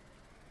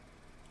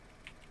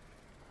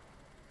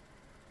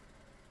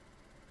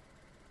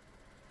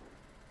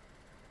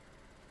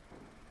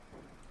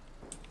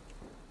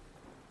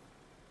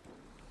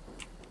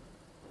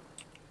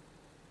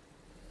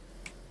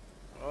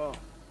 Oh.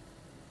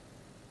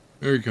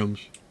 There he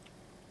comes.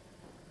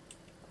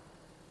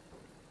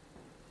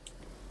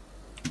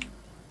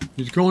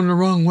 He's going the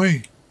wrong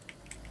way.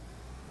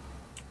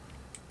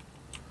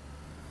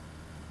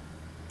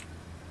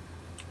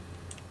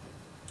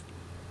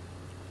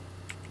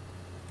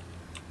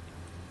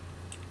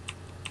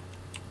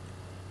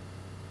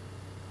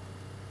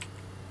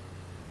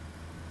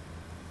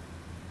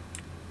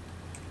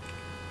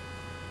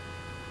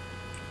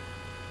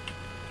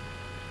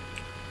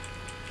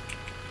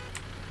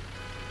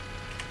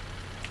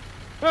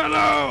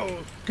 Hello!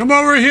 Come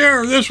over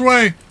here, this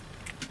way.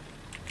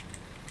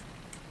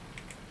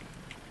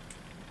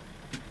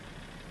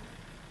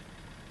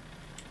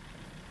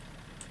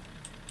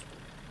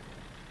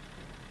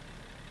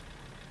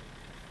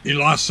 He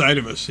lost sight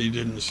of us. He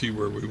didn't see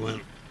where we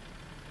went.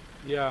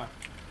 Yeah.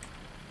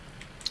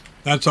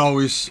 That's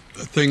always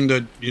a thing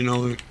that, you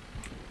know.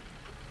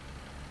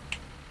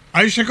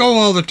 I used to go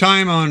all the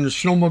time on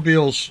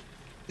snowmobiles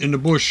in the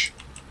bush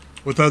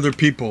with other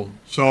people.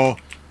 So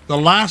the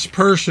last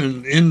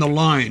person in the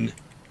line,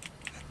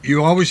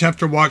 you always have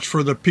to watch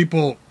for the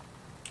people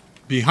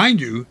behind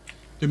you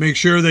to make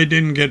sure they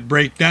didn't get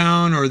break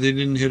down or they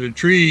didn't hit a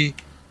tree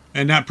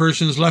and that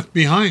person's left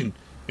behind.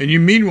 And you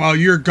meanwhile,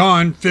 you're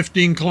gone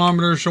 15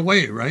 kilometers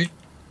away, right?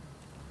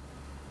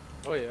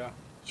 Oh, yeah.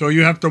 So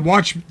you have to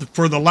watch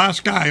for the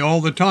last guy all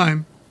the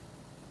time.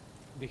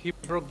 Did he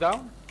broke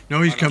down?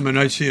 No, he's Oh, no. coming.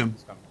 I see him.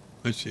 He's coming.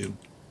 I see him.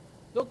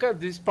 Look at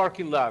this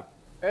parking lot.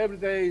 Every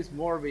day is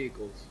more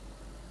vehicles.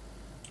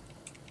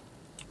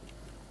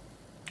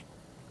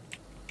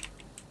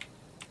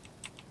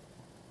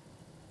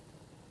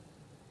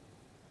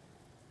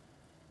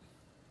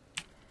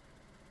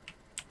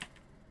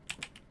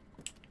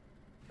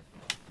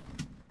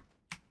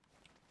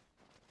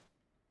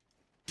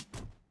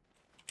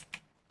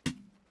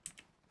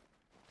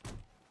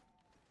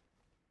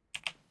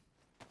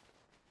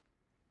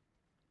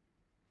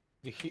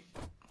 Did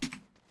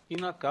he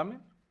not coming?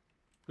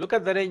 Look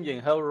at that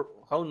engine,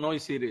 how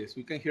noisy it is.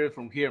 We can hear it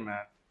from here, man.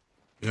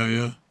 Yeah,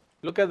 yeah.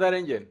 Look at that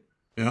engine.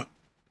 Yeah.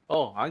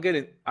 Oh, I'm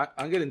getting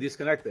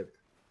disconnected.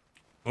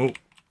 Oh,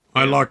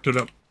 I locked it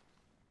up.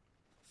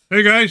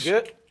 Hey, guys.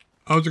 Good.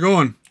 How's it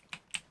going?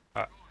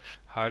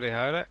 Howdy,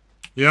 howdy.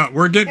 Yeah,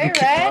 we're getting...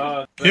 Hey,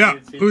 Red. Yeah,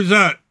 who's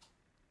that?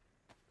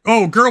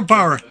 Oh, girl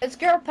power. It's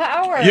girl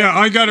power. Yeah,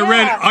 I got a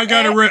red... Yeah,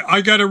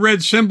 I got a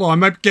red symbol. I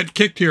might get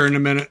kicked here in a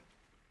minute.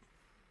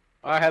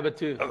 I have it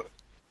too.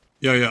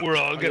 Yeah, yeah. We're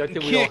all I getting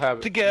think we all have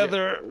kicked it.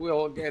 together. Yeah, we're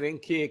all getting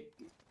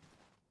kicked.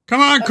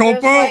 Come on,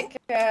 Copo.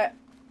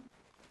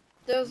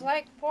 There's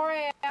like 4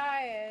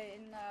 AI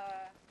in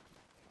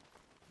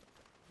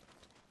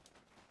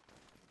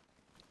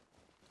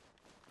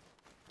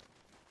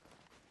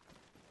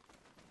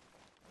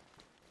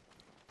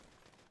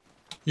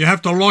You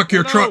have to lock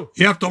your no. truck.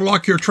 You have to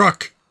lock your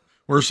truck,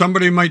 or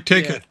somebody might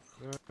take Yeah. it.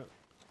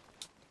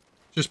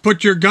 Just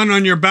put your gun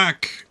on your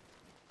back.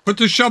 Put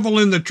the shovel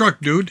in the truck,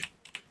 dude.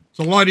 It's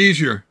a lot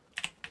easier.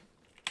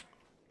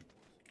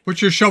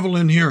 Put your shovel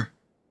in here.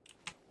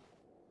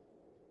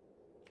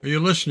 Are you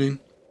listening?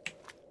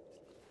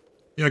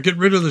 Yeah, get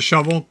rid of the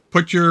shovel.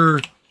 Put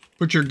your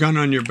gun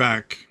on your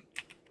back.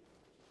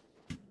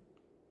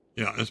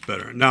 Yeah, that's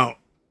better. Now,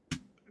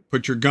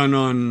 put your gun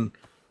on.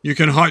 You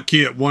can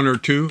hotkey it 1 or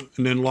 2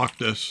 and then lock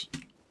this.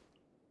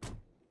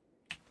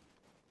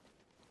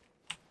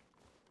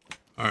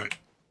 All right.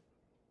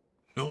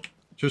 No,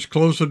 just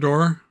close the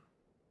door.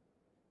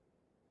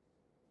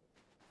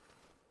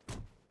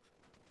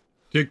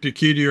 Take the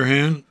key to your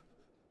hand.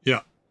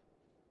 Yeah.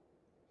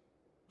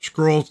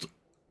 Scroll.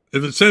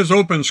 If it says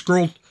open,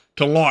 scroll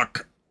to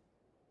lock.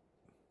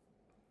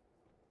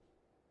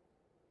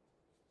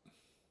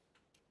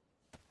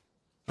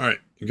 All right.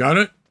 You got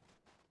it?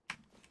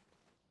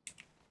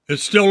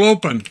 It's still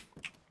open.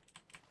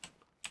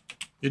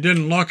 You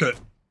didn't lock it.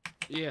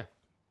 Yeah,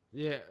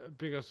 yeah,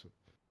 because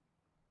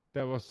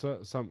there was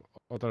some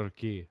other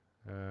key,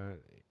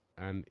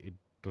 and it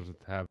doesn't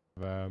have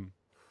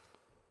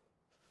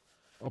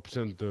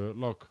option to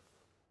lock.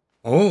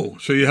 Oh,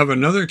 so you have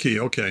another key.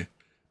 Okay.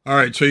 All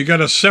right. So you got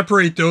to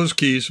separate those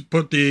keys.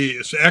 Put the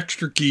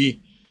extra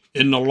key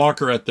in the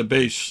locker at the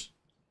base.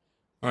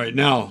 All right.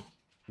 Now,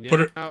 Yeah,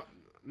 put it.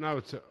 now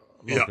it's locked.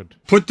 Yeah.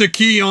 Put the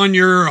key on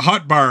your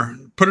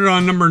hotbar. Put it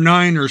on number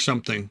 9 or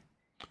something.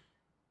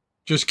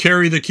 Just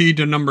carry the key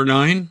to number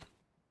 9.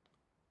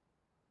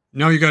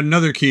 Now you got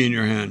another key in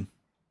your hand.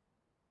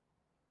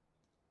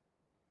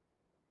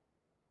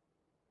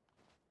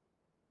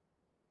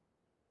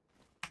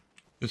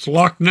 It's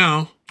locked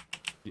now.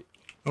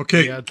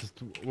 Okay. Yeah, I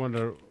just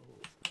wonder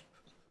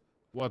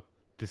what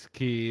this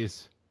key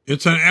is.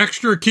 It's an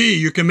extra key.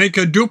 You can make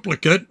a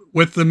duplicate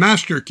with the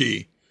master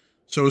key.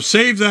 So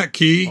save that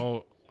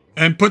key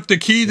and put the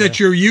key that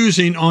you're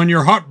using on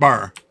your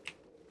hotbar.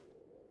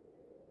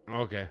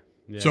 Okay.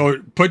 Yeah.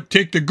 So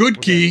take the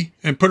good key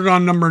and put it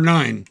on number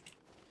 9.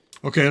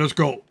 Okay, let's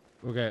go.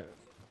 Okay.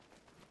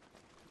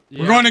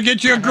 We're going to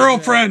get you a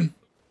girlfriend.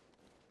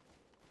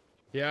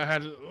 I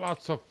had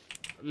lots of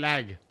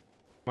lag.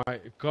 My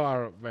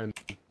car went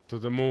to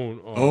the moon.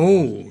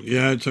 You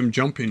had some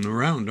jumping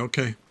around.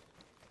 Okay.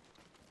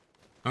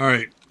 All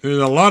right. There's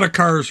a lot of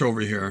cars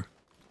over here.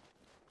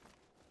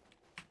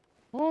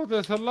 Oh,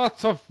 there's a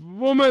lots of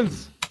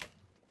women's.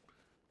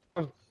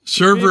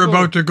 Server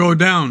about to go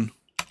down.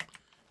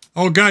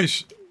 Oh,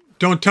 guys,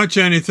 don't touch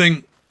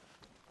anything.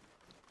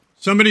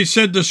 Somebody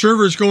said the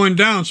server's going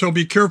down, so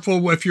be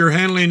careful if you're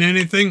handling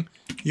anything.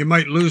 You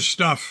might lose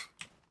stuff.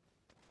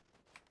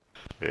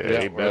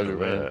 Yeah, better,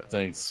 man.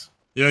 Thanks.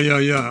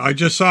 Yeah. I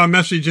just saw a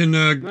message in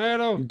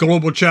the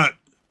global chat.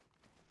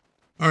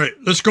 All right,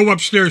 let's go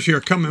upstairs here.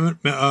 Come in,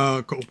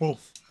 Copal.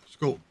 Let's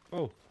go.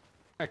 Oh,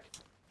 Mag.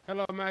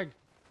 Hello, Mag.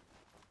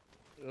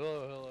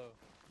 Hello.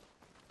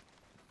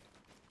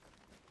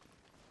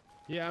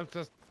 Yeah, I'm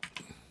just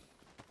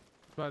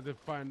trying to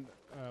find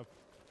a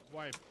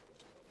wife,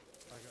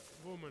 like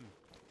a woman.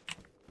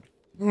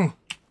 Oh.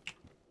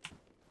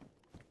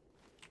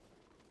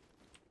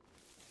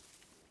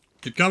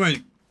 Keep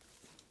coming.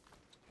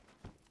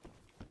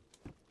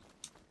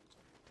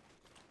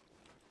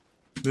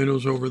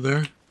 Middle's over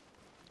there.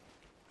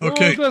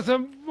 Okay. Oh, there's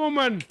a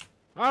woman.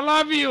 I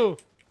love you.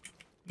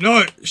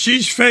 No,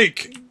 she's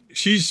fake.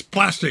 She's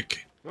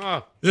plastic.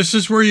 Oh. This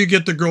is where you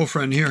get the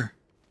girlfriend here.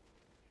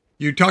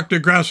 You talk to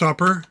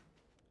Grasshopper,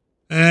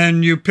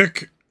 and you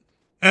pick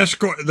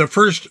escort. The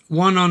first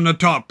one on the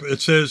top. It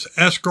says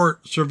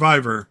escort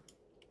survivor.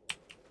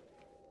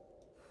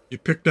 You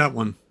pick that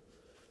one.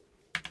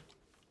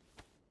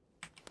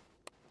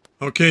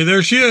 Okay,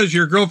 there she is.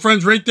 Your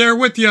girlfriend's right there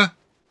with you.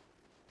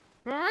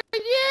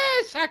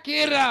 Yes,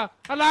 Akira.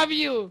 I love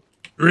you.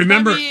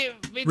 Remember,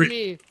 with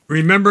me.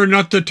 Remember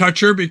not to touch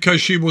her because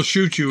she will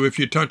shoot you if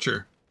you touch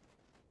her.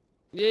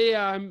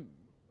 Yeah,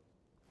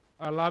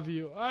 I love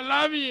you. I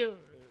love you.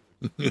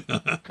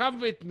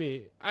 Come with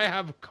me. I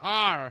have a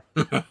car.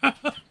 The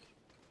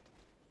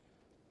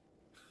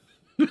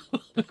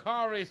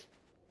car is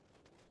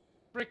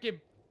freaking.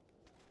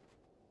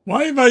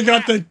 Why have I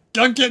got the...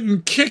 I'm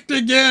getting kicked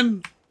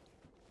again.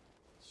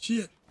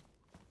 Shit.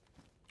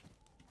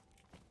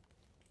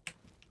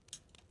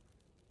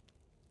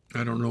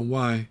 I don't know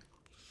why.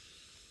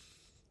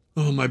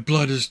 Oh, my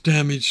blood is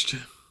damaged.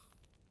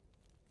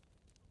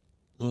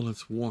 Well,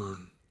 it's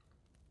worn.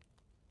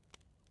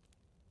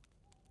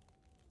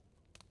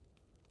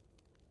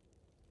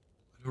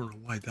 I don't know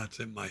why that's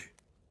in my...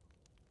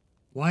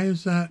 Why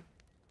is that?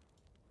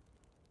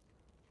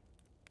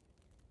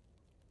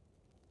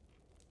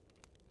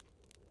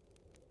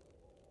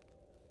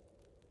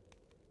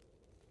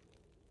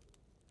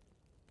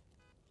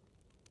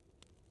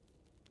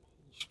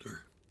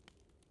 Holster.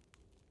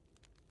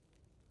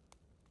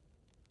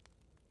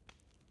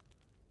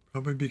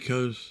 Probably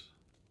because...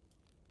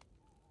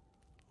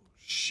 Oh,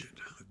 shit. I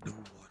have no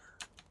water.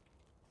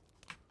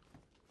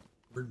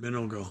 Where'd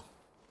Minnow go?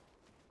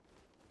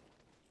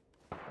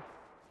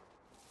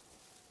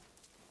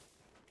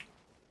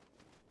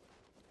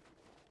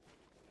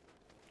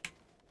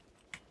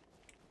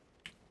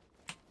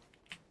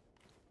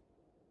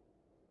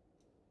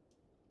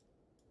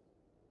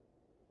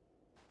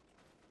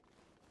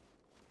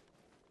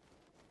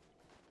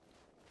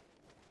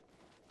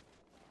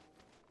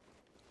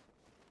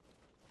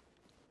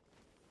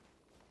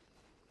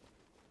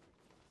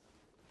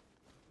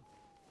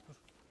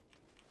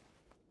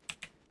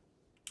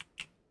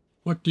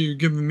 What do you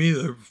giving me?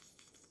 The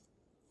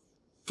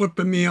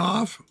flipping me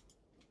off?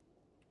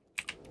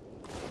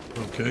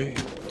 Okay,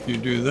 you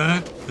do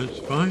that. That's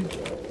fine.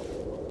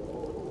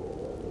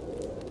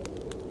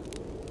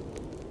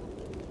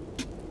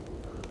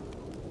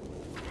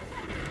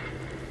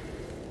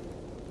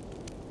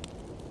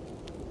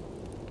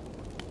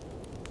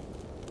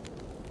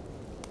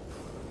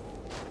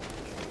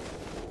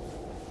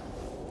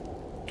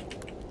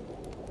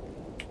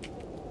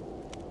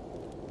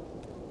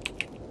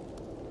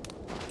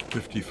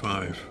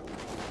 $55.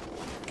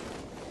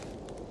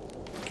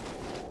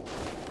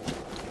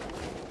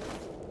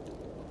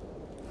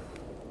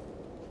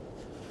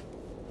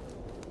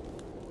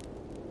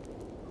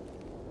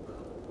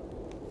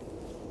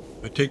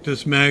 I take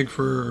this mag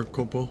for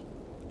Copo.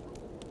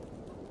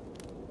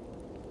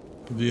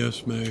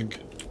 VS mag.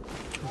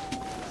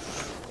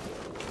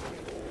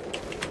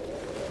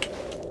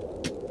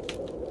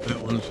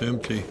 That one's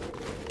empty.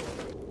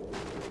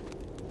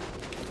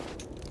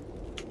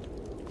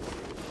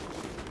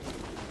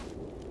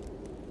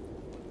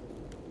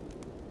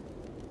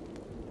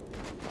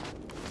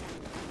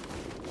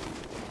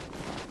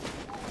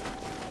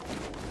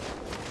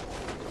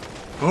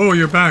 Oh,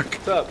 you're back.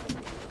 What's up?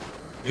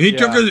 He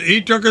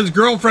took his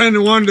girlfriend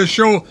and wanted to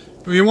show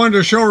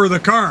her the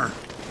car.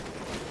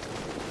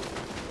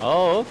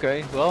 Oh,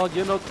 okay. Well,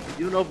 you know,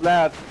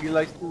 Vlad. He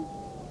likes to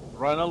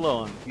run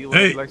alone. He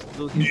likes to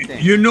do his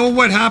thing. You know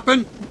what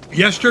happened?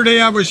 Yesterday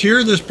I was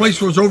here. This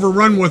place was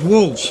overrun with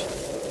wolves.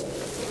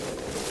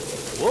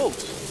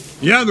 Wolves?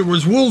 Yeah, there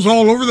was wolves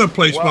all over the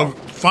place. Wow.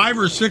 About 5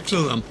 or 6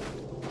 of them.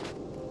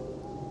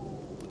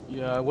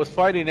 Yeah, I was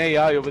fighting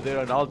AI over there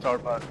on altar,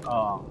 but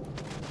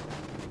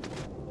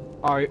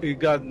it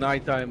got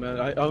nighttime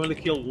and I only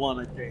killed one,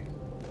 I think.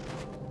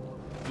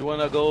 You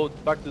wanna go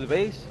back to the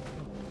base?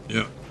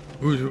 Yeah.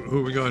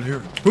 Who we got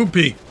here?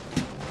 Poopy.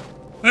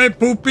 Hey,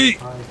 Poopy.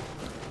 Hi.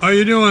 How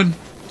you doing?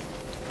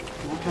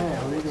 Okay,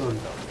 how are you doing?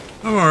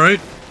 I'm all right.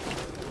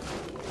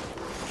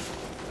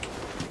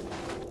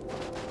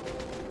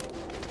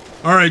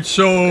 All right,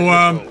 so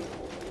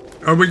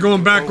are we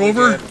going back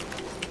over?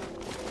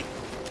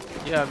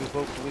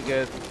 Before we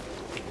get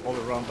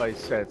overrun by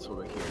sets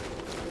over here.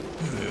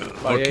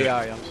 Yeah, By okay.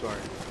 AI, I'm sorry.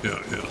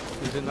 Yeah.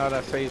 This is not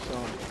a safe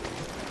zone.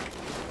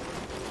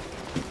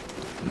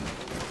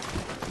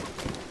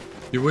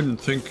 You would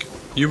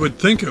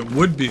think it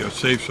would be a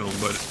safe zone,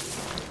 but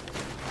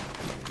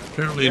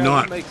apparently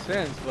not. It makes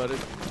sense, but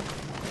it's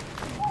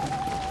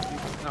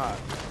not.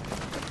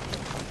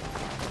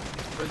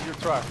 Where's your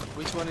truck?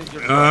 Which one is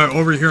your truck?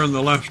 Over here on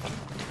the left.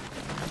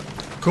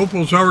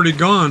 Copel's already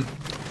gone.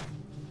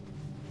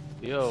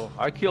 Yo,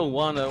 I killed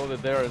one over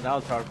there in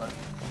altar, but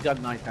it got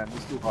nighttime.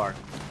 It's too hard.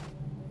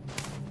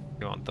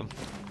 You want them?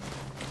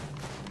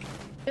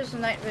 Here's the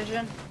night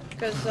vision,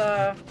 because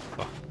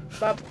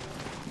Bob.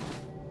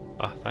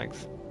 Oh,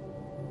 thanks.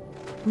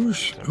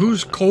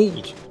 Who's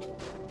cold?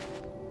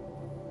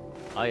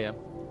 I am.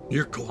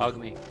 You're cold. Hug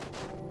me.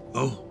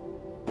 Oh.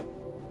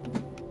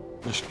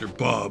 Mr.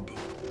 Bob.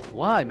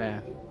 Why,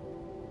 man?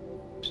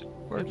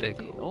 Where'd they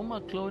Everything- go? all my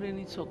clothing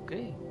is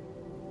okay.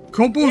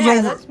 Copel's Yeah,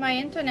 over. that's my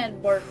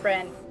internet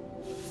boyfriend.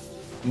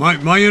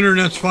 My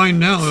internet's fine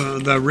now.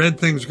 The red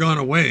thing's gone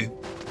away.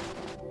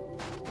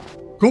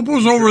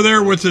 Copel's over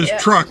there with his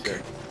truck.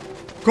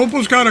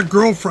 Copel's got a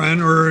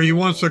girlfriend, or he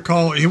wants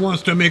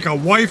to make a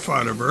wife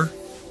out of her.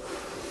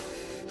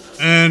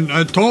 And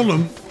I told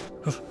him,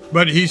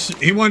 but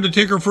he wanted to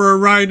take her for a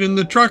ride in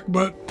the truck,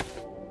 but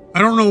I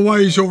don't know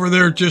why he's over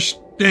there just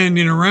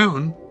standing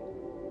around.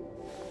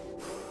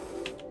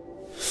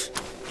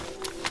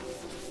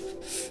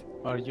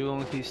 Are you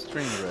on his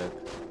string, Red?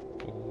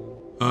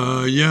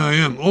 Yeah, I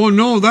am. Oh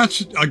no,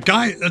 that's a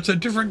guy. That's a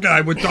different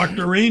guy with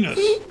Dr. Anus.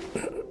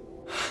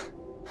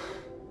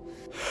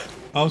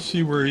 I'll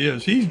see where he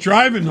is. He's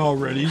driving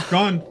already. He's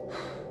gone.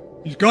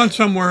 He's gone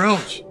somewhere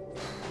else.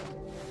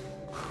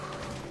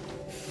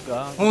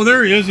 God. Oh,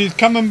 there he is. He's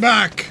coming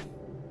back.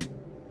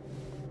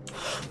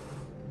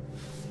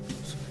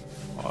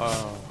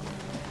 Wow.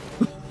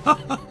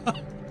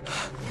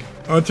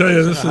 I'll tell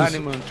you, It's a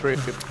honeymoon trip.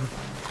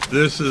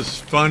 this is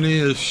funny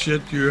as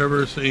shit you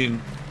ever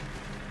seen.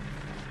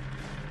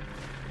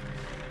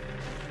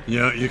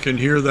 Yeah, you can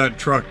hear that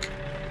truck.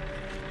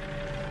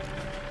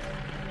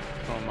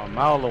 From a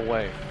mile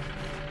away.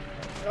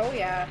 Oh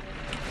yeah.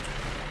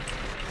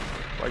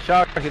 Watch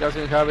out, he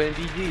doesn't have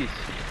NVGs.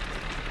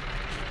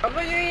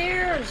 Cover your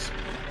ears.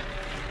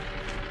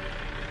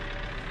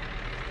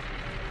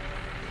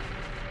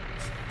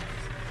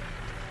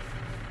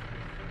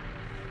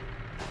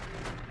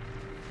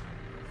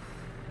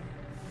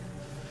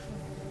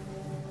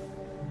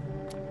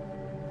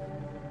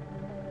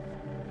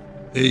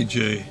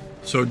 AJ,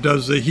 so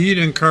does the heat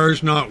in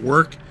cars not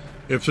work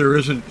if there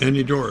isn't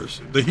any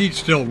doors? The heat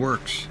still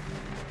works.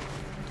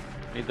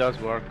 It does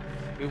work.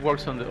 It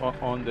works on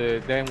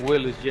the damn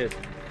wheelless jet.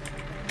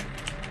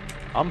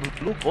 I'm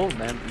blue cold,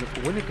 man.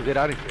 We need to get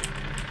out of here.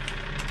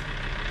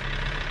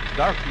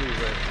 Dark blue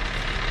red.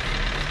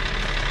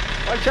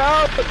 Watch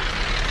out!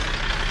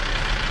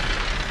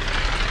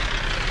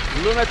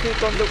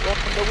 Lunatic on the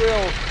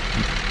wheel.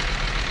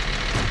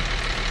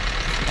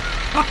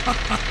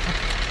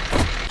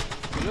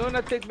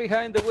 Lunatic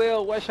behind the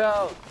wheel. Watch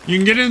out! You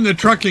can get in the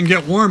truck and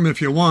get warm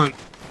if you want.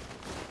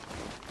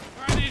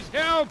 I need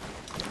help!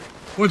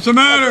 What's the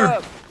matter?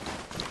 What's up?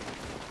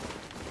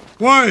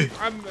 Why?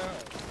 I'm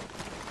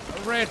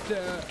a red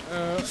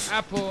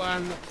apple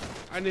and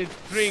I need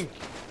drink.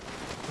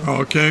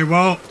 Okay,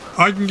 well,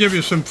 I can give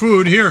you some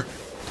food. Here,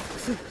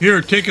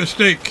 take a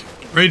steak.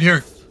 Right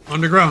here, on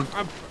the ground.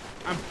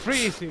 I'm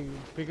freezing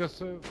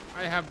because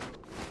I have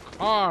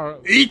car.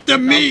 Eat the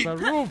meat! The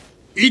roof.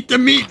 Eat the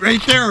meat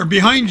right there,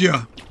 behind you.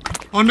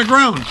 On the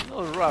ground.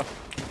 No rough.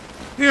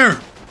 Here.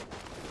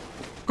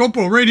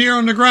 Copo, right here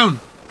on the ground.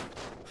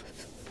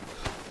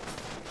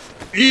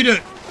 Eat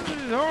it. This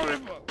is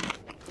horrible.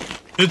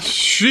 It's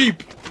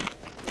sheep.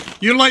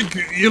 You like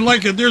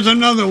it. There's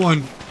another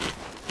one.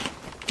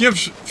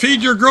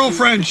 Feed your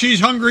girlfriend. She's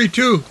hungry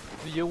too.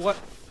 Do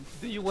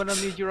you want to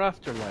meet your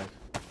afterlife?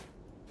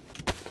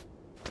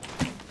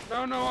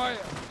 No, I.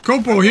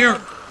 Copo,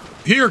 here.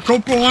 Here,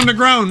 Copo on the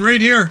ground,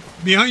 right here,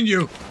 behind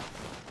you.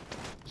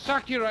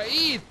 Sakura,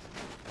 eat.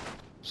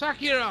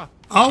 Sakura.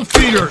 I'll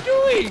feed her. What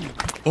are you doing?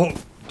 Oh,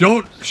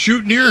 Don't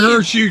shoot near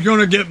her. She's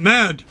gonna get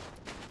mad.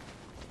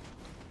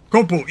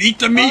 Copo, eat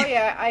the meat. Oh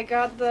yeah, I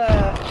got the...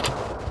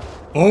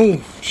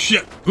 Oh,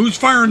 shit. Who's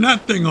firing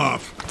that thing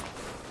off?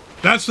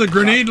 That's the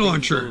grenade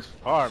launcher.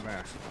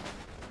 Man.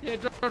 Yeah,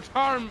 don't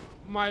harm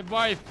my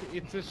wife.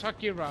 It's a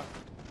Shakira.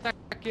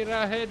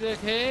 Shakira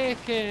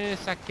heke,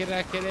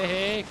 Shakira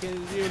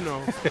heke, you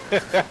know.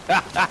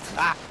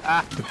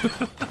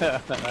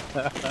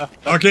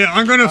 Okay,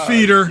 I'm gonna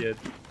feed her. Shit.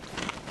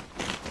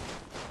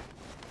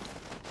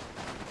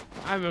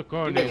 I'm a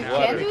corner. You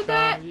can't do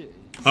that?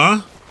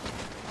 Huh?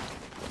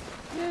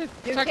 Yeah, You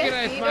Shakira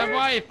can't is feed my her?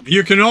 wife.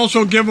 You can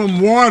also give them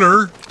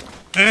water.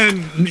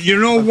 And you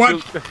know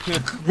what?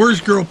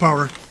 Where's girl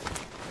power?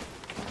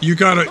 You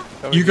gotta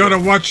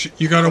watch.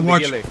 You gotta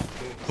watch.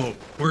 Oh,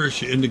 where is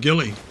she? In the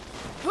ghillie.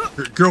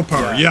 Girl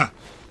power. Yeah.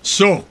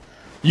 So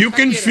you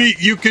can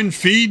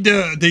feed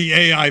the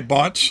AI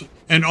bots,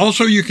 and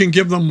also you can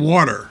give them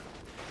water,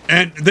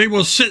 and they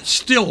will sit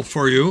still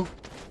for you.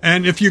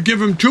 And if you give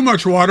them too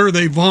much water,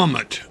 they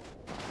vomit.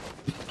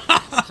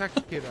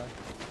 Shakira.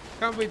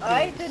 Come with me.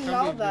 I didn't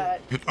know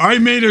that. I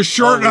made a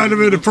short out of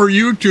it for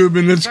YouTube,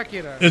 and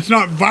Shakira. it's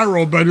not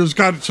viral, but it's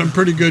got some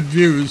pretty good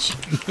views.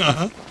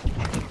 No,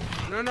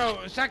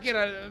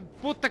 Shakira,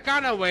 put the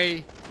gun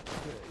away.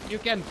 You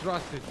can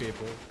trust these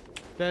people.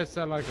 There's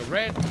like a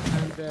red,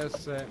 and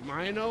there's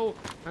Mino,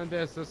 and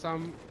there's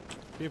some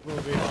people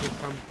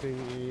with something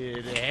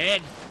in the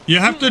head. You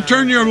have to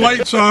turn your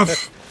lights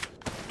off.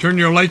 Turn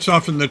your lights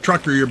off in the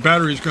truck, or your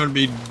battery's going to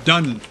be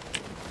done.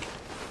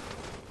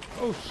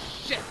 Oh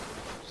shit!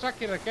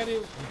 Shakira, can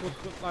you put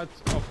the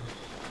lights off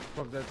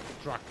from the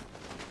truck?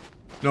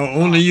 No,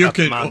 only you That's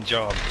can. my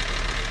job.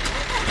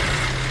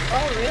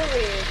 Oh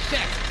really?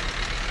 Shit!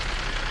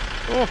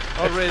 Oh,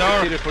 already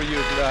did it for you,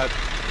 Vlad.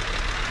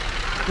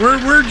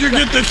 Where'd you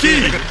get the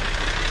key? You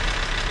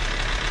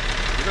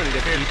don't need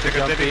a key to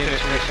jump in.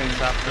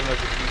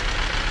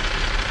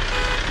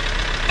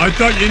 I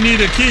thought you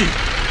need a key.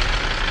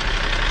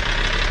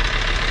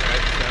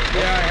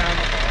 Yeah,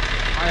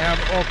 I have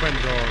open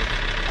door.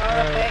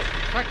 Alright.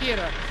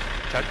 Shakira,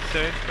 Chat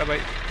soon. Bye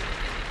bye.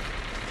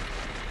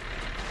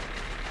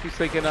 She's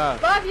taking a.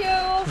 Love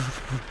you!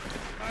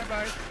 bye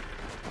bye.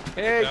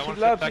 Hey, I she want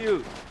to loves take-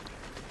 you.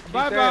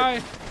 Bye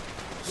bye.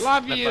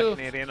 Love That's you. like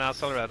Canadian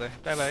ass already.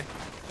 Bye bye.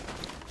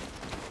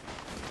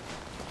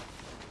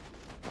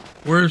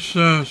 Where's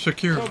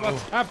Sakira? So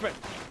what's happened?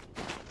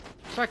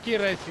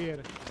 Shakira is here.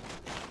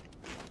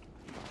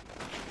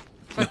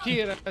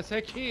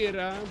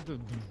 Shakira.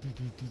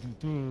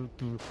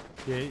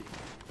 Okay.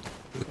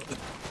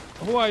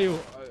 Who are you?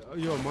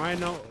 You're mine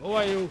now. Who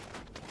are you?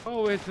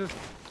 Oh, it's a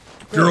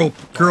Girl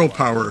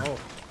power. Oh,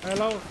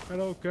 hello,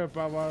 girl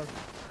power.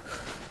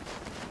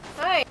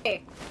 Hi!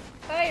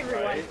 Hi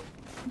everyone.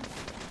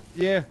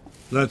 Yeah,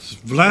 That's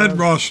Vlad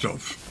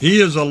Rostov.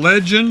 He is a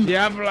legend.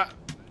 Diabla.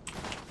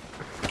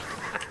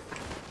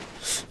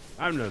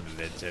 I'm not a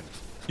legend.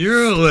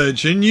 You're a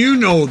legend. You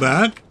know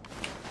that.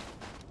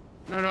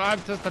 No,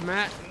 I'm just a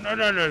man. No.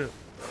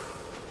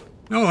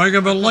 No, I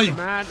got a light.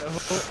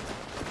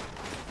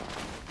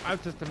 I'm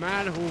just a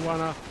man who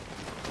wanna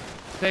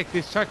take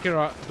this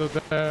Shakira to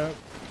the.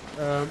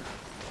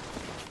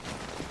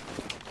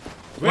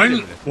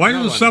 Why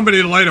doesn't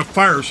somebody light a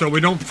fire so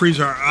we don't freeze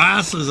our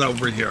asses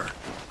over here?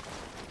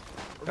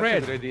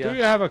 Red, a good idea. do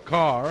you have a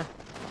car?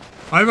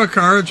 I have a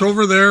car. It's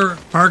over there,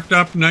 parked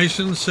up nice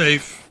and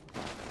safe.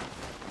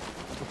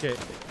 Okay.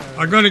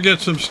 I'm going to get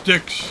some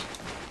sticks.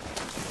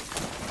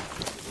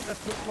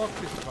 Let's lock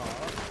this car.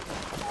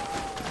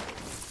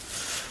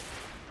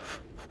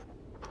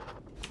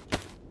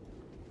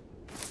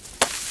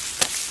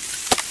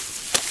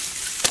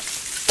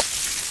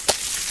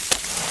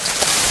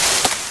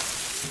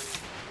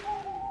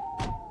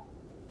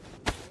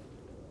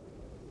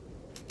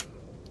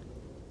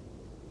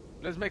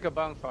 Let's make a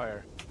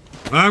bonfire.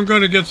 I'm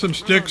going to get some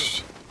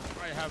sticks.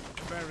 I have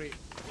very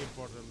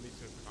important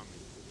mission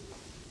coming.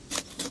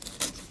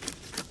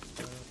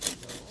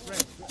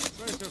 Red,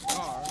 where's your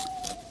car?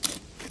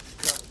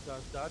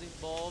 Does that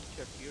involve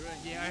Shakira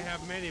and Yeah, I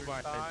have many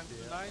bikes time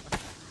here. tonight?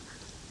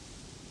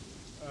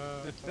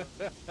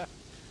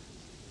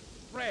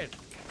 Red,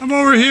 I'm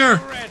over here.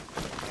 Red,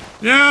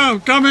 Yeah, I'm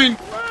coming.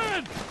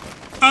 Red!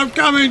 I'm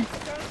coming.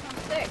 Got some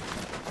sticks.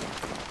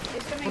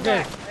 He's coming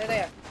Okay. back. Right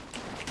there.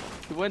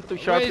 He went to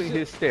sharpen it?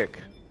 his stick.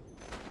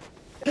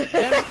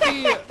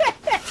 Empty.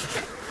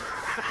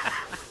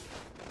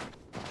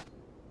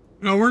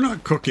 No, we're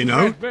not cooking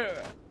out. Where's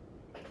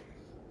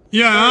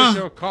Yeah,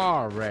 your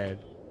car, Red?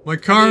 my I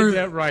need car.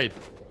 that right.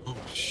 Oh,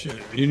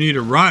 shit. You need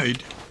a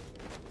ride?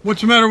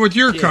 What's the matter with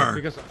your Yeah, car?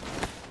 because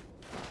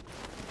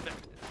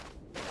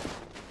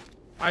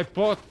I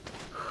bought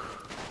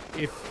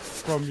it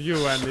from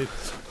you and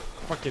it's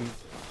fucking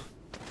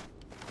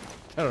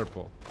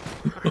terrible.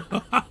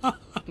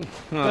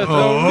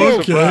 Oh,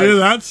 okay.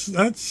 That's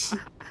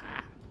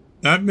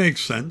that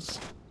makes sense.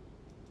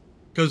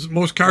 Because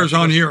most cars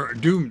on here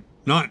do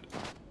not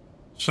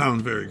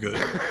sound very good.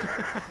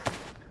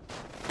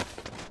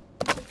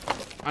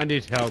 I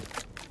need help.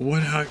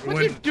 What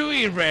are you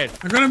doing, Red?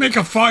 I'm gonna make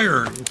a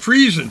fire. I'm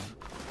freezing.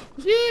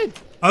 Yeah.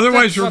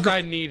 Otherwise, That's what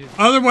I needed.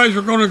 Otherwise,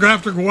 we're going to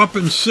have to go up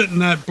and sit in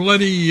that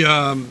bloody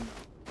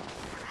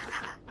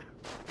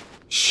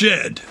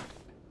shed.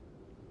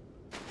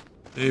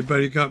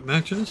 Anybody got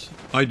matches?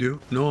 I do.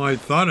 No, I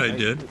thought I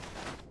did.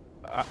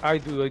 I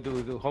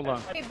do. Hold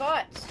on. Hey,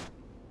 bots.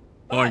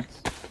 Oh, I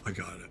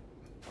got it.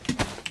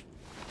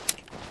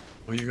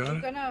 Oh, you got You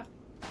it? gonna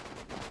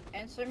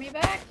answer me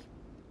back?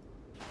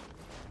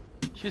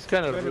 She's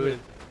kind of rude.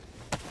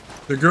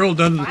 The girl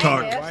doesn't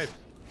talk. Yes.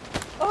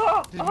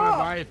 Oh, This is my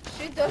wife.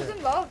 she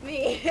doesn't love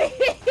me.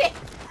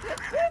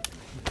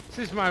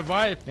 This is my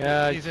wife.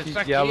 Yeah, She's a she's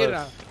Shakira.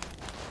 jealous.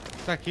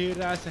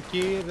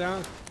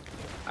 Shakira.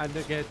 And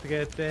the get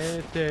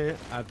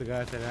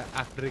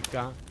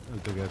Africa.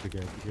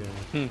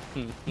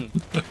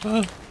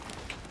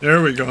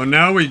 There we go.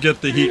 Now we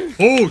get the heat.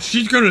 Oh,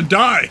 she's gonna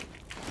die.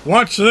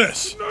 Watch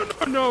this.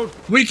 No.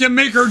 We can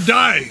make her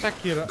die.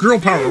 Shakira. Girl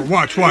power.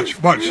 Watch. No,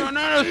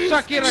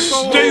 Shakira,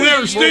 go Stay away.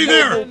 there. Stay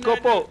there.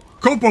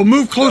 Copo,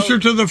 move closer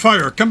to the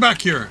fire. Come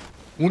back here.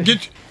 We'll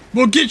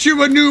get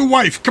you a new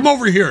wife. Come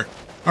over here.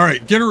 All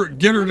right, get her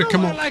to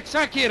come I over. like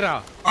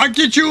Shakira. I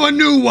get you a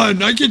new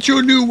one. I get you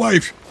a new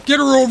wife. Get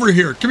her over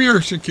here. Come here,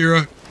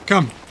 Shakira.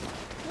 Come.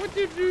 What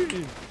you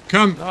doing?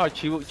 Come. No,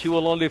 she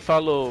will only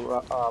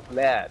follow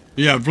Vlad.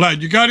 Yeah,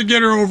 Vlad, you got to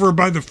get her over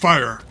by the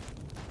fire.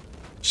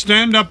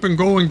 Stand up and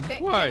go and...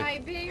 Can Why? I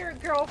be your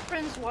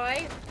girlfriend's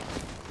wife?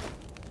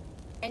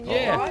 And you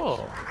Yeah. watch?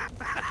 Oh,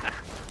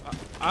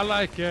 I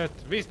like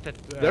twisted.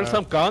 there's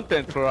some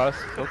content for us.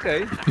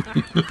 Okay.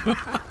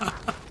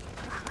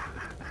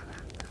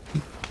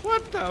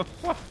 What the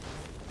fuck?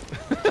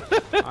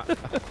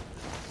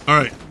 All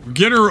right,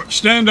 get her...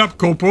 Stand up,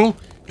 Copo,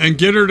 and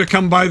get her to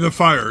come by the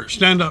fire.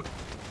 Stand up.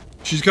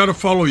 She's got to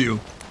follow you.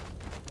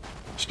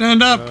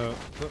 Stand up.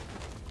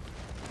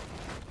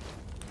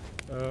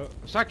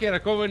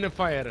 Shakira, go in the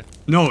fire.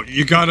 No,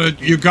 you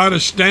gotta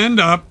stand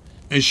up,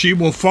 and she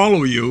will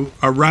follow you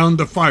around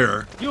the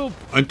fire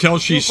until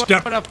she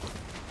steps.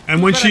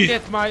 And when she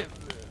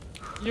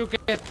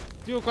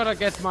you gotta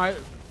get my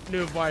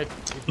new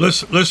wife.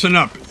 listen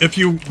up. If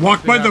you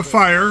walk by the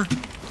fire,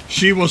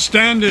 she will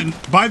stand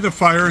by the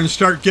fire and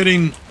start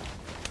getting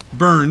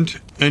burned,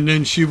 and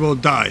then she will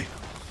die.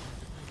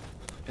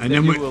 And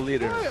then you will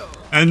lead her.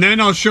 And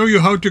then I'll show you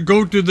how to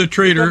go to the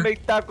trader,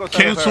 make tacos out of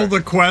cancel her.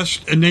 the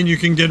quest, and then you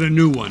can get a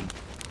new one.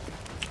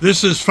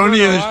 This is funny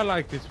as... I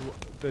like this.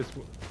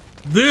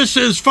 This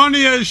is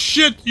funny as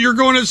shit. You're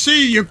going to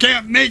see. You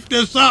can't make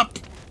this up.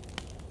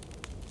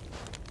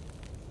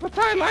 But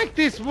I like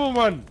this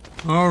woman.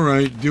 All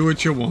right, do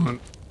what you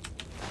want.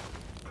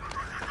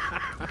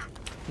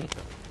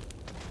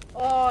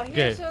 Oh,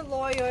 here's Okay. a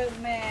loyal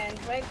man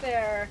right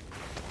there.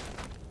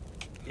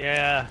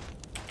 Yeah.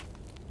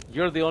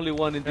 You're the only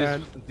one in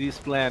this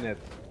planet.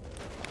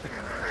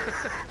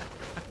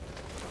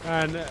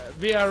 And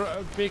we are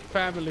a big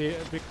family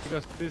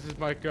because this is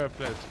my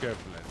girlfriend's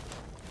girlfriend.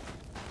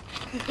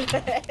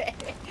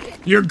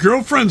 Your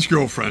girlfriend's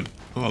girlfriend.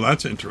 Oh,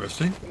 that's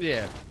interesting.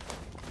 Yeah.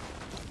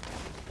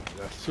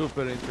 That's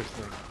super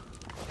interesting.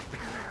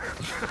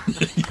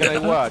 Can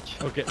I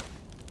watch? Okay.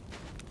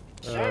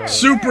 Sure.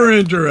 Super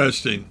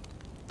interesting.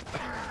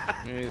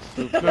 It's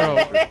super. No.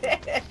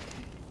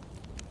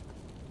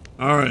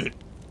 All right.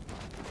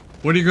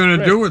 What are you going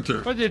to do with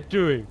her? What are you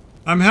doing?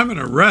 I'm having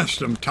a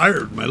rest. I'm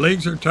tired. My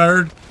legs are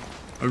tired.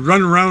 I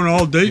run around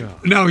all day. Yeah.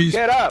 Now he's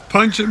Get up.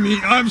 punching me.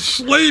 I'm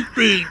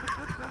sleepy.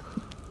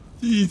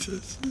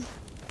 Jesus.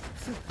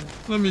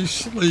 Let me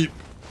sleep.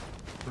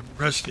 I'm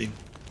resting.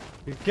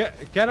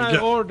 Can I Yeah.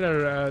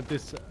 order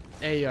this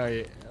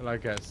AI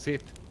like a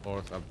sit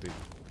or something?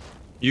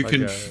 You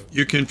Like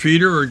you can feed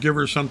her or give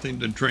her something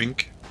to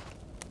drink.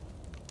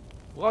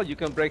 Well, you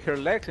can break her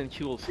legs and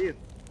she will see it.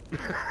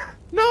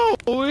 No,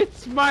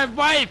 it's my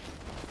wife.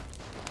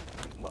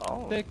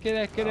 Well,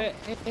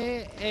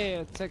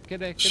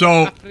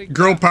 So,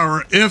 girl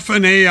power, if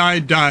an AI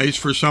dies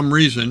for some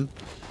reason,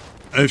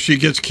 if she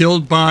gets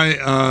killed by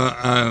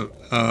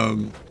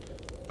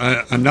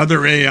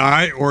another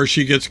AI or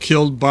she gets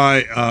killed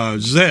by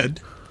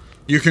Zed,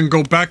 you can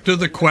go back to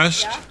the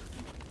quest,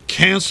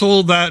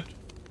 cancel that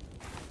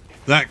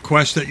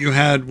quest that you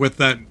had with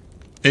that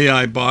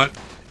AI bot,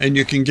 and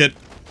you can get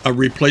a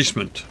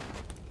replacement.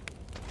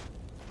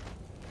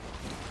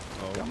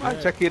 come on,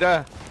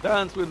 Shakira.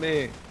 Dance with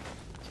me.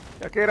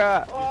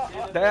 Shakira.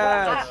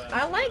 Dance.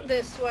 I like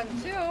this one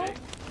too.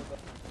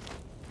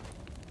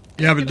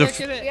 Yeah, but the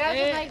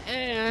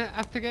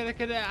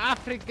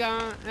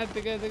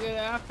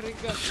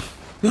Africa.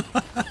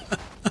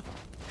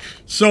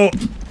 so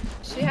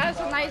She has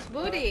a nice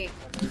booty.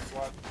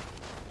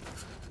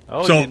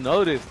 Oh, So- you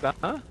noticed,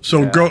 huh?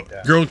 So,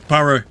 girl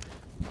power,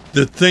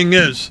 the thing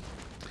is,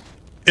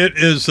 it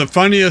is the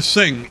funniest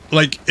thing.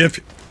 Like, if,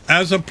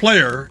 as a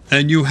player,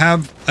 and you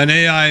have an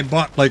AI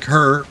bot like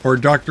her or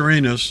Dr.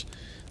 Anus,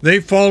 they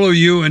follow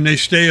you and they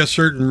stay a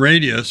certain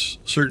radius,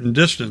 certain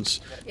distance.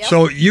 Yep.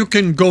 So you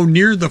can go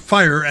near the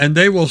fire and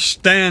they will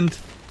stand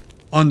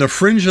on the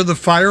fringe of the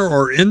fire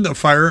or in the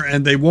fire,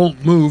 and they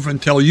won't move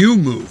until you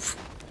move.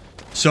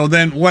 So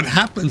then what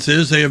happens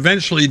is they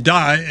eventually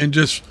die and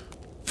just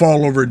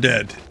fall over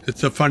dead.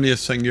 It's the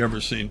funniest thing you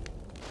ever seen.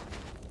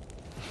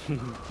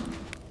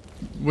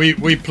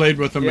 We played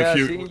with them a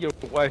few. Seeing your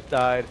wife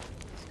died.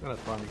 It's kind of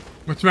funny.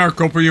 What's the matter,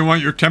 Cooper? You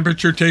want your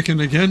temperature taken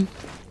again?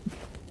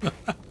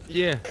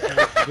 Yeah,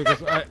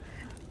 because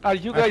Are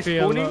you guys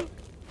spooning?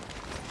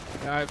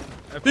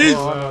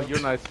 Oh, you're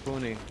not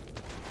spooning.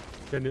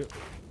 Can you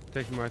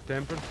take my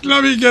temperature?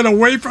 Let me get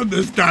away from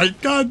this guy.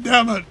 God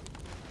damn it.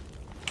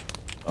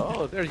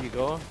 Oh, there you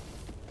go.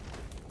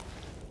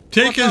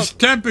 Take his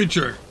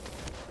temperature.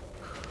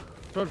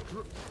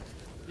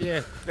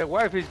 Yeah. The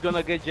wife is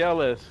gonna get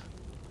jealous.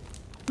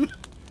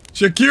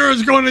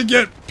 Shakira's going to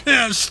get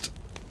pissed.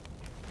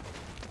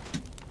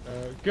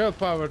 Girl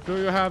power, do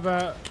you have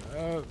a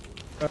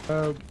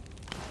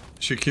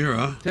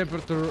Shakira,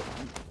 temperature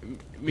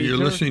meter? you're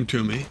listening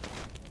to me.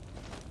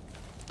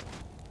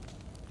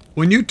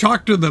 When you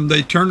talk to them,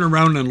 they turn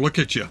around and look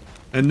at you,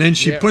 and then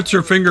she puts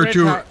her finger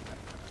to her.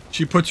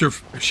 She puts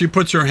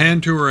her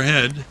hand to her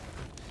head.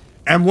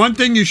 And one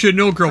thing you should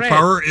know, girl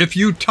power: if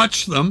you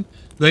touch them,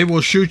 they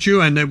will shoot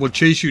you and they will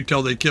chase you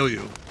till they kill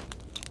you,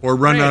 or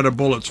run out of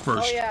bullets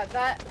first. Oh yeah,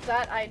 that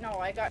I know.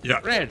 I got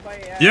Yeah. hit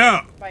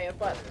by, by a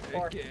butt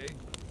before.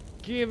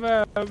 Give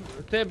a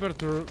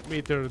temperature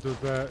meter to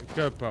the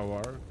girl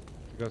power,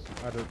 because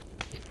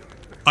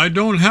I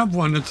don't have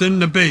one. It's in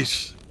the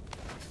base.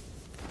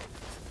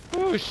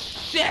 Oh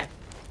shit!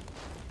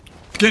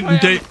 Getting I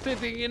am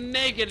sitting in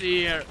naked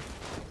here.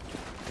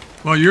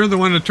 Well, you're the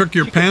one that took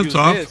your pants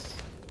off.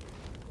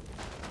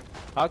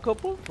 A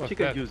couple? What's She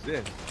can that? use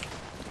this.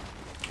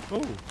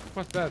 Oh,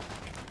 what's that?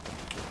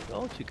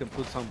 Oh, she can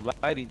put some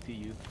light into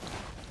you.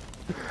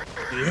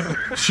 Yeah.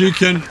 She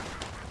can.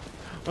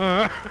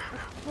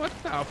 What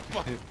the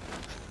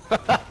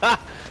fuck?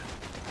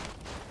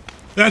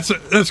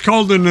 That's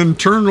called an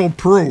internal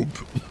probe.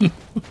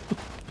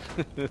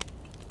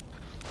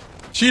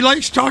 She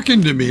likes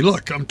talking to me.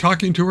 Look, I'm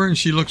talking to her, and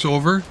she looks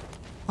over.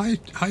 Hi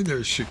there,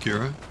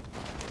 Shakira.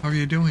 How are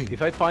you doing?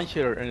 If I punch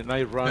her and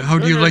I run, How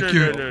do you like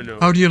your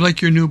How do you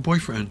like your new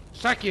boyfriend?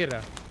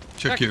 Shakira,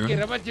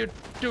 what you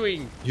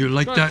doing? You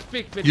like Don't that?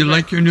 speak with You me.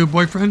 like your new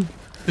boyfriend?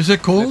 Is it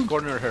let's cold?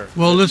 corner her.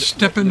 Well, let's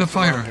step in the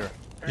fire. her.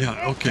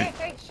 Yeah. Okay.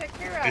 Hey,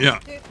 Shakira. Yeah.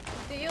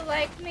 Do you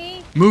like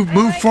me? Move I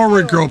like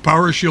forward, you. girl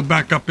power. She'll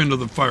back up into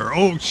the fire.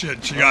 Oh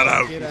shit! She got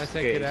out.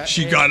 Shakira,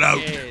 She got out.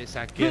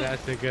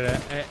 Shakira.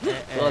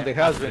 Well, the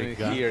husband is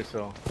here,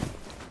 so.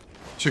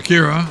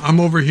 Shakira, I'm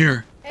over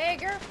here. Hey,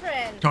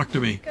 girlfriend. Talk to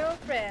me.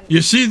 Girlfriend.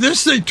 You see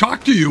this? They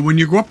talk to you when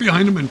you go up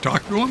behind them and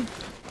talk to them.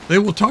 They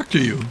will talk to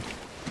you.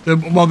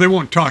 Well, they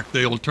won't talk.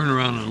 They'll turn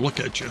around and look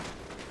at you.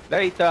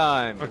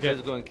 Daytime. Okay.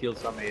 Let's go and kill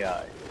some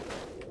AI.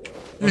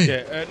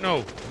 Hey. Okay,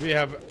 no, we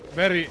have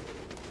very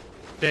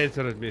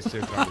dangerous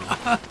mission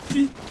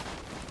coming.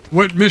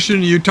 What mission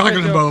are you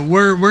talking so- about?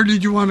 Where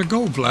did you want to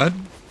go, Vlad?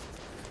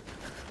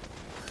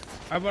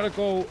 I wanna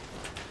go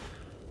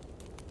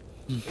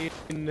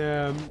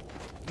in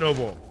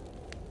Novo.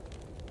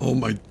 Oh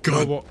my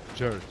God! Novo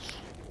Church.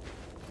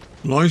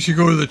 As long as you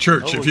go to the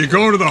church. If you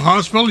go to the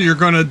hospital, you're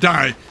going to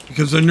die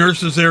because the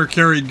nurses there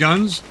carry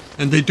guns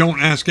and they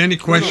don't ask any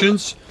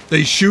questions.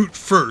 They shoot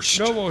first.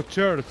 Novo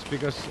Church,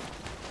 because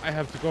I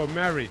have to go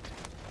married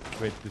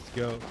with this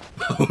girl.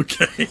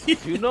 Okay.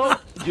 Do you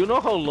know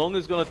how long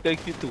it's gonna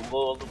take you to go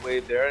all the way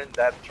there in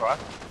that truck?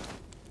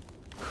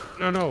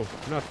 No,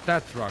 not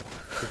that truck,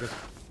 because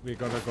we're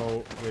gonna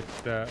go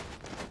with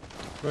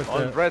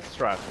On Red's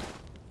truck.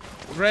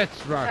 red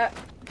truck.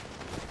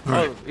 All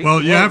right. Oh,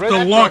 Well, you have to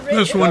Red lock truck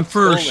this one got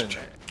first.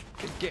 stolen.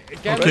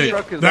 Okay,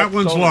 truck is that not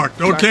one's stolen. locked.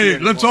 It's not Okay, here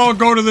let's anymore. all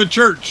go to the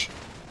church.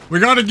 We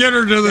got to get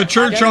her to the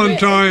church Have on you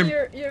time.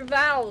 written Your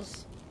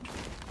vows.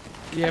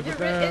 Yeah, Have you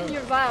but written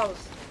your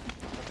vows?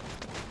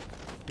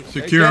 can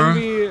Secure.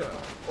 we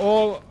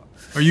all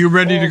Are you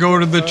ready to go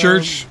to the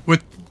church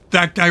with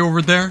that guy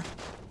over there?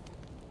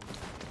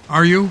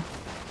 Are you?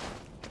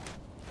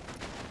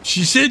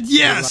 She said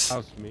yes.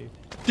 allows me?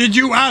 Did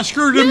you ask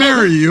her to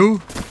marry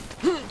you?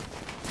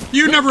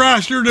 You never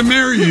asked her to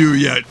marry you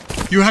yet.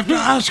 You have to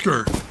ask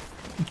her.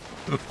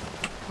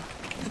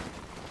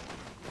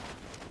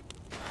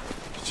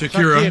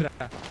 Shakira.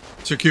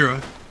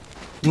 Shakira.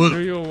 Do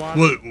you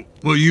want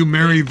Will you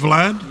marry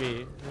Vlad?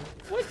 me?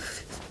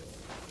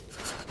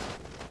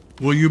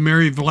 Will you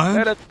marry Vlad?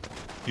 Let him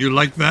You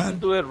like that?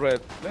 do it,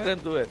 Red. Let him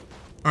do it.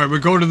 All right, we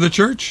go to the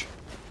church?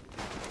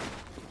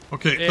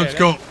 Okay, Yeah, let's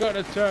go. Go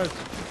to church.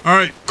 All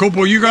right,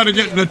 Kopo, you got to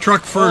get in the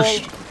truck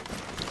first.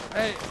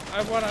 Hey,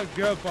 I want a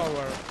girl power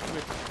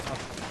with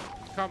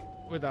us. Come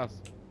with us.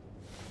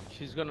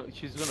 She's gonna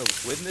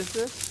witness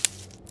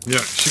this. Yeah,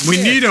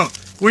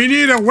 we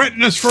need a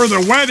witness for the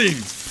wedding.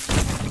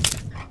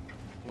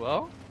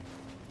 Well,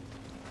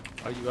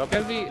 are you up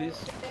Can to we-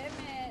 this?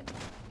 Damn it.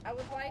 I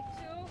would like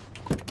to,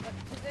 but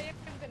today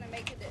I'm gonna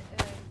make it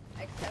an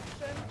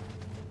exception.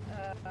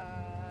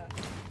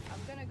 I'm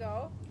gonna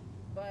go,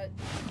 but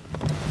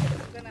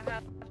I'm gonna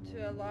have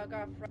to log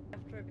off right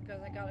after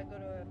because I gotta go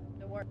to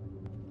the work.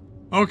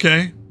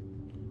 Okay.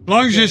 As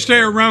long as you stay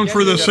around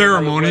for the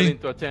ceremony.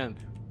 To attend.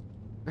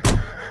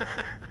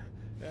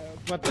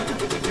 But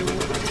if you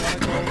want to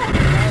go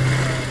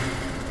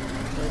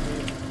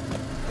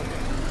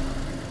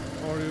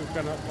or you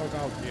cannot walk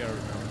out here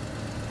now.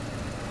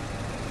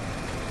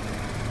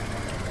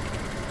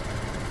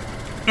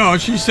 No,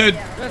 she said.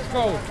 Let's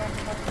go. Up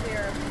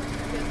here.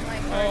 Because my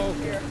car Oh, is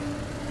here.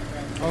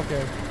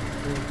 Okay.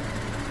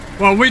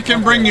 Well, we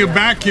can bring you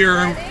back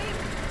here.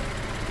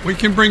 We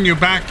can bring you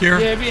back here.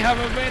 Yeah, we have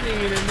a wedding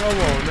in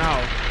Novo now.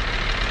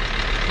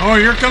 Oh,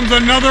 here comes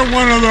another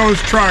one of those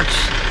trucks.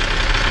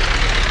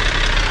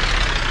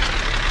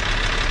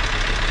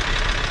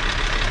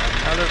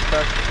 Another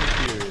Fast and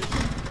Furious.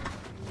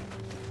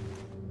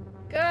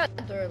 God,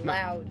 they're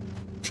loud.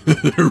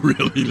 They're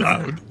really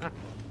loud.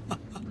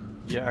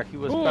 Yeah, he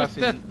was Who's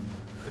passing that?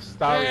 a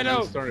stallion Hey,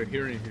 no. and started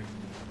hearing him.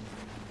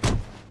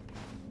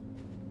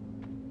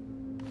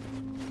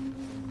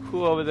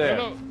 Who over there?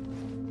 Hello.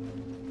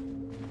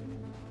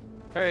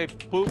 Hey,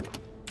 Poop.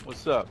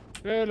 What's up?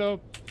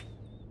 Hello.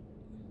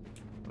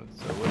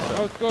 What's up?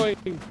 How's it going?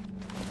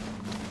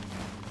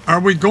 Are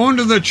we going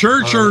to the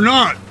church or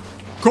not?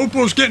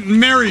 Copo's getting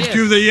married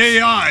to the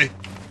AI.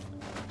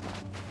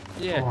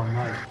 Yeah. Oh,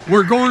 nice.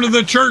 We're going to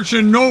the church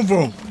in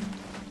Novo.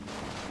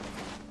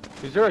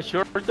 Is there a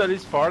church that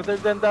is farther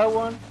than that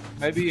one?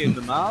 Maybe in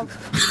the mouth?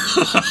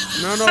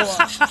 No,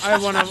 I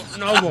want to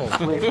Novo.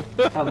 Wait,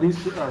 at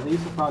least it's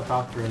not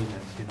Dr. Amos,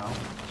 you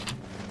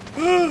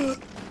know?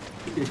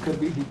 It could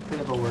be, he could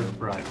have a word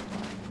bride.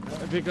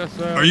 Because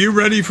Are you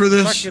ready for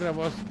this?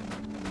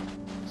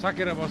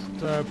 Sakura was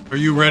Are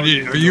you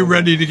ready? Are you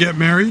ready to get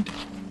married?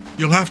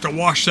 You'll have to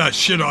wash that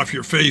shit off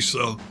your face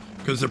though,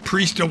 because the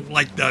priest don't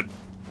like that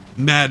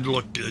mad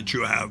look that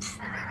you have.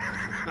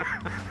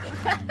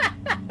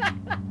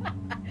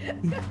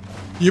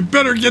 You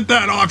better get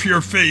that off your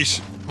face.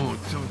 Oh,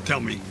 don't tell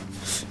me.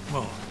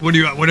 Well,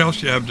 what else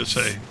do you have to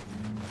say?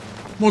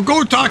 Well,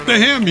 go talk to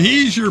him.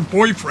 He's your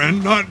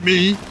boyfriend, not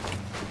me.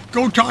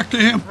 Go talk to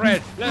him.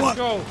 Red, let's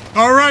go.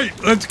 All right,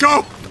 let's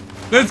go.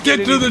 Let's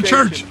get to the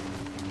church.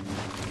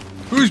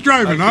 Who's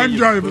driving? I'm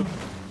driving.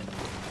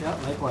 Yeah,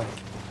 likewise.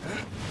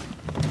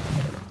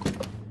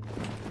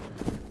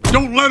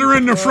 Don't let her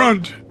in the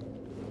front.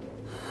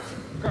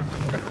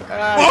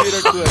 Ah, you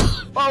don't do it.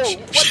 Oh,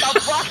 what the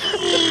fuck?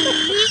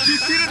 She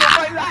cheated on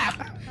my lap.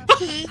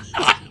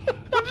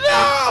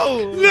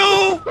 No!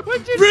 No!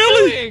 What you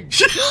Really? doing?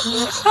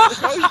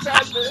 How is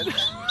that, man?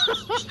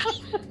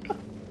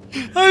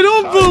 I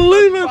don't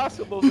believe it.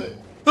 Possible, man.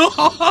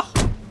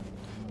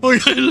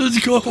 Okay, let's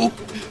go.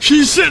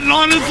 She's sitting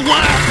on his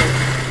lap.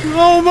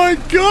 Oh my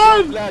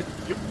God! Glad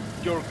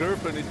your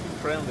girlfriend is too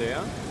friendly,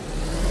 huh?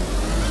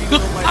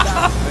 Cheated on my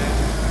lap, man.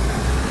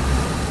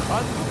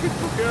 I'm looking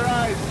through her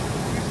eyes.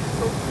 This is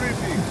so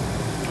creepy.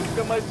 Look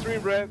at my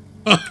stream, Red.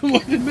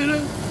 Wait a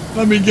minute.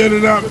 Let me get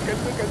it up. Look.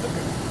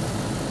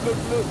 Look.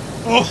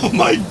 Oh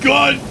my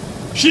God!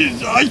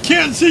 I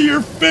can't see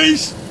your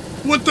face.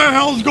 What the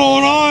hell's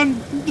going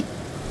on?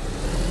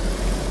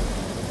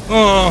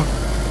 Oh.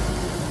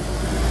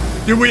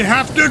 Do we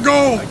have to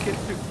go? I can't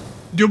see.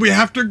 Do we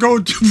have to go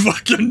to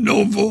fucking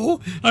Novo?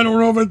 I don't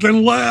know if it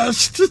can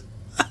last.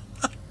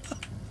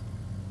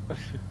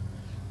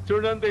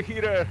 Turn on the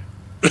heater.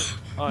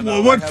 Oh,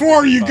 no, Well, what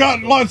for? You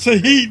got lots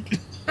of heat.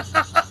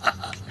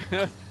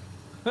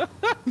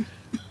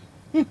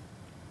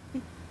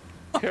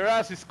 Her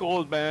ass is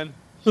cold, man.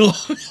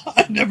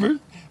 I never,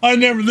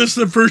 this is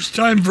the first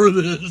time for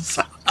this.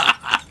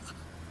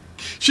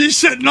 She's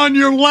sitting on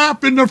your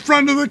lap in the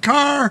front of the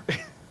car.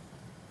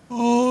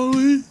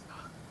 Holy.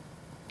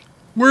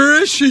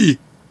 Where is she?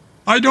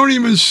 I don't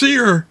even see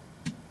her.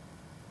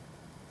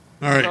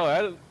 All right. No,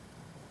 I don't.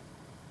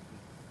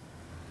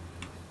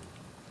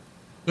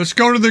 Let's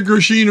go to the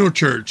Grishino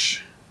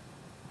Church.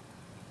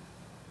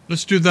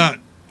 Let's do that.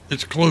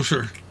 It's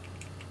closer.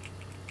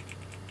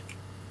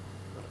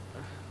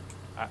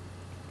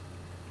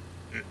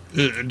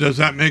 Does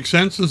that make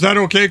sense? Is that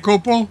okay,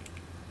 Copo?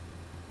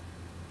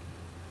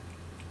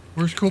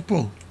 Where's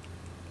Copo?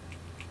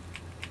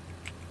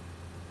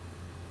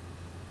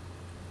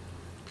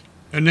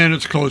 And then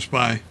it's close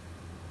by.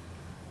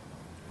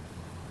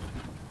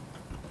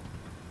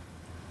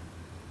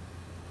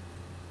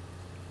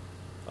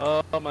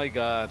 Oh my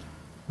God.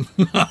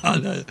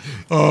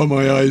 Oh,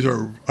 my eyes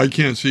are... I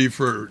can't see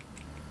for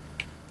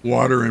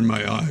water in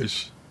my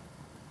eyes.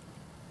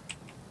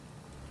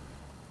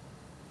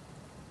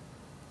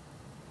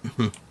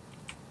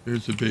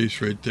 There's the base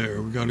right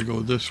there. We got to go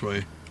this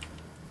way.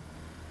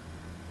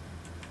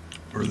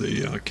 Or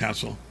the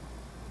castle.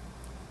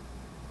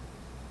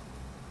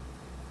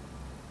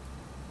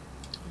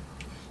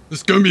 This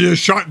is going to be a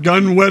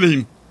shotgun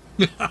wedding.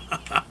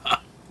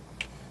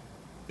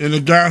 In a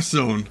gas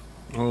zone.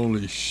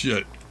 Holy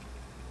shit.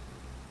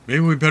 Maybe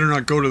we better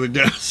not go to the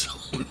gas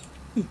zone.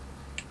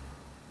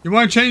 You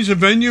want to change the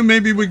venue?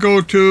 Maybe we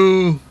go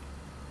to...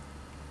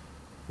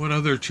 What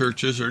other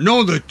church is there?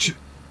 No,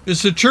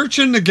 is the church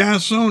in the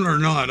gas zone or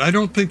not? I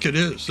don't think it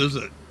is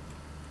it?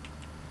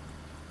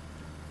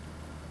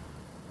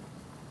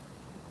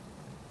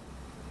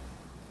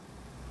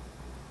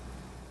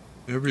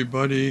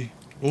 Everybody.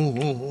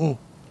 Oh.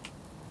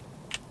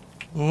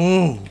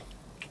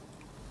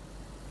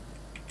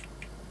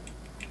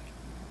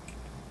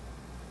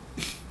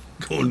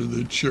 Going to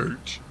the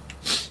church.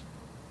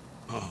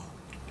 Oh.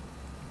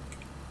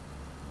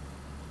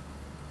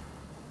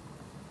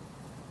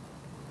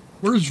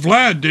 Where's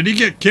Vlad? Did he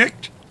get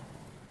kicked?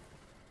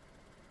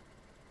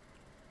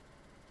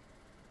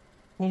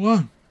 Hold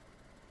on.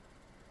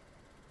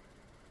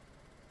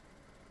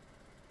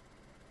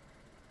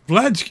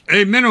 Vlad's...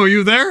 Hey, Minnow, are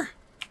you there?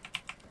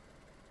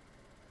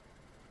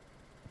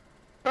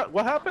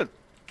 What happened?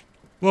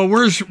 Well,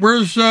 where is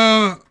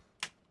Vlad?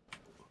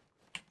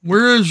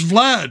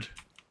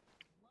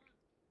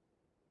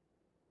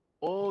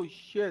 Oh,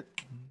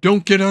 shit.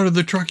 Don't get out of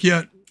the truck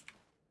yet.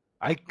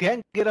 I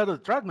can't get out of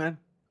the truck, man.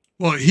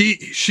 Well,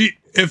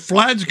 if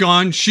Vlad's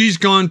gone, she's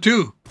gone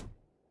too.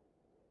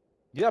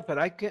 Yeah, but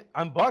I can't.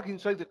 I'm back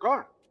inside the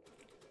car.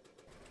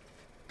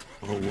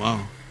 Oh,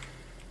 wow.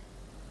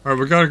 All right,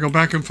 we got to go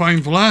back and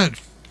find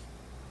Vlad.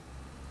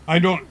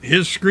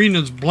 His screen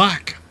is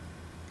black.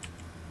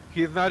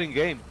 He's not in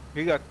game.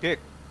 He got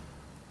kicked.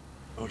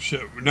 Oh,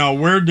 shit. Now,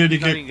 where did he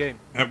He's not get... in game.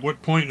 At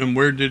what point and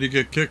where did he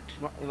get kicked?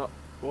 No.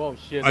 Oh,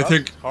 shit. I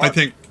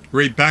think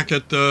right back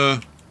at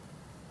the...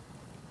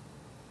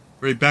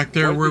 Right back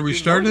there where we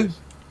started? Notice?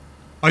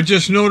 I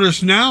just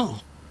noticed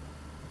now.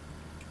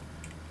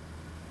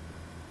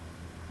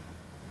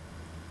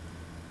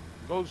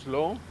 Go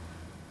slow.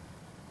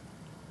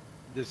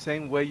 The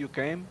same way you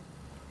came.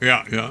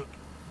 Yeah.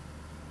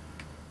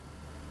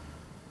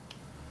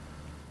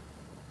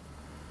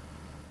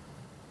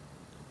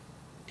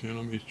 Okay,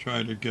 let me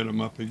try to get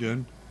him up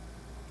again.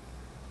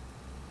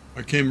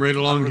 I came right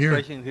along here.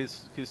 Refreshing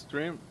his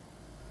stream.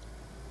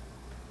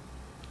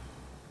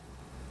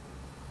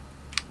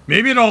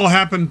 Maybe it all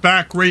happened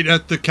back right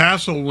at the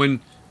castle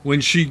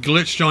when she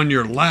glitched on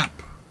your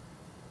lap.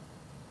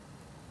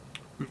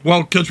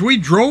 Well, because we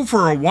drove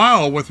for a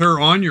while with her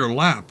on your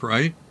lap,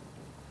 right?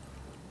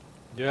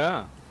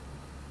 Yeah.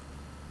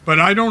 But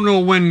I don't know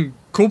when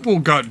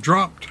Kopel got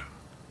dropped.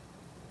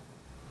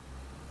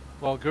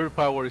 Well, Girl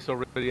Power is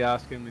already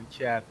asking in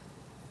chat.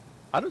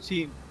 I don't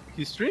see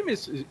his stream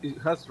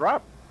has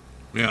dropped.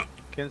 Yeah.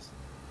 Can't...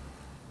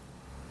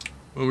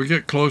 When we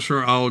get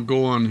closer, I'll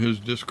go on his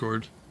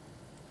Discord.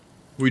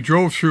 We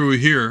drove through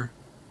here.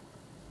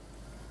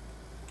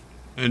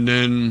 And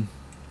then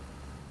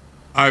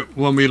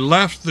when we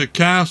left the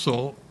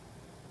castle,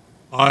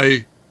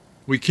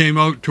 we came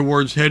out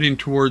heading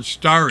towards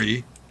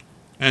Starry,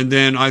 and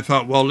then I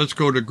thought, well, let's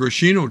go to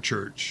Grishino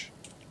Church.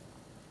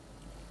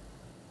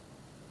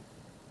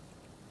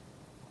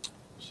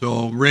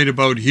 So right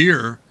about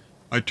here,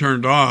 I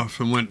turned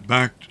off and went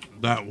back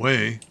that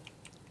way.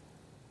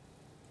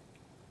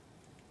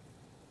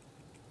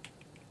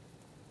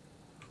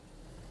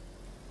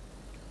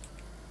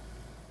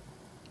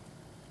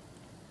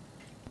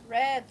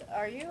 Red,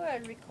 are you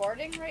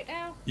recording right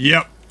now?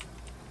 Yep.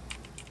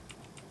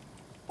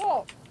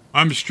 Oh.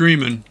 I'm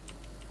streaming.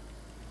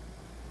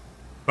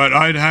 But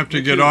I'd have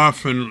to get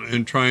off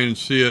and try and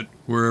see it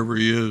wherever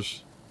he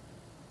is.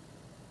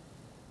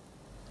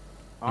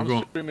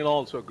 I'm streaming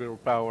also, Girl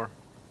Power.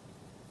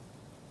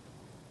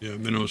 Yeah,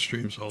 Minnow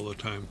streams all the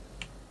time.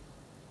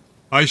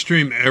 I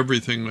stream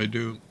everything I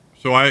do.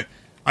 So I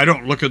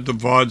don't look at the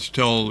VODs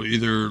till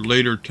either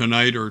later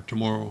tonight or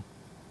tomorrow.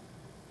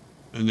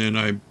 And then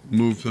I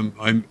move them.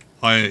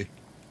 I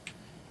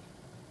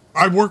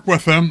work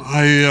with them.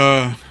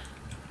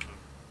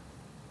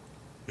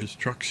 His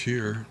truck's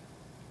here.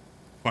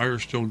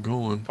 Fire's still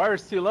going.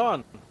 Fire's still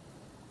on.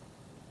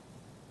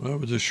 Well, it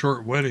was a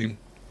short wedding.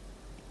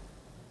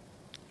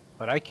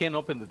 But I can't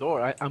open the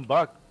door. I'm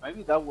back.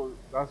 Maybe that's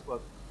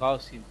what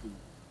caused him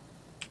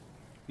to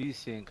be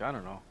sync. I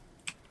don't know.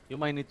 You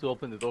might need to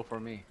open the door for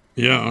me.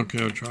 Yeah,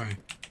 okay, I'll try.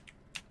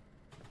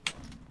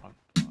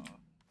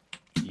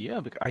 Yeah,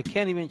 because I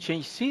can't even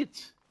change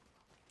seats.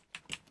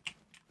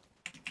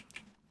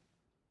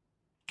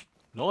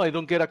 No, I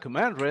don't get a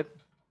command, Red.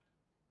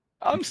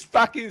 I'm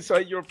stuck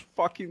inside your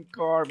fucking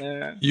car,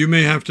 man. You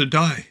may have to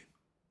die.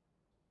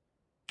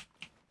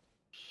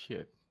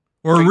 Shit.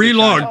 Or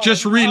relog.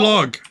 Just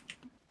relog.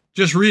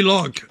 Just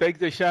relog. Take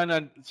the shot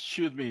and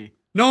shoot me.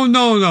 No.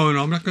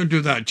 I'm not going to do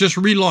that. Just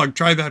relog.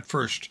 Try that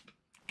first.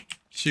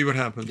 See what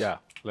happens. Yeah.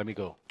 Let me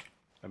go.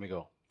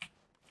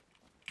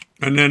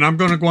 And then I'm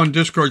going to go on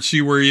Discord,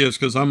 see where he is,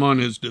 because I'm on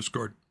his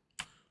Discord.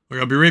 Okay,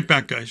 I'll be right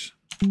back, guys.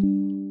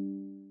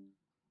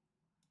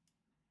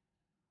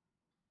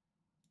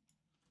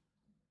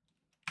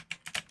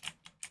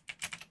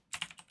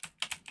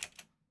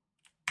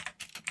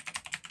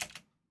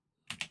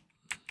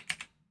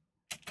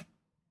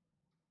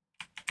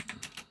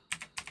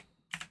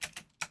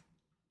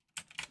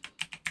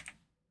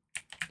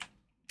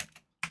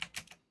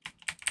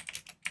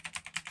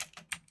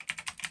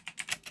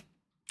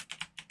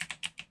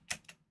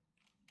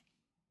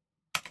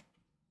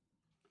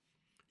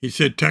 He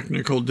said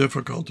technical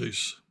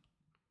difficulties.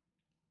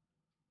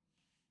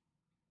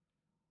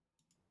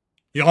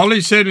 All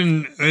he said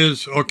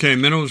is, okay,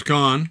 Minnow's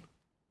gone.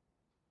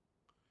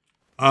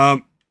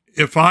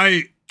 if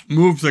I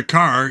move the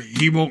car,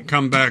 he won't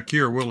come back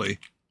here, will he?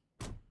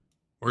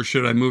 Or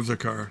should I move the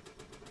car?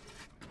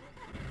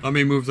 Let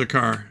me move the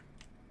car.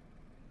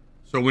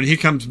 So when he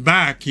comes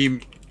back, he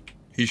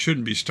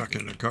shouldn't be stuck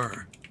in a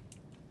car.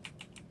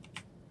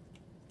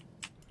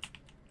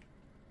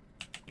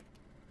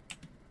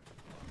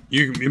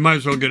 You might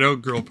as well get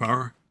out, girl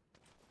power.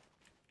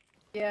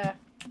 Yeah.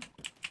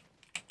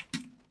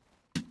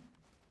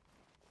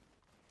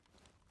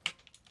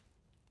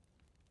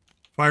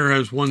 Fire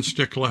has 1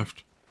 stick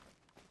left.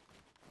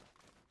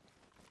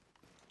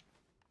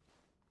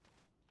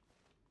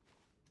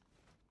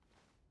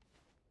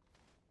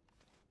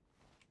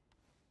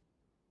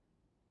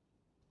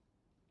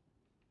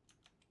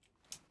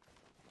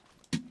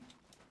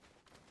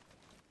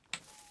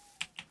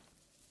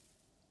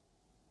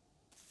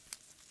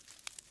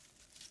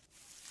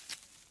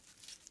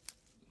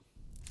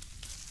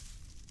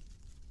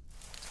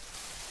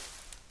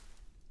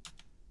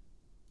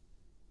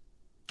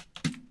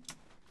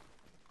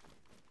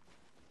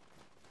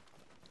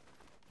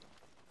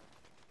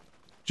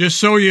 Just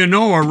so you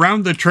know,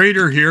 around the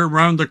trader here,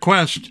 around the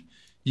quest,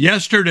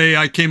 yesterday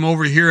I came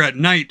over here at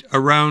night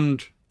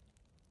around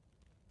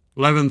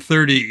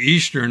 11:30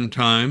 Eastern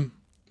time,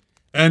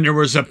 and there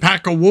was a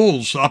pack of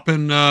wolves up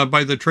in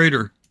by the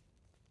trader.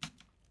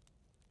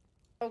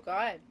 Oh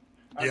God.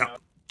 Yeah.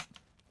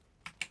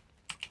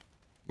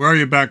 Where are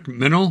you back,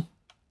 Minnow?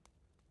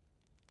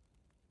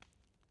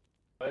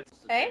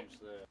 Hey?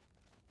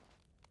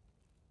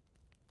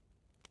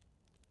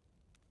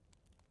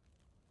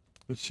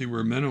 Let's see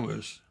where Minnow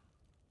is.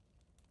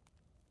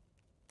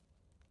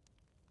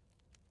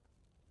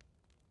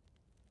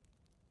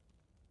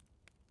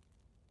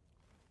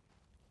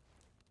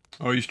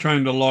 Oh, he's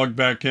trying to log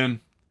back in.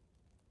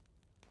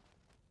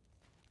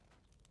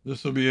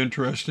 This will be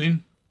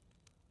interesting.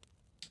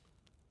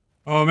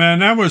 Oh man,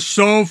 that was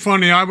so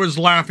funny. I was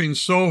laughing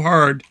so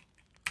hard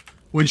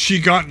when she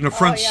got in the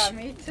front. Oh, yeah,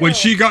 me too. When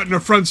she got in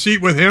the front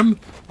seat with him.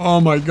 Oh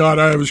my God,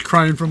 I was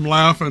crying from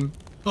laughing.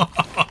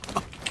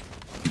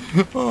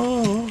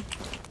 Oh.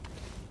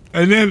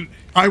 And then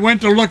I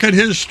went to look at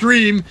his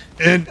stream,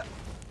 and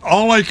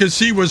all I could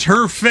see was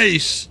her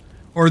face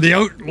or the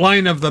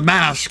outline of the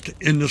mask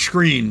in the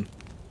screen.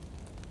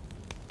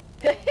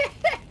 And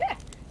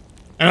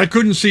I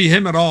couldn't see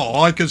him at all.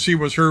 All I could see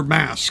was her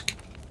mask.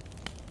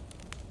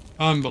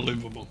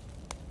 Unbelievable.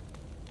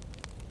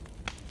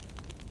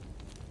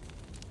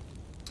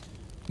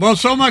 Well,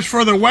 so much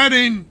for the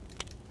wedding.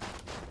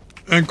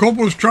 And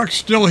Copo's truck's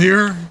still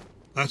here.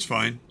 That's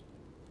fine.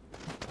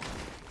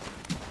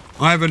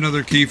 I have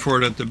another key for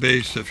it at the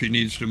base if he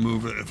needs to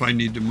move it, if I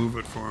need to move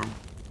it for him.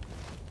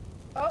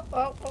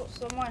 Oh,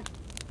 someone.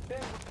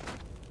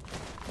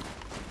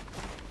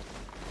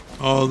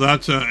 Oh,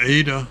 that's a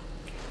Ada.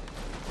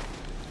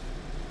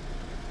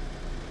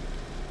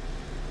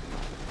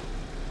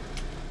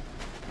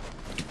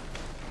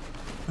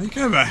 I think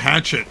I have a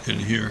hatchet in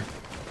here.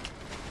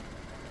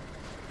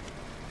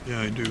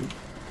 Yeah, I do.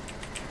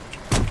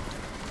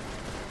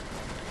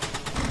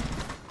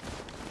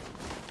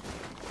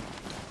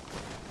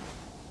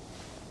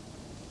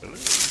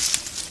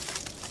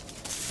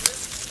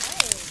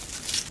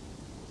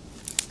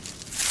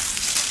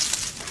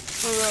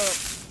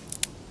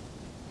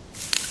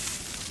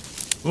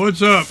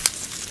 What's up?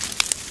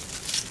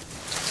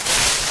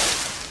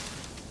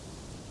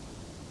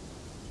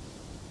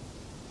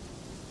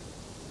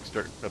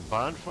 Start a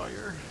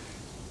bonfire?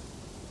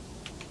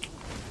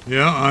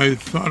 Yeah, I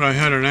thought I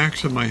had an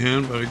axe in my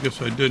hand, but I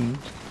guess I didn't.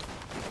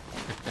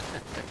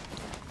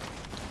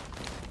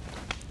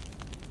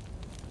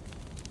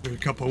 There's a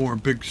couple more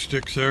big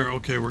sticks there.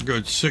 Okay, we're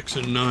good. 6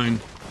 and 9.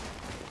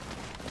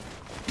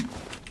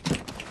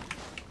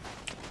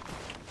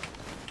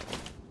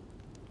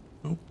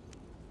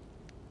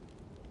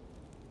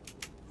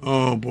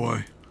 Oh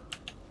boy,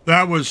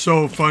 that was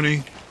so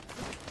funny.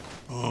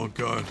 Oh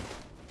God,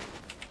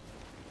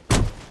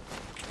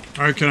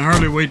 I can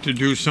hardly wait to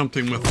do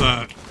something with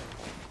that.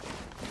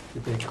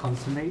 Did they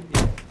consummate?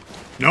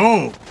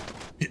 No,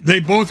 they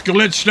both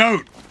glitched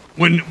out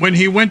when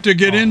he went to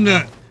get in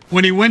the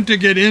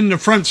the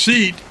front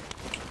seat.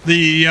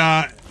 The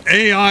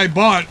AI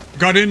bot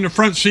got in the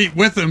front seat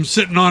with him,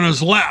 sitting on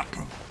his lap.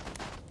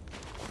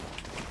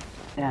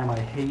 Damn, I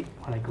hate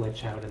when I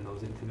glitch out in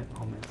those intimate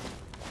moments.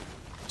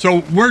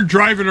 So we're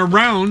driving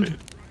around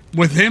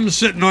with him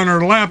sitting on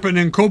our lap, and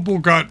then Copo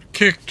got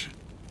kicked,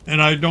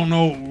 and I don't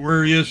know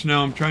where he is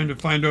now. I'm trying to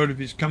find out if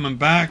he's coming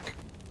back.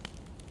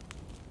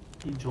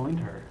 He joined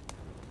her.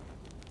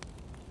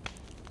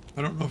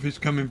 I don't know if he's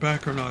coming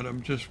back or not.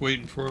 I'm just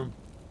waiting for him.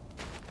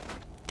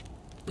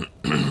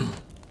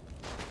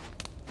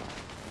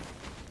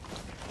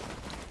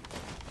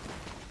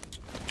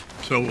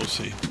 So we'll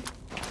see.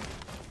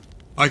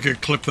 I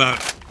could clip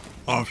that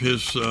off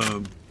his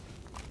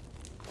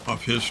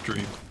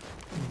stream.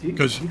 Do you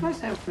guys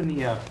have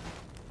any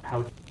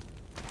pouch?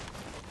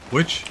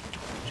 Which?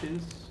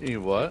 Pouches? Any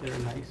what? They're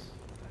nice.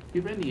 Do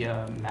you have any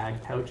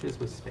mag pouches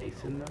with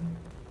space in them?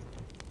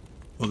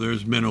 Well,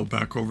 there's Minnow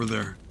back over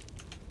there.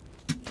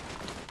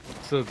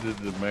 So did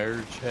the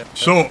marriage happen?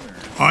 So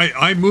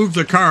I moved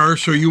the car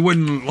so you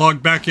wouldn't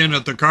log back in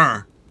at the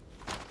car.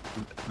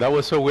 That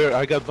was so weird.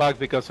 I got back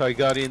because I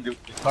got in the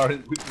car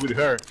with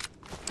her.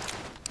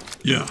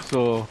 Yeah.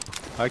 So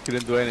I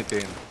couldn't do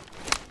anything.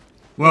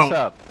 Well, What's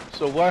up?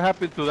 So what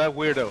happened to that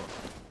weirdo?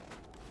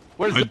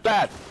 Where's the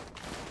bat?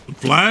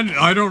 Vlad,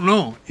 I don't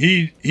know.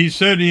 He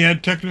said he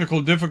had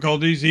technical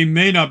difficulties. He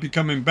may not be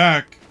coming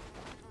back.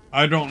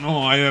 I don't know.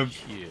 I have.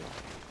 Yeah.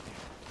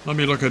 Let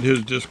me look at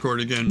his Discord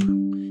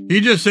again. He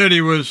just said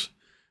he was.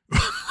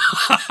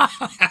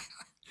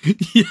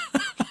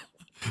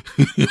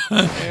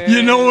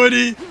 You know what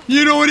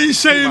he's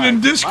saying in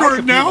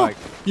Discord now?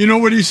 You know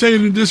what he's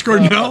saying in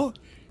Discord now?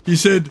 He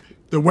said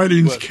the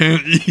wedding's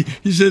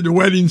he said the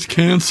wedding's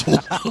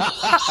canceled.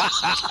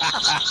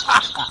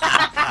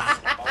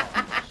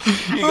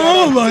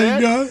 Oh my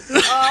god.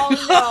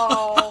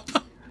 Oh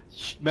no.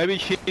 Maybe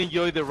she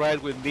enjoyed the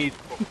ride with me.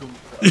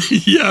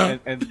 Yeah.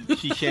 And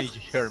she changed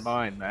her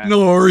mind, man.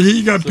 No, or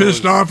he got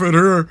pissed off at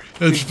her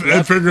and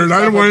figured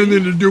I don't want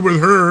anything to do with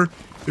her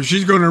if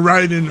she's going to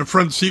ride in the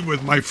front seat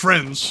with my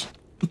friends.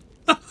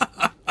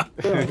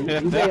 Sure,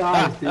 these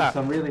AIs do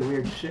some really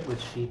weird shit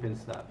with sheep and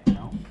stuff, you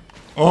know?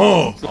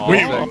 Oh,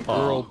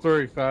 Earl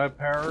 35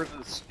 power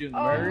that's getting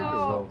married? No.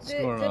 Or what's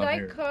going Did on I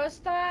here? curse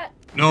that?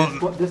 no.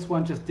 This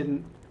one just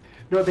didn't...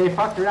 No, they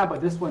fucked around,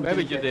 but this one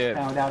Maybe didn't you get did.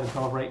 found out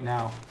until right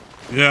now.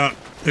 Yeah,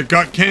 it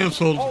got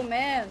canceled. Oh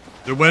man.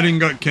 The wedding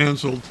got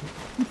canceled.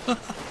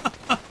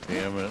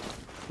 Damn it.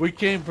 We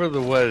came for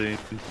the wedding.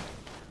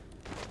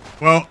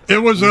 Well, it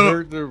was We a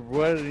heard the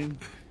wedding.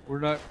 We're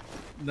not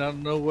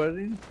no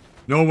wedding?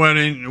 no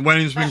wedding. The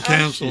wedding's been I'm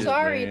canceled.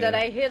 sorry man. that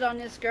I hit on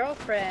his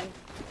girlfriend,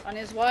 on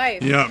his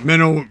wife. Yeah,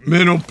 Minnow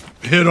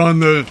hit on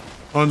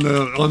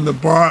the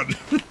bot.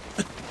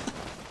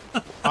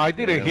 I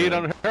didn't hit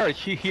on her.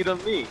 She hit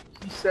on me.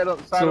 She sat on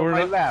the side So of we're my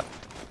not- lap.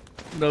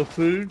 No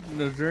food?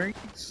 No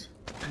drinks?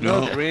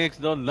 No No. drinks,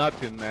 no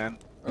nothing, man.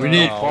 We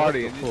need-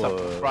 party. It's a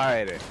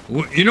Friday.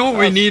 You know what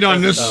we need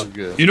on this? No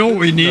good. You know what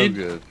we No need?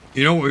 good.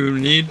 You know what we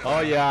need? Oh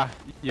yeah.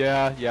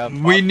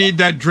 We need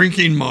that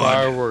drinking mod.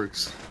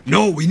 Fireworks.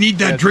 No, we need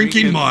that Yeah,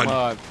 drinking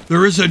mod.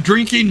 There is a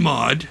drinking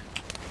mod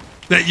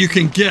that you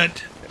can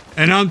get,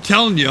 and I'm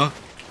telling you,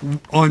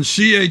 on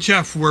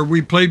CHF where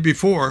we played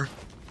before,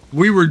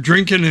 we were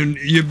drinking and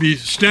you'd be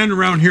standing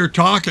around here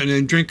talking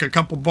and drink a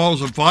couple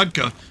bottles of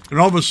vodka, and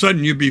all of a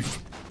sudden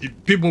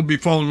people would be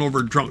falling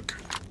over drunk.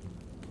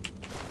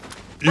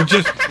 You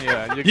just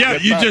Yeah,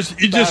 you just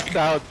passed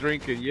out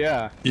drinking.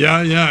 Yeah.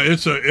 yeah,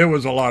 it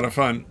was a lot of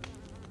fun.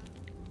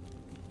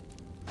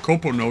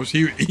 Copo knows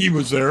he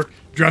was there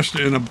dressed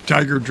in a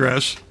tiger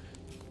dress.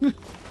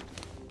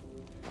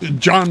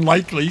 John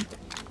Likely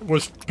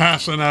was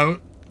passing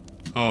out.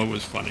 Oh, it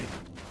was funny.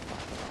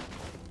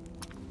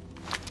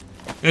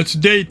 It's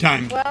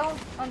daytime. Well,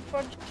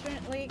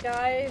 unfortunately,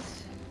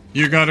 guys.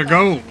 You gotta it's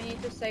go. time for me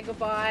to say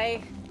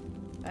goodbye.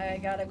 I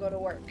gotta go to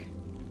work.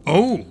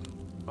 Oh,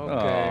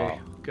 Okay.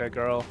 Okay,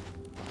 girl.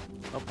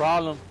 No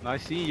problem.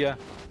 Nice seeing ya.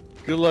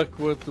 Good luck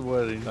with the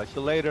wedding. Catch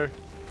you later.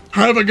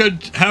 have a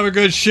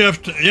good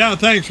shift. Yeah,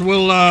 thanks.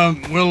 We'll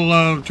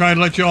try to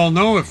let you all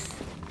know if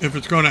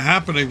it's going to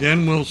happen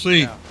again. We'll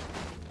see. Yeah.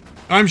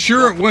 I'm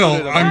sure it will.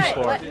 Put it on Alright,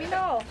 Discord. let me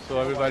know. So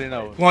everybody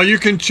knows. Well, you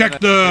can check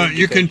the out.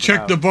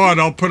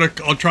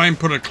 VOD. I'll try and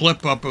put a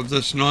clip up of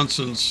this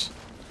nonsense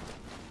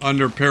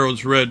under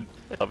Perro's Red.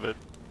 Love it.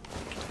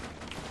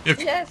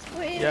 Yes,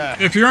 please. Yeah.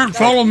 If you aren't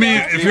following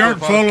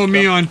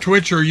me on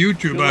Twitch or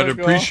YouTube, Good I'd luck,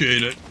 girl.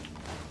 appreciate it.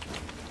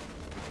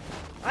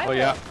 I Oh will,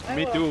 yeah. I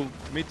Me will. too.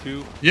 Me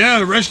too. Yeah,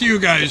 the rest of you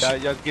guys. Yeah,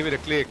 just give it a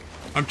click.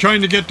 I'm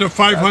trying to get to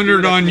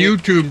 500 on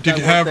YouTube to That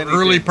have worth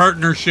early anything.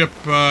 partnership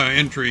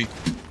entry.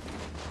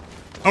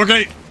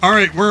 Okay, all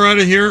right, we're out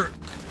of here.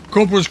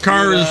 Copo's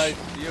car is See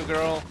you,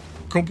 girl.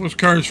 Copo's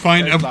car is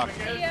fine. Good luck.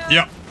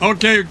 Yeah.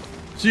 Okay.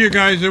 See you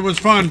guys. It was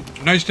fun.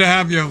 Nice to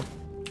have you.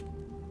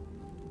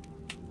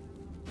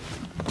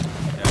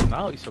 Yeah,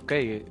 now it's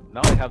okay.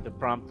 Now I have the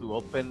prompt to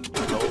open,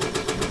 close.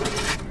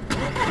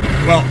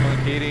 Well,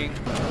 No kidding.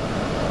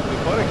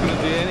 Before I couldn't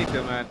do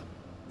anything, man.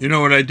 you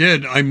know what I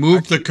did? I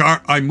moved the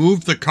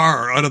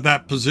car out of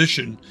that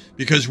position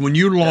because when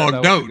you Yeah, logged that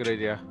was a out, good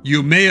idea.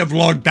 you may have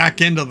logged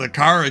back into the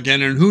car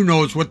again, and who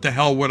knows what the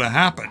hell would have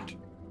happened,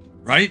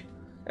 right?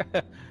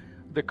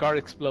 The car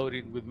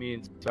exploded with me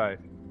inside.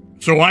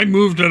 So I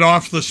moved it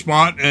off the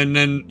spot, and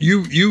then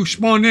you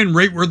spawned in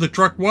right where the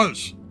truck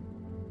was.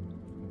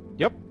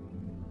 Yep.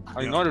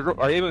 I Yeah. know.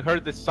 I even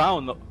heard the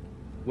sound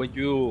when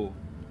you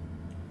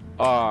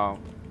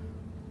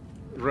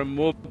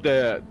remove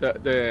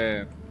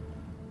the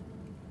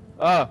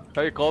how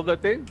you call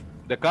that thing?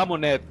 The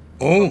camonet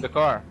Oh. of the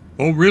car.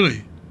 Oh,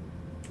 really?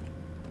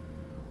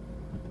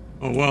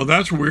 Oh, well,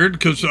 that's weird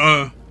because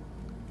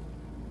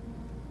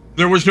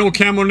there was no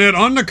camo net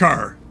on the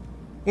car.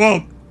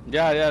 Well,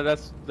 Yeah,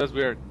 that's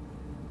weird.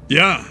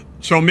 yeah.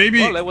 So maybe.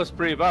 Well, that was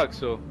pre-bug,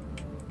 so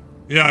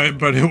Yeah,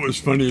 but it was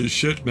funny as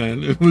shit,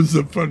 man. It was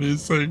the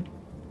funniest thing.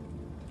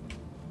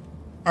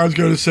 I was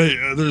going to say,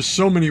 there's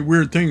so many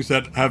weird things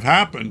that have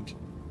happened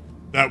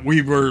that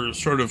we were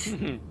sort of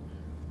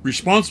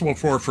responsible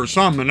for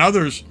some, and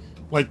others,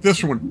 like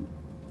this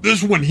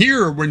one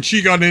here, when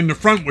she got in the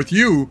front with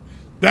you,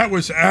 that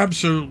was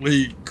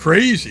absolutely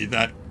crazy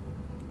that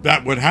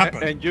would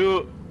happen. And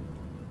you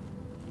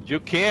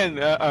can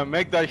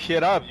make that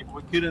shit up.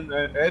 We couldn't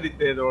edit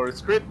it or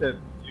script it.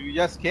 You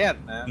just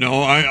can't, man.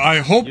 No, I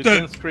hope you that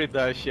can script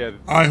that shit.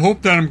 I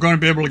hope that I'm going to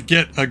be able to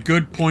get a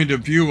good point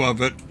of view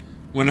of it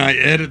when I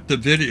edit the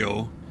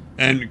video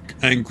and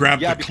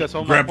grab. Yeah, because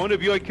on my point of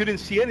view, I couldn't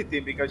see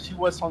anything because she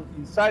was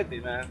inside me,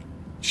 man.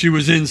 She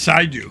was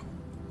inside you.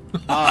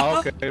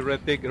 Ah, okay.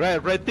 Red-Tic.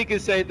 Red-Tic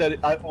is saying that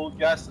I will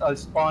just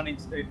spawn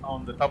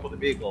on the top of the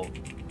vehicle.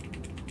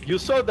 You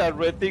saw that,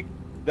 Red-Tic,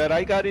 that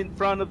I got in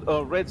front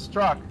of Red's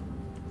truck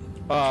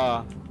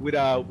with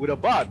a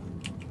bot.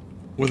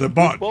 With a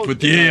bot, with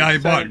the AI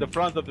bot. In the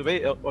front of the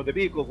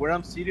vehicle where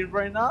I'm sitting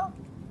right now,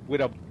 with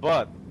a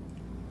bot.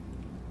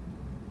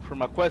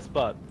 From a Quest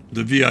bot.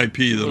 The VIP,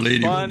 the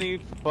lady.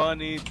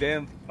 Funny,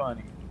 damn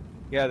funny.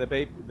 Yeah,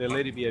 the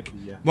lady VIP,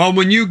 yeah. Well,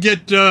 when you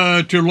get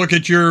to look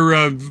at your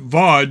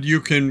VOD, you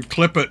can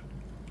clip it,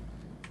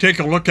 take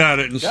a look at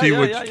it, and see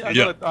what.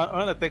 Yeah. I'm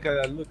gonna take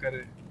a look at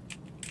it.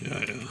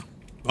 Yeah.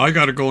 I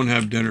gotta go and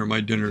have dinner. My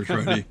dinner's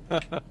ready.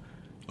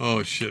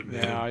 Oh shit,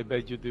 man. Yeah, I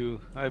bet you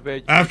do. I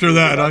bet. You after do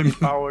that, I'm.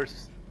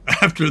 Hours.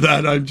 After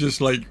that, I'm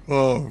just like,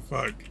 oh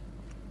fuck.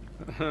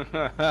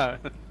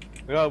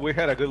 Well, we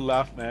had a good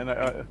laugh,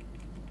 man.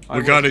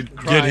 We gotta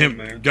get him.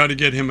 Man. Gotta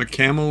get him a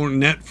camo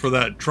net for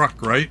that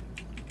truck, right?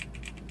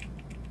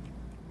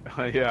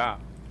 Yeah,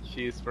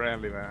 she's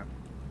friendly, man.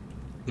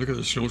 Look at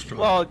the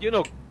snowstorm. Well, you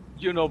know,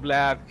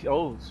 Vlad.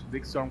 Oh,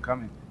 big storm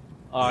coming.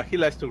 He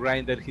likes to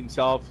grind it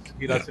himself.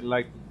 He doesn't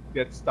like to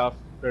get stuff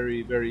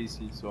very, very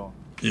easy. So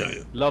yeah.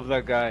 Love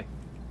that guy.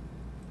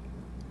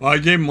 Well, I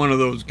gave him one of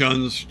those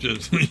guns.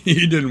 Just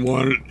he didn't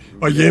want it.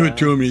 I gave it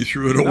to him. He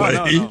threw it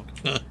away.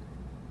 No.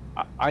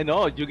 I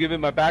know. You give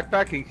him a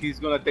backpack, and he's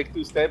gonna take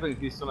 2 steps, and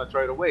he's gonna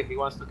throw it away. He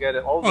wants to get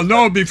it all. Oh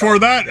no! Before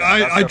that,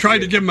 I tried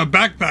to give him a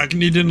backpack,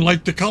 and he didn't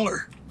like the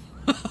color.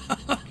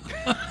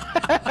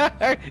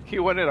 He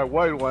wanted a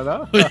white one,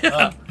 huh?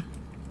 Yeah.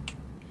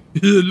 He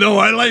said, no,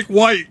 I like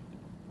white.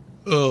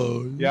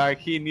 Oh. Yeah,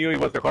 he knew it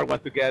was the hard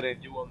one to get,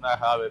 and you will not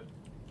have it.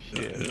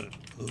 Shit. Yeah.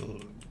 Oh.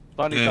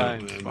 Funny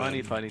times.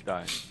 Funny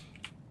times.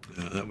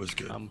 Yeah, that was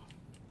good. All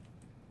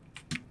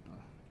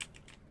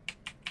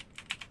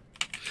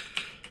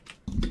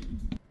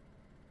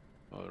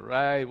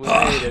right, we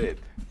made it.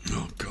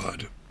 Oh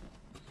God.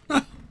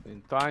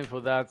 In time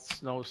for that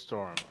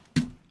snowstorm.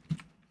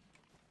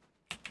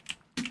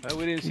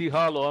 We didn't see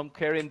Hollow. I'm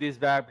carrying this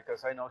bag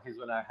because I know he's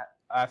gonna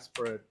ask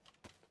for it.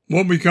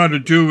 What we got to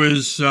do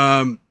is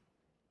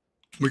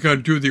we got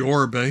to do the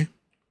orb, eh?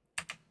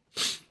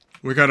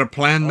 We got to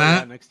plan that.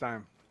 Yeah, next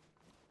time.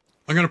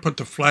 I'm gonna put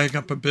the flag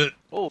up a bit.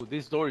 Oh,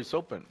 this door is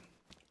open.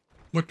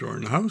 What door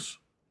in the house?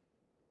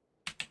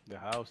 The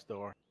house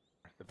door.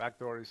 The back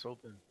door is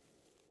open.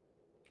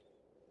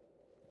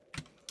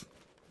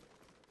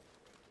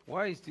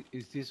 Why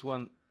is this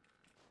one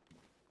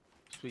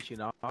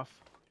switching off?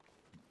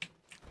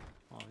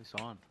 Oh, it's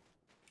on.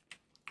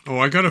 Oh,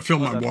 I gotta fill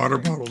my water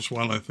bottles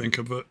while I think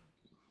of it.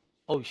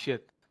 Oh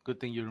shit!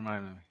 Good thing you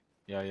reminded me.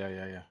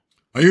 Yeah.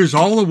 I used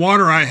all the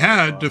water I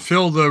had to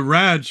fill the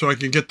rad so I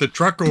could get the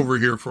truck over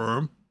here for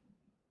him.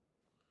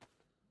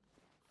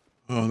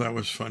 Oh, that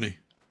was funny.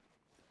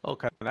 Oh,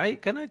 can I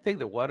take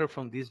the water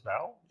from this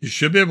barrel? You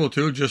should be able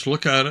to. Just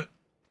look at it.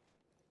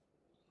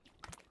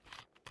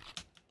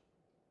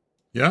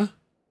 Yeah?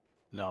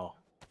 No.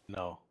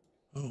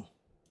 Oh.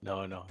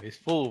 No. It's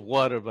full of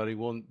water, but it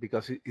won't,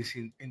 because it's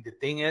in the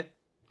thing it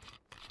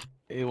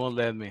won't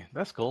let me.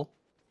 That's cool.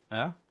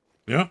 Yeah?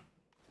 Yeah.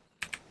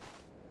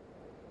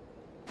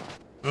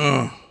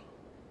 Oh.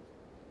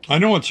 I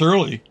know it's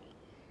early.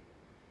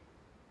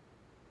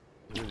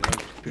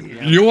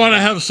 You want to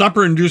have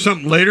supper and do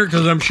something later?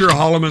 Because I'm sure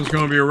Holloman's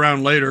going to be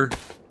around later.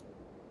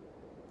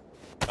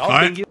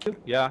 Thank you.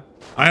 Yeah.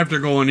 I have to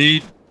go and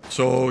eat.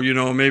 So,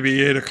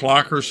 maybe 8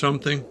 o'clock or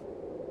something.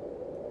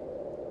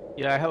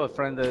 Yeah, I have a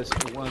friend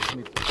that wants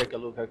me to take a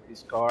look at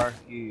his car.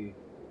 He's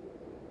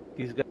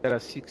got a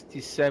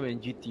 67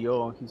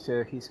 GTO, and he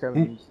said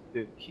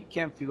he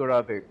can't figure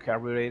out the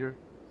carburetor.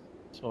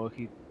 So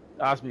he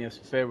asked me as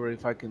a favor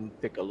if I can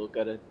take a look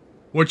at it.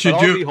 What you do?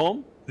 I'll be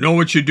home. Know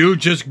what you do?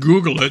 Just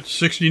Google it.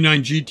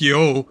 69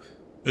 GTO.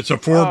 It's a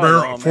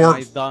 4-barrel. No, man,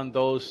 I've done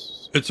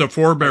those. It's a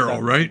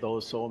 4-barrel, right?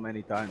 Those so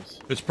many times.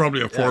 It's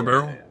probably a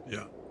 4-barrel.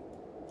 Yeah.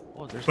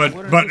 Oh,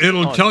 but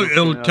it'll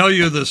tell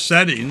you the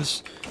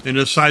settings and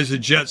the size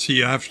of jets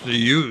you have to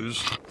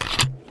use,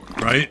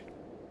 right?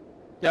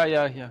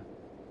 Yeah.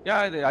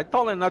 I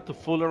told him not to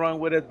fool around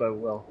with it, but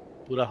well,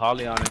 put a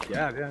Holly on it.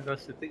 Yeah,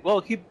 that's the thing.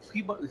 Well, he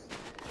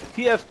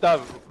effed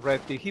up,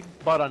 Red-Tic. He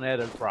bought an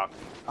edit rock.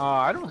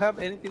 I don't have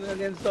anything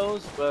against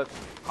those, but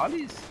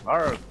Hollies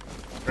are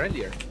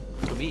friendlier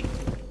to me.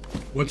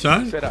 What's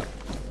that? Set up.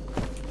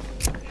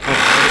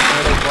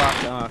 Edit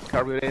rock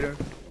carburetor.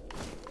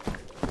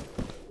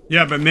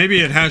 Yeah, but maybe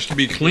it has to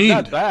be cleaned.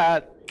 It's not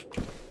bad.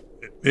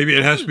 Maybe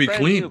it has to be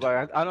Brand new, cleaned.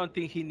 but I don't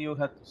think he knew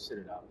how to set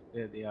it up.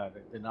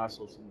 The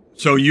nozzles.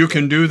 So you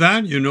can do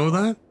that? You know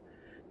that?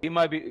 He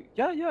might be.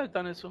 Yeah, I've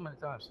done it so many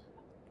times.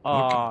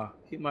 Okay.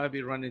 He might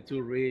be running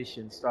too rich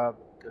and stuff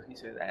because he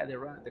said,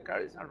 the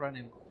car is not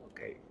running.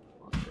 Okay,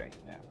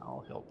 yeah,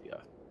 I'll help you.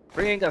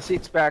 Bring a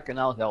six-pack and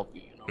I'll help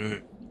you. You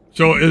know?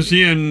 So is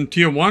he in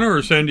Tijuana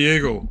or San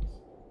Diego?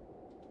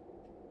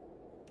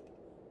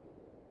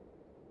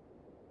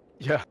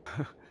 Yeah,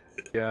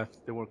 yeah,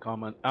 they were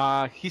common.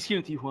 He's here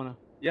in Tijuana.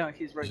 Yeah,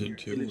 he's right here.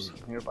 He lives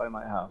here by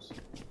my house.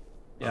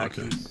 Yeah,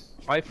 okay.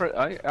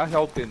 I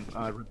helped him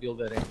rebuild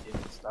that engine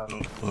and stuff.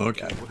 Oh,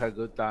 okay. Yeah, we had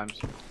good times.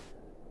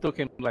 Took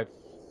him like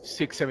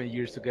 6-7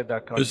 years to get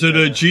that car. Is it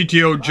a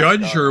GTO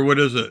Judge or what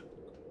is it?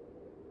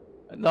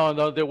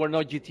 No, there were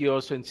no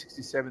GTOs in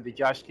 '67. The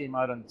Judge came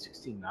out in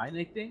 '69,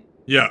 I think.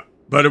 Yeah,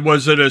 but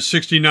was it a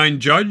 '69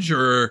 Judge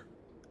or?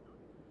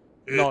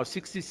 No,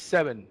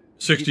 '67.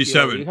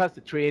 67. It has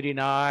the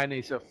 389.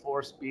 It's a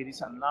 4-speed.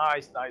 It's a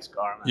nice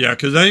car, man. Yeah,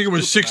 because I think it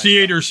was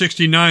 68 or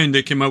 69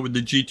 they came out with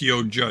the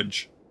GTO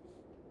Judge.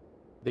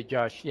 The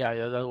Judge, yeah,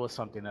 that was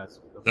something else.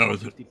 That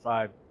was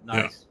 55,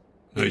 nice.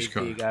 Yeah, nice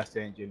car. Big gas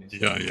engine.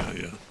 Yeah.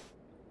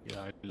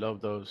 Yeah, I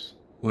love those.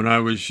 When I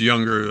was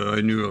younger, I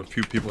knew a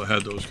few people that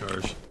had those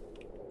cars.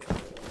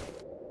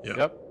 Yeah.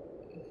 Yep.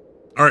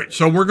 All right,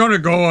 so we're going to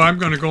go. I'm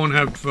going to go and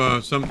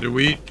have something to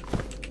eat.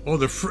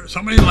 Oh,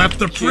 somebody left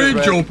the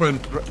fridge open.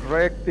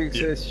 Red-Tic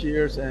says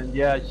cheers, and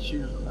yeah,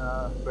 cheers,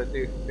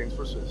 Red-Tic. Thanks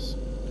for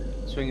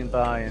swinging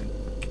by and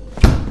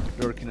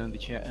lurking in the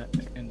chat,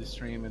 in the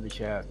stream, in the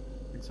chat.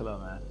 Thanks a lot,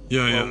 man.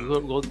 Yeah.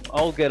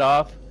 I'll get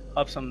off,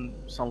 have some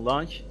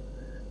lunch,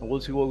 and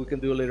we'll see what we can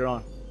do later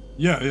on.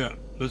 Yeah.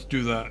 Let's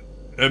do that.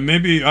 And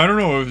maybe I don't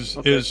know.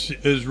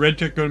 Is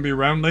Red-Tic going to be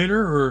around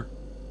later or?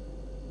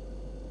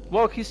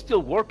 Well, he's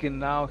still working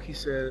now. He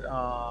said,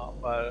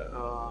 but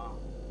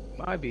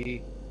might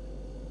be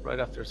right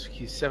after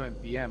his 7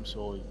 p.m.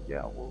 So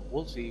yeah,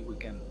 we'll see if we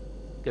can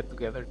get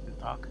together and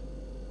talk.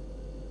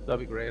 That'd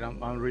be great.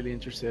 I'm really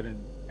interested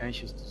and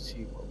anxious to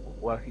see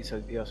what his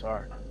ideas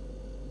are.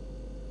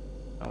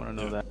 I want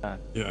to know that.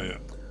 Yeah.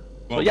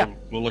 Well, so,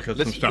 we'll look at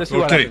some stuff.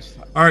 Okay.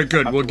 All right,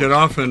 good. We'll get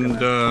off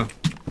and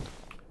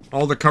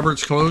all the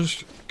cupboards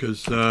closed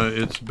because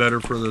it's better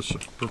for this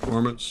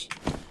performance.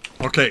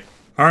 Okay.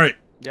 All right.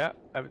 Yeah,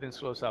 everything's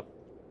closed up.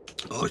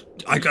 Oh,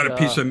 I got a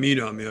piece of meat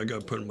on me. I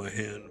got to put in my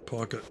hand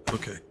pocket.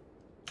 Okay.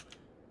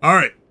 All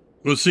right.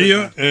 We'll see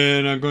you.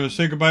 And I'm going to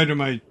say goodbye to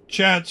my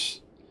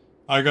chats.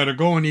 I got to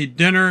go and eat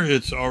dinner.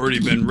 It's already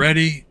been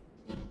ready.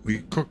 We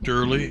cooked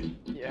early.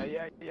 Yeah.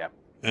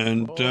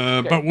 And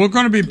but we're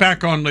going to be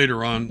back on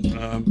later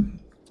on.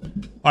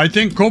 I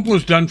think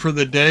Coppola's done for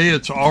the day.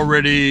 It's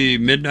already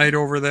midnight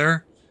over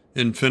there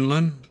in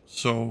Finland.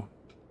 So,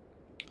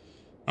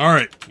 all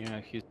right.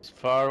 Yeah, he's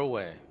far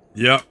away.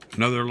 Yep,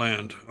 another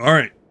land. All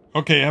right.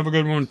 Okay, have a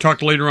good one.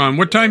 Talk later on.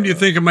 What time do you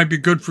think it might be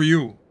good for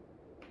you?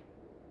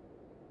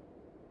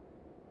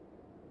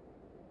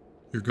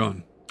 You're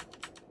gone.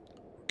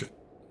 Okay.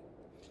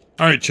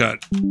 All right,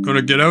 chat. Going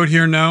to get out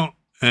here now,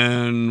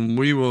 and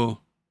we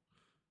will...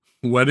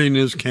 Wedding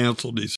is canceled, he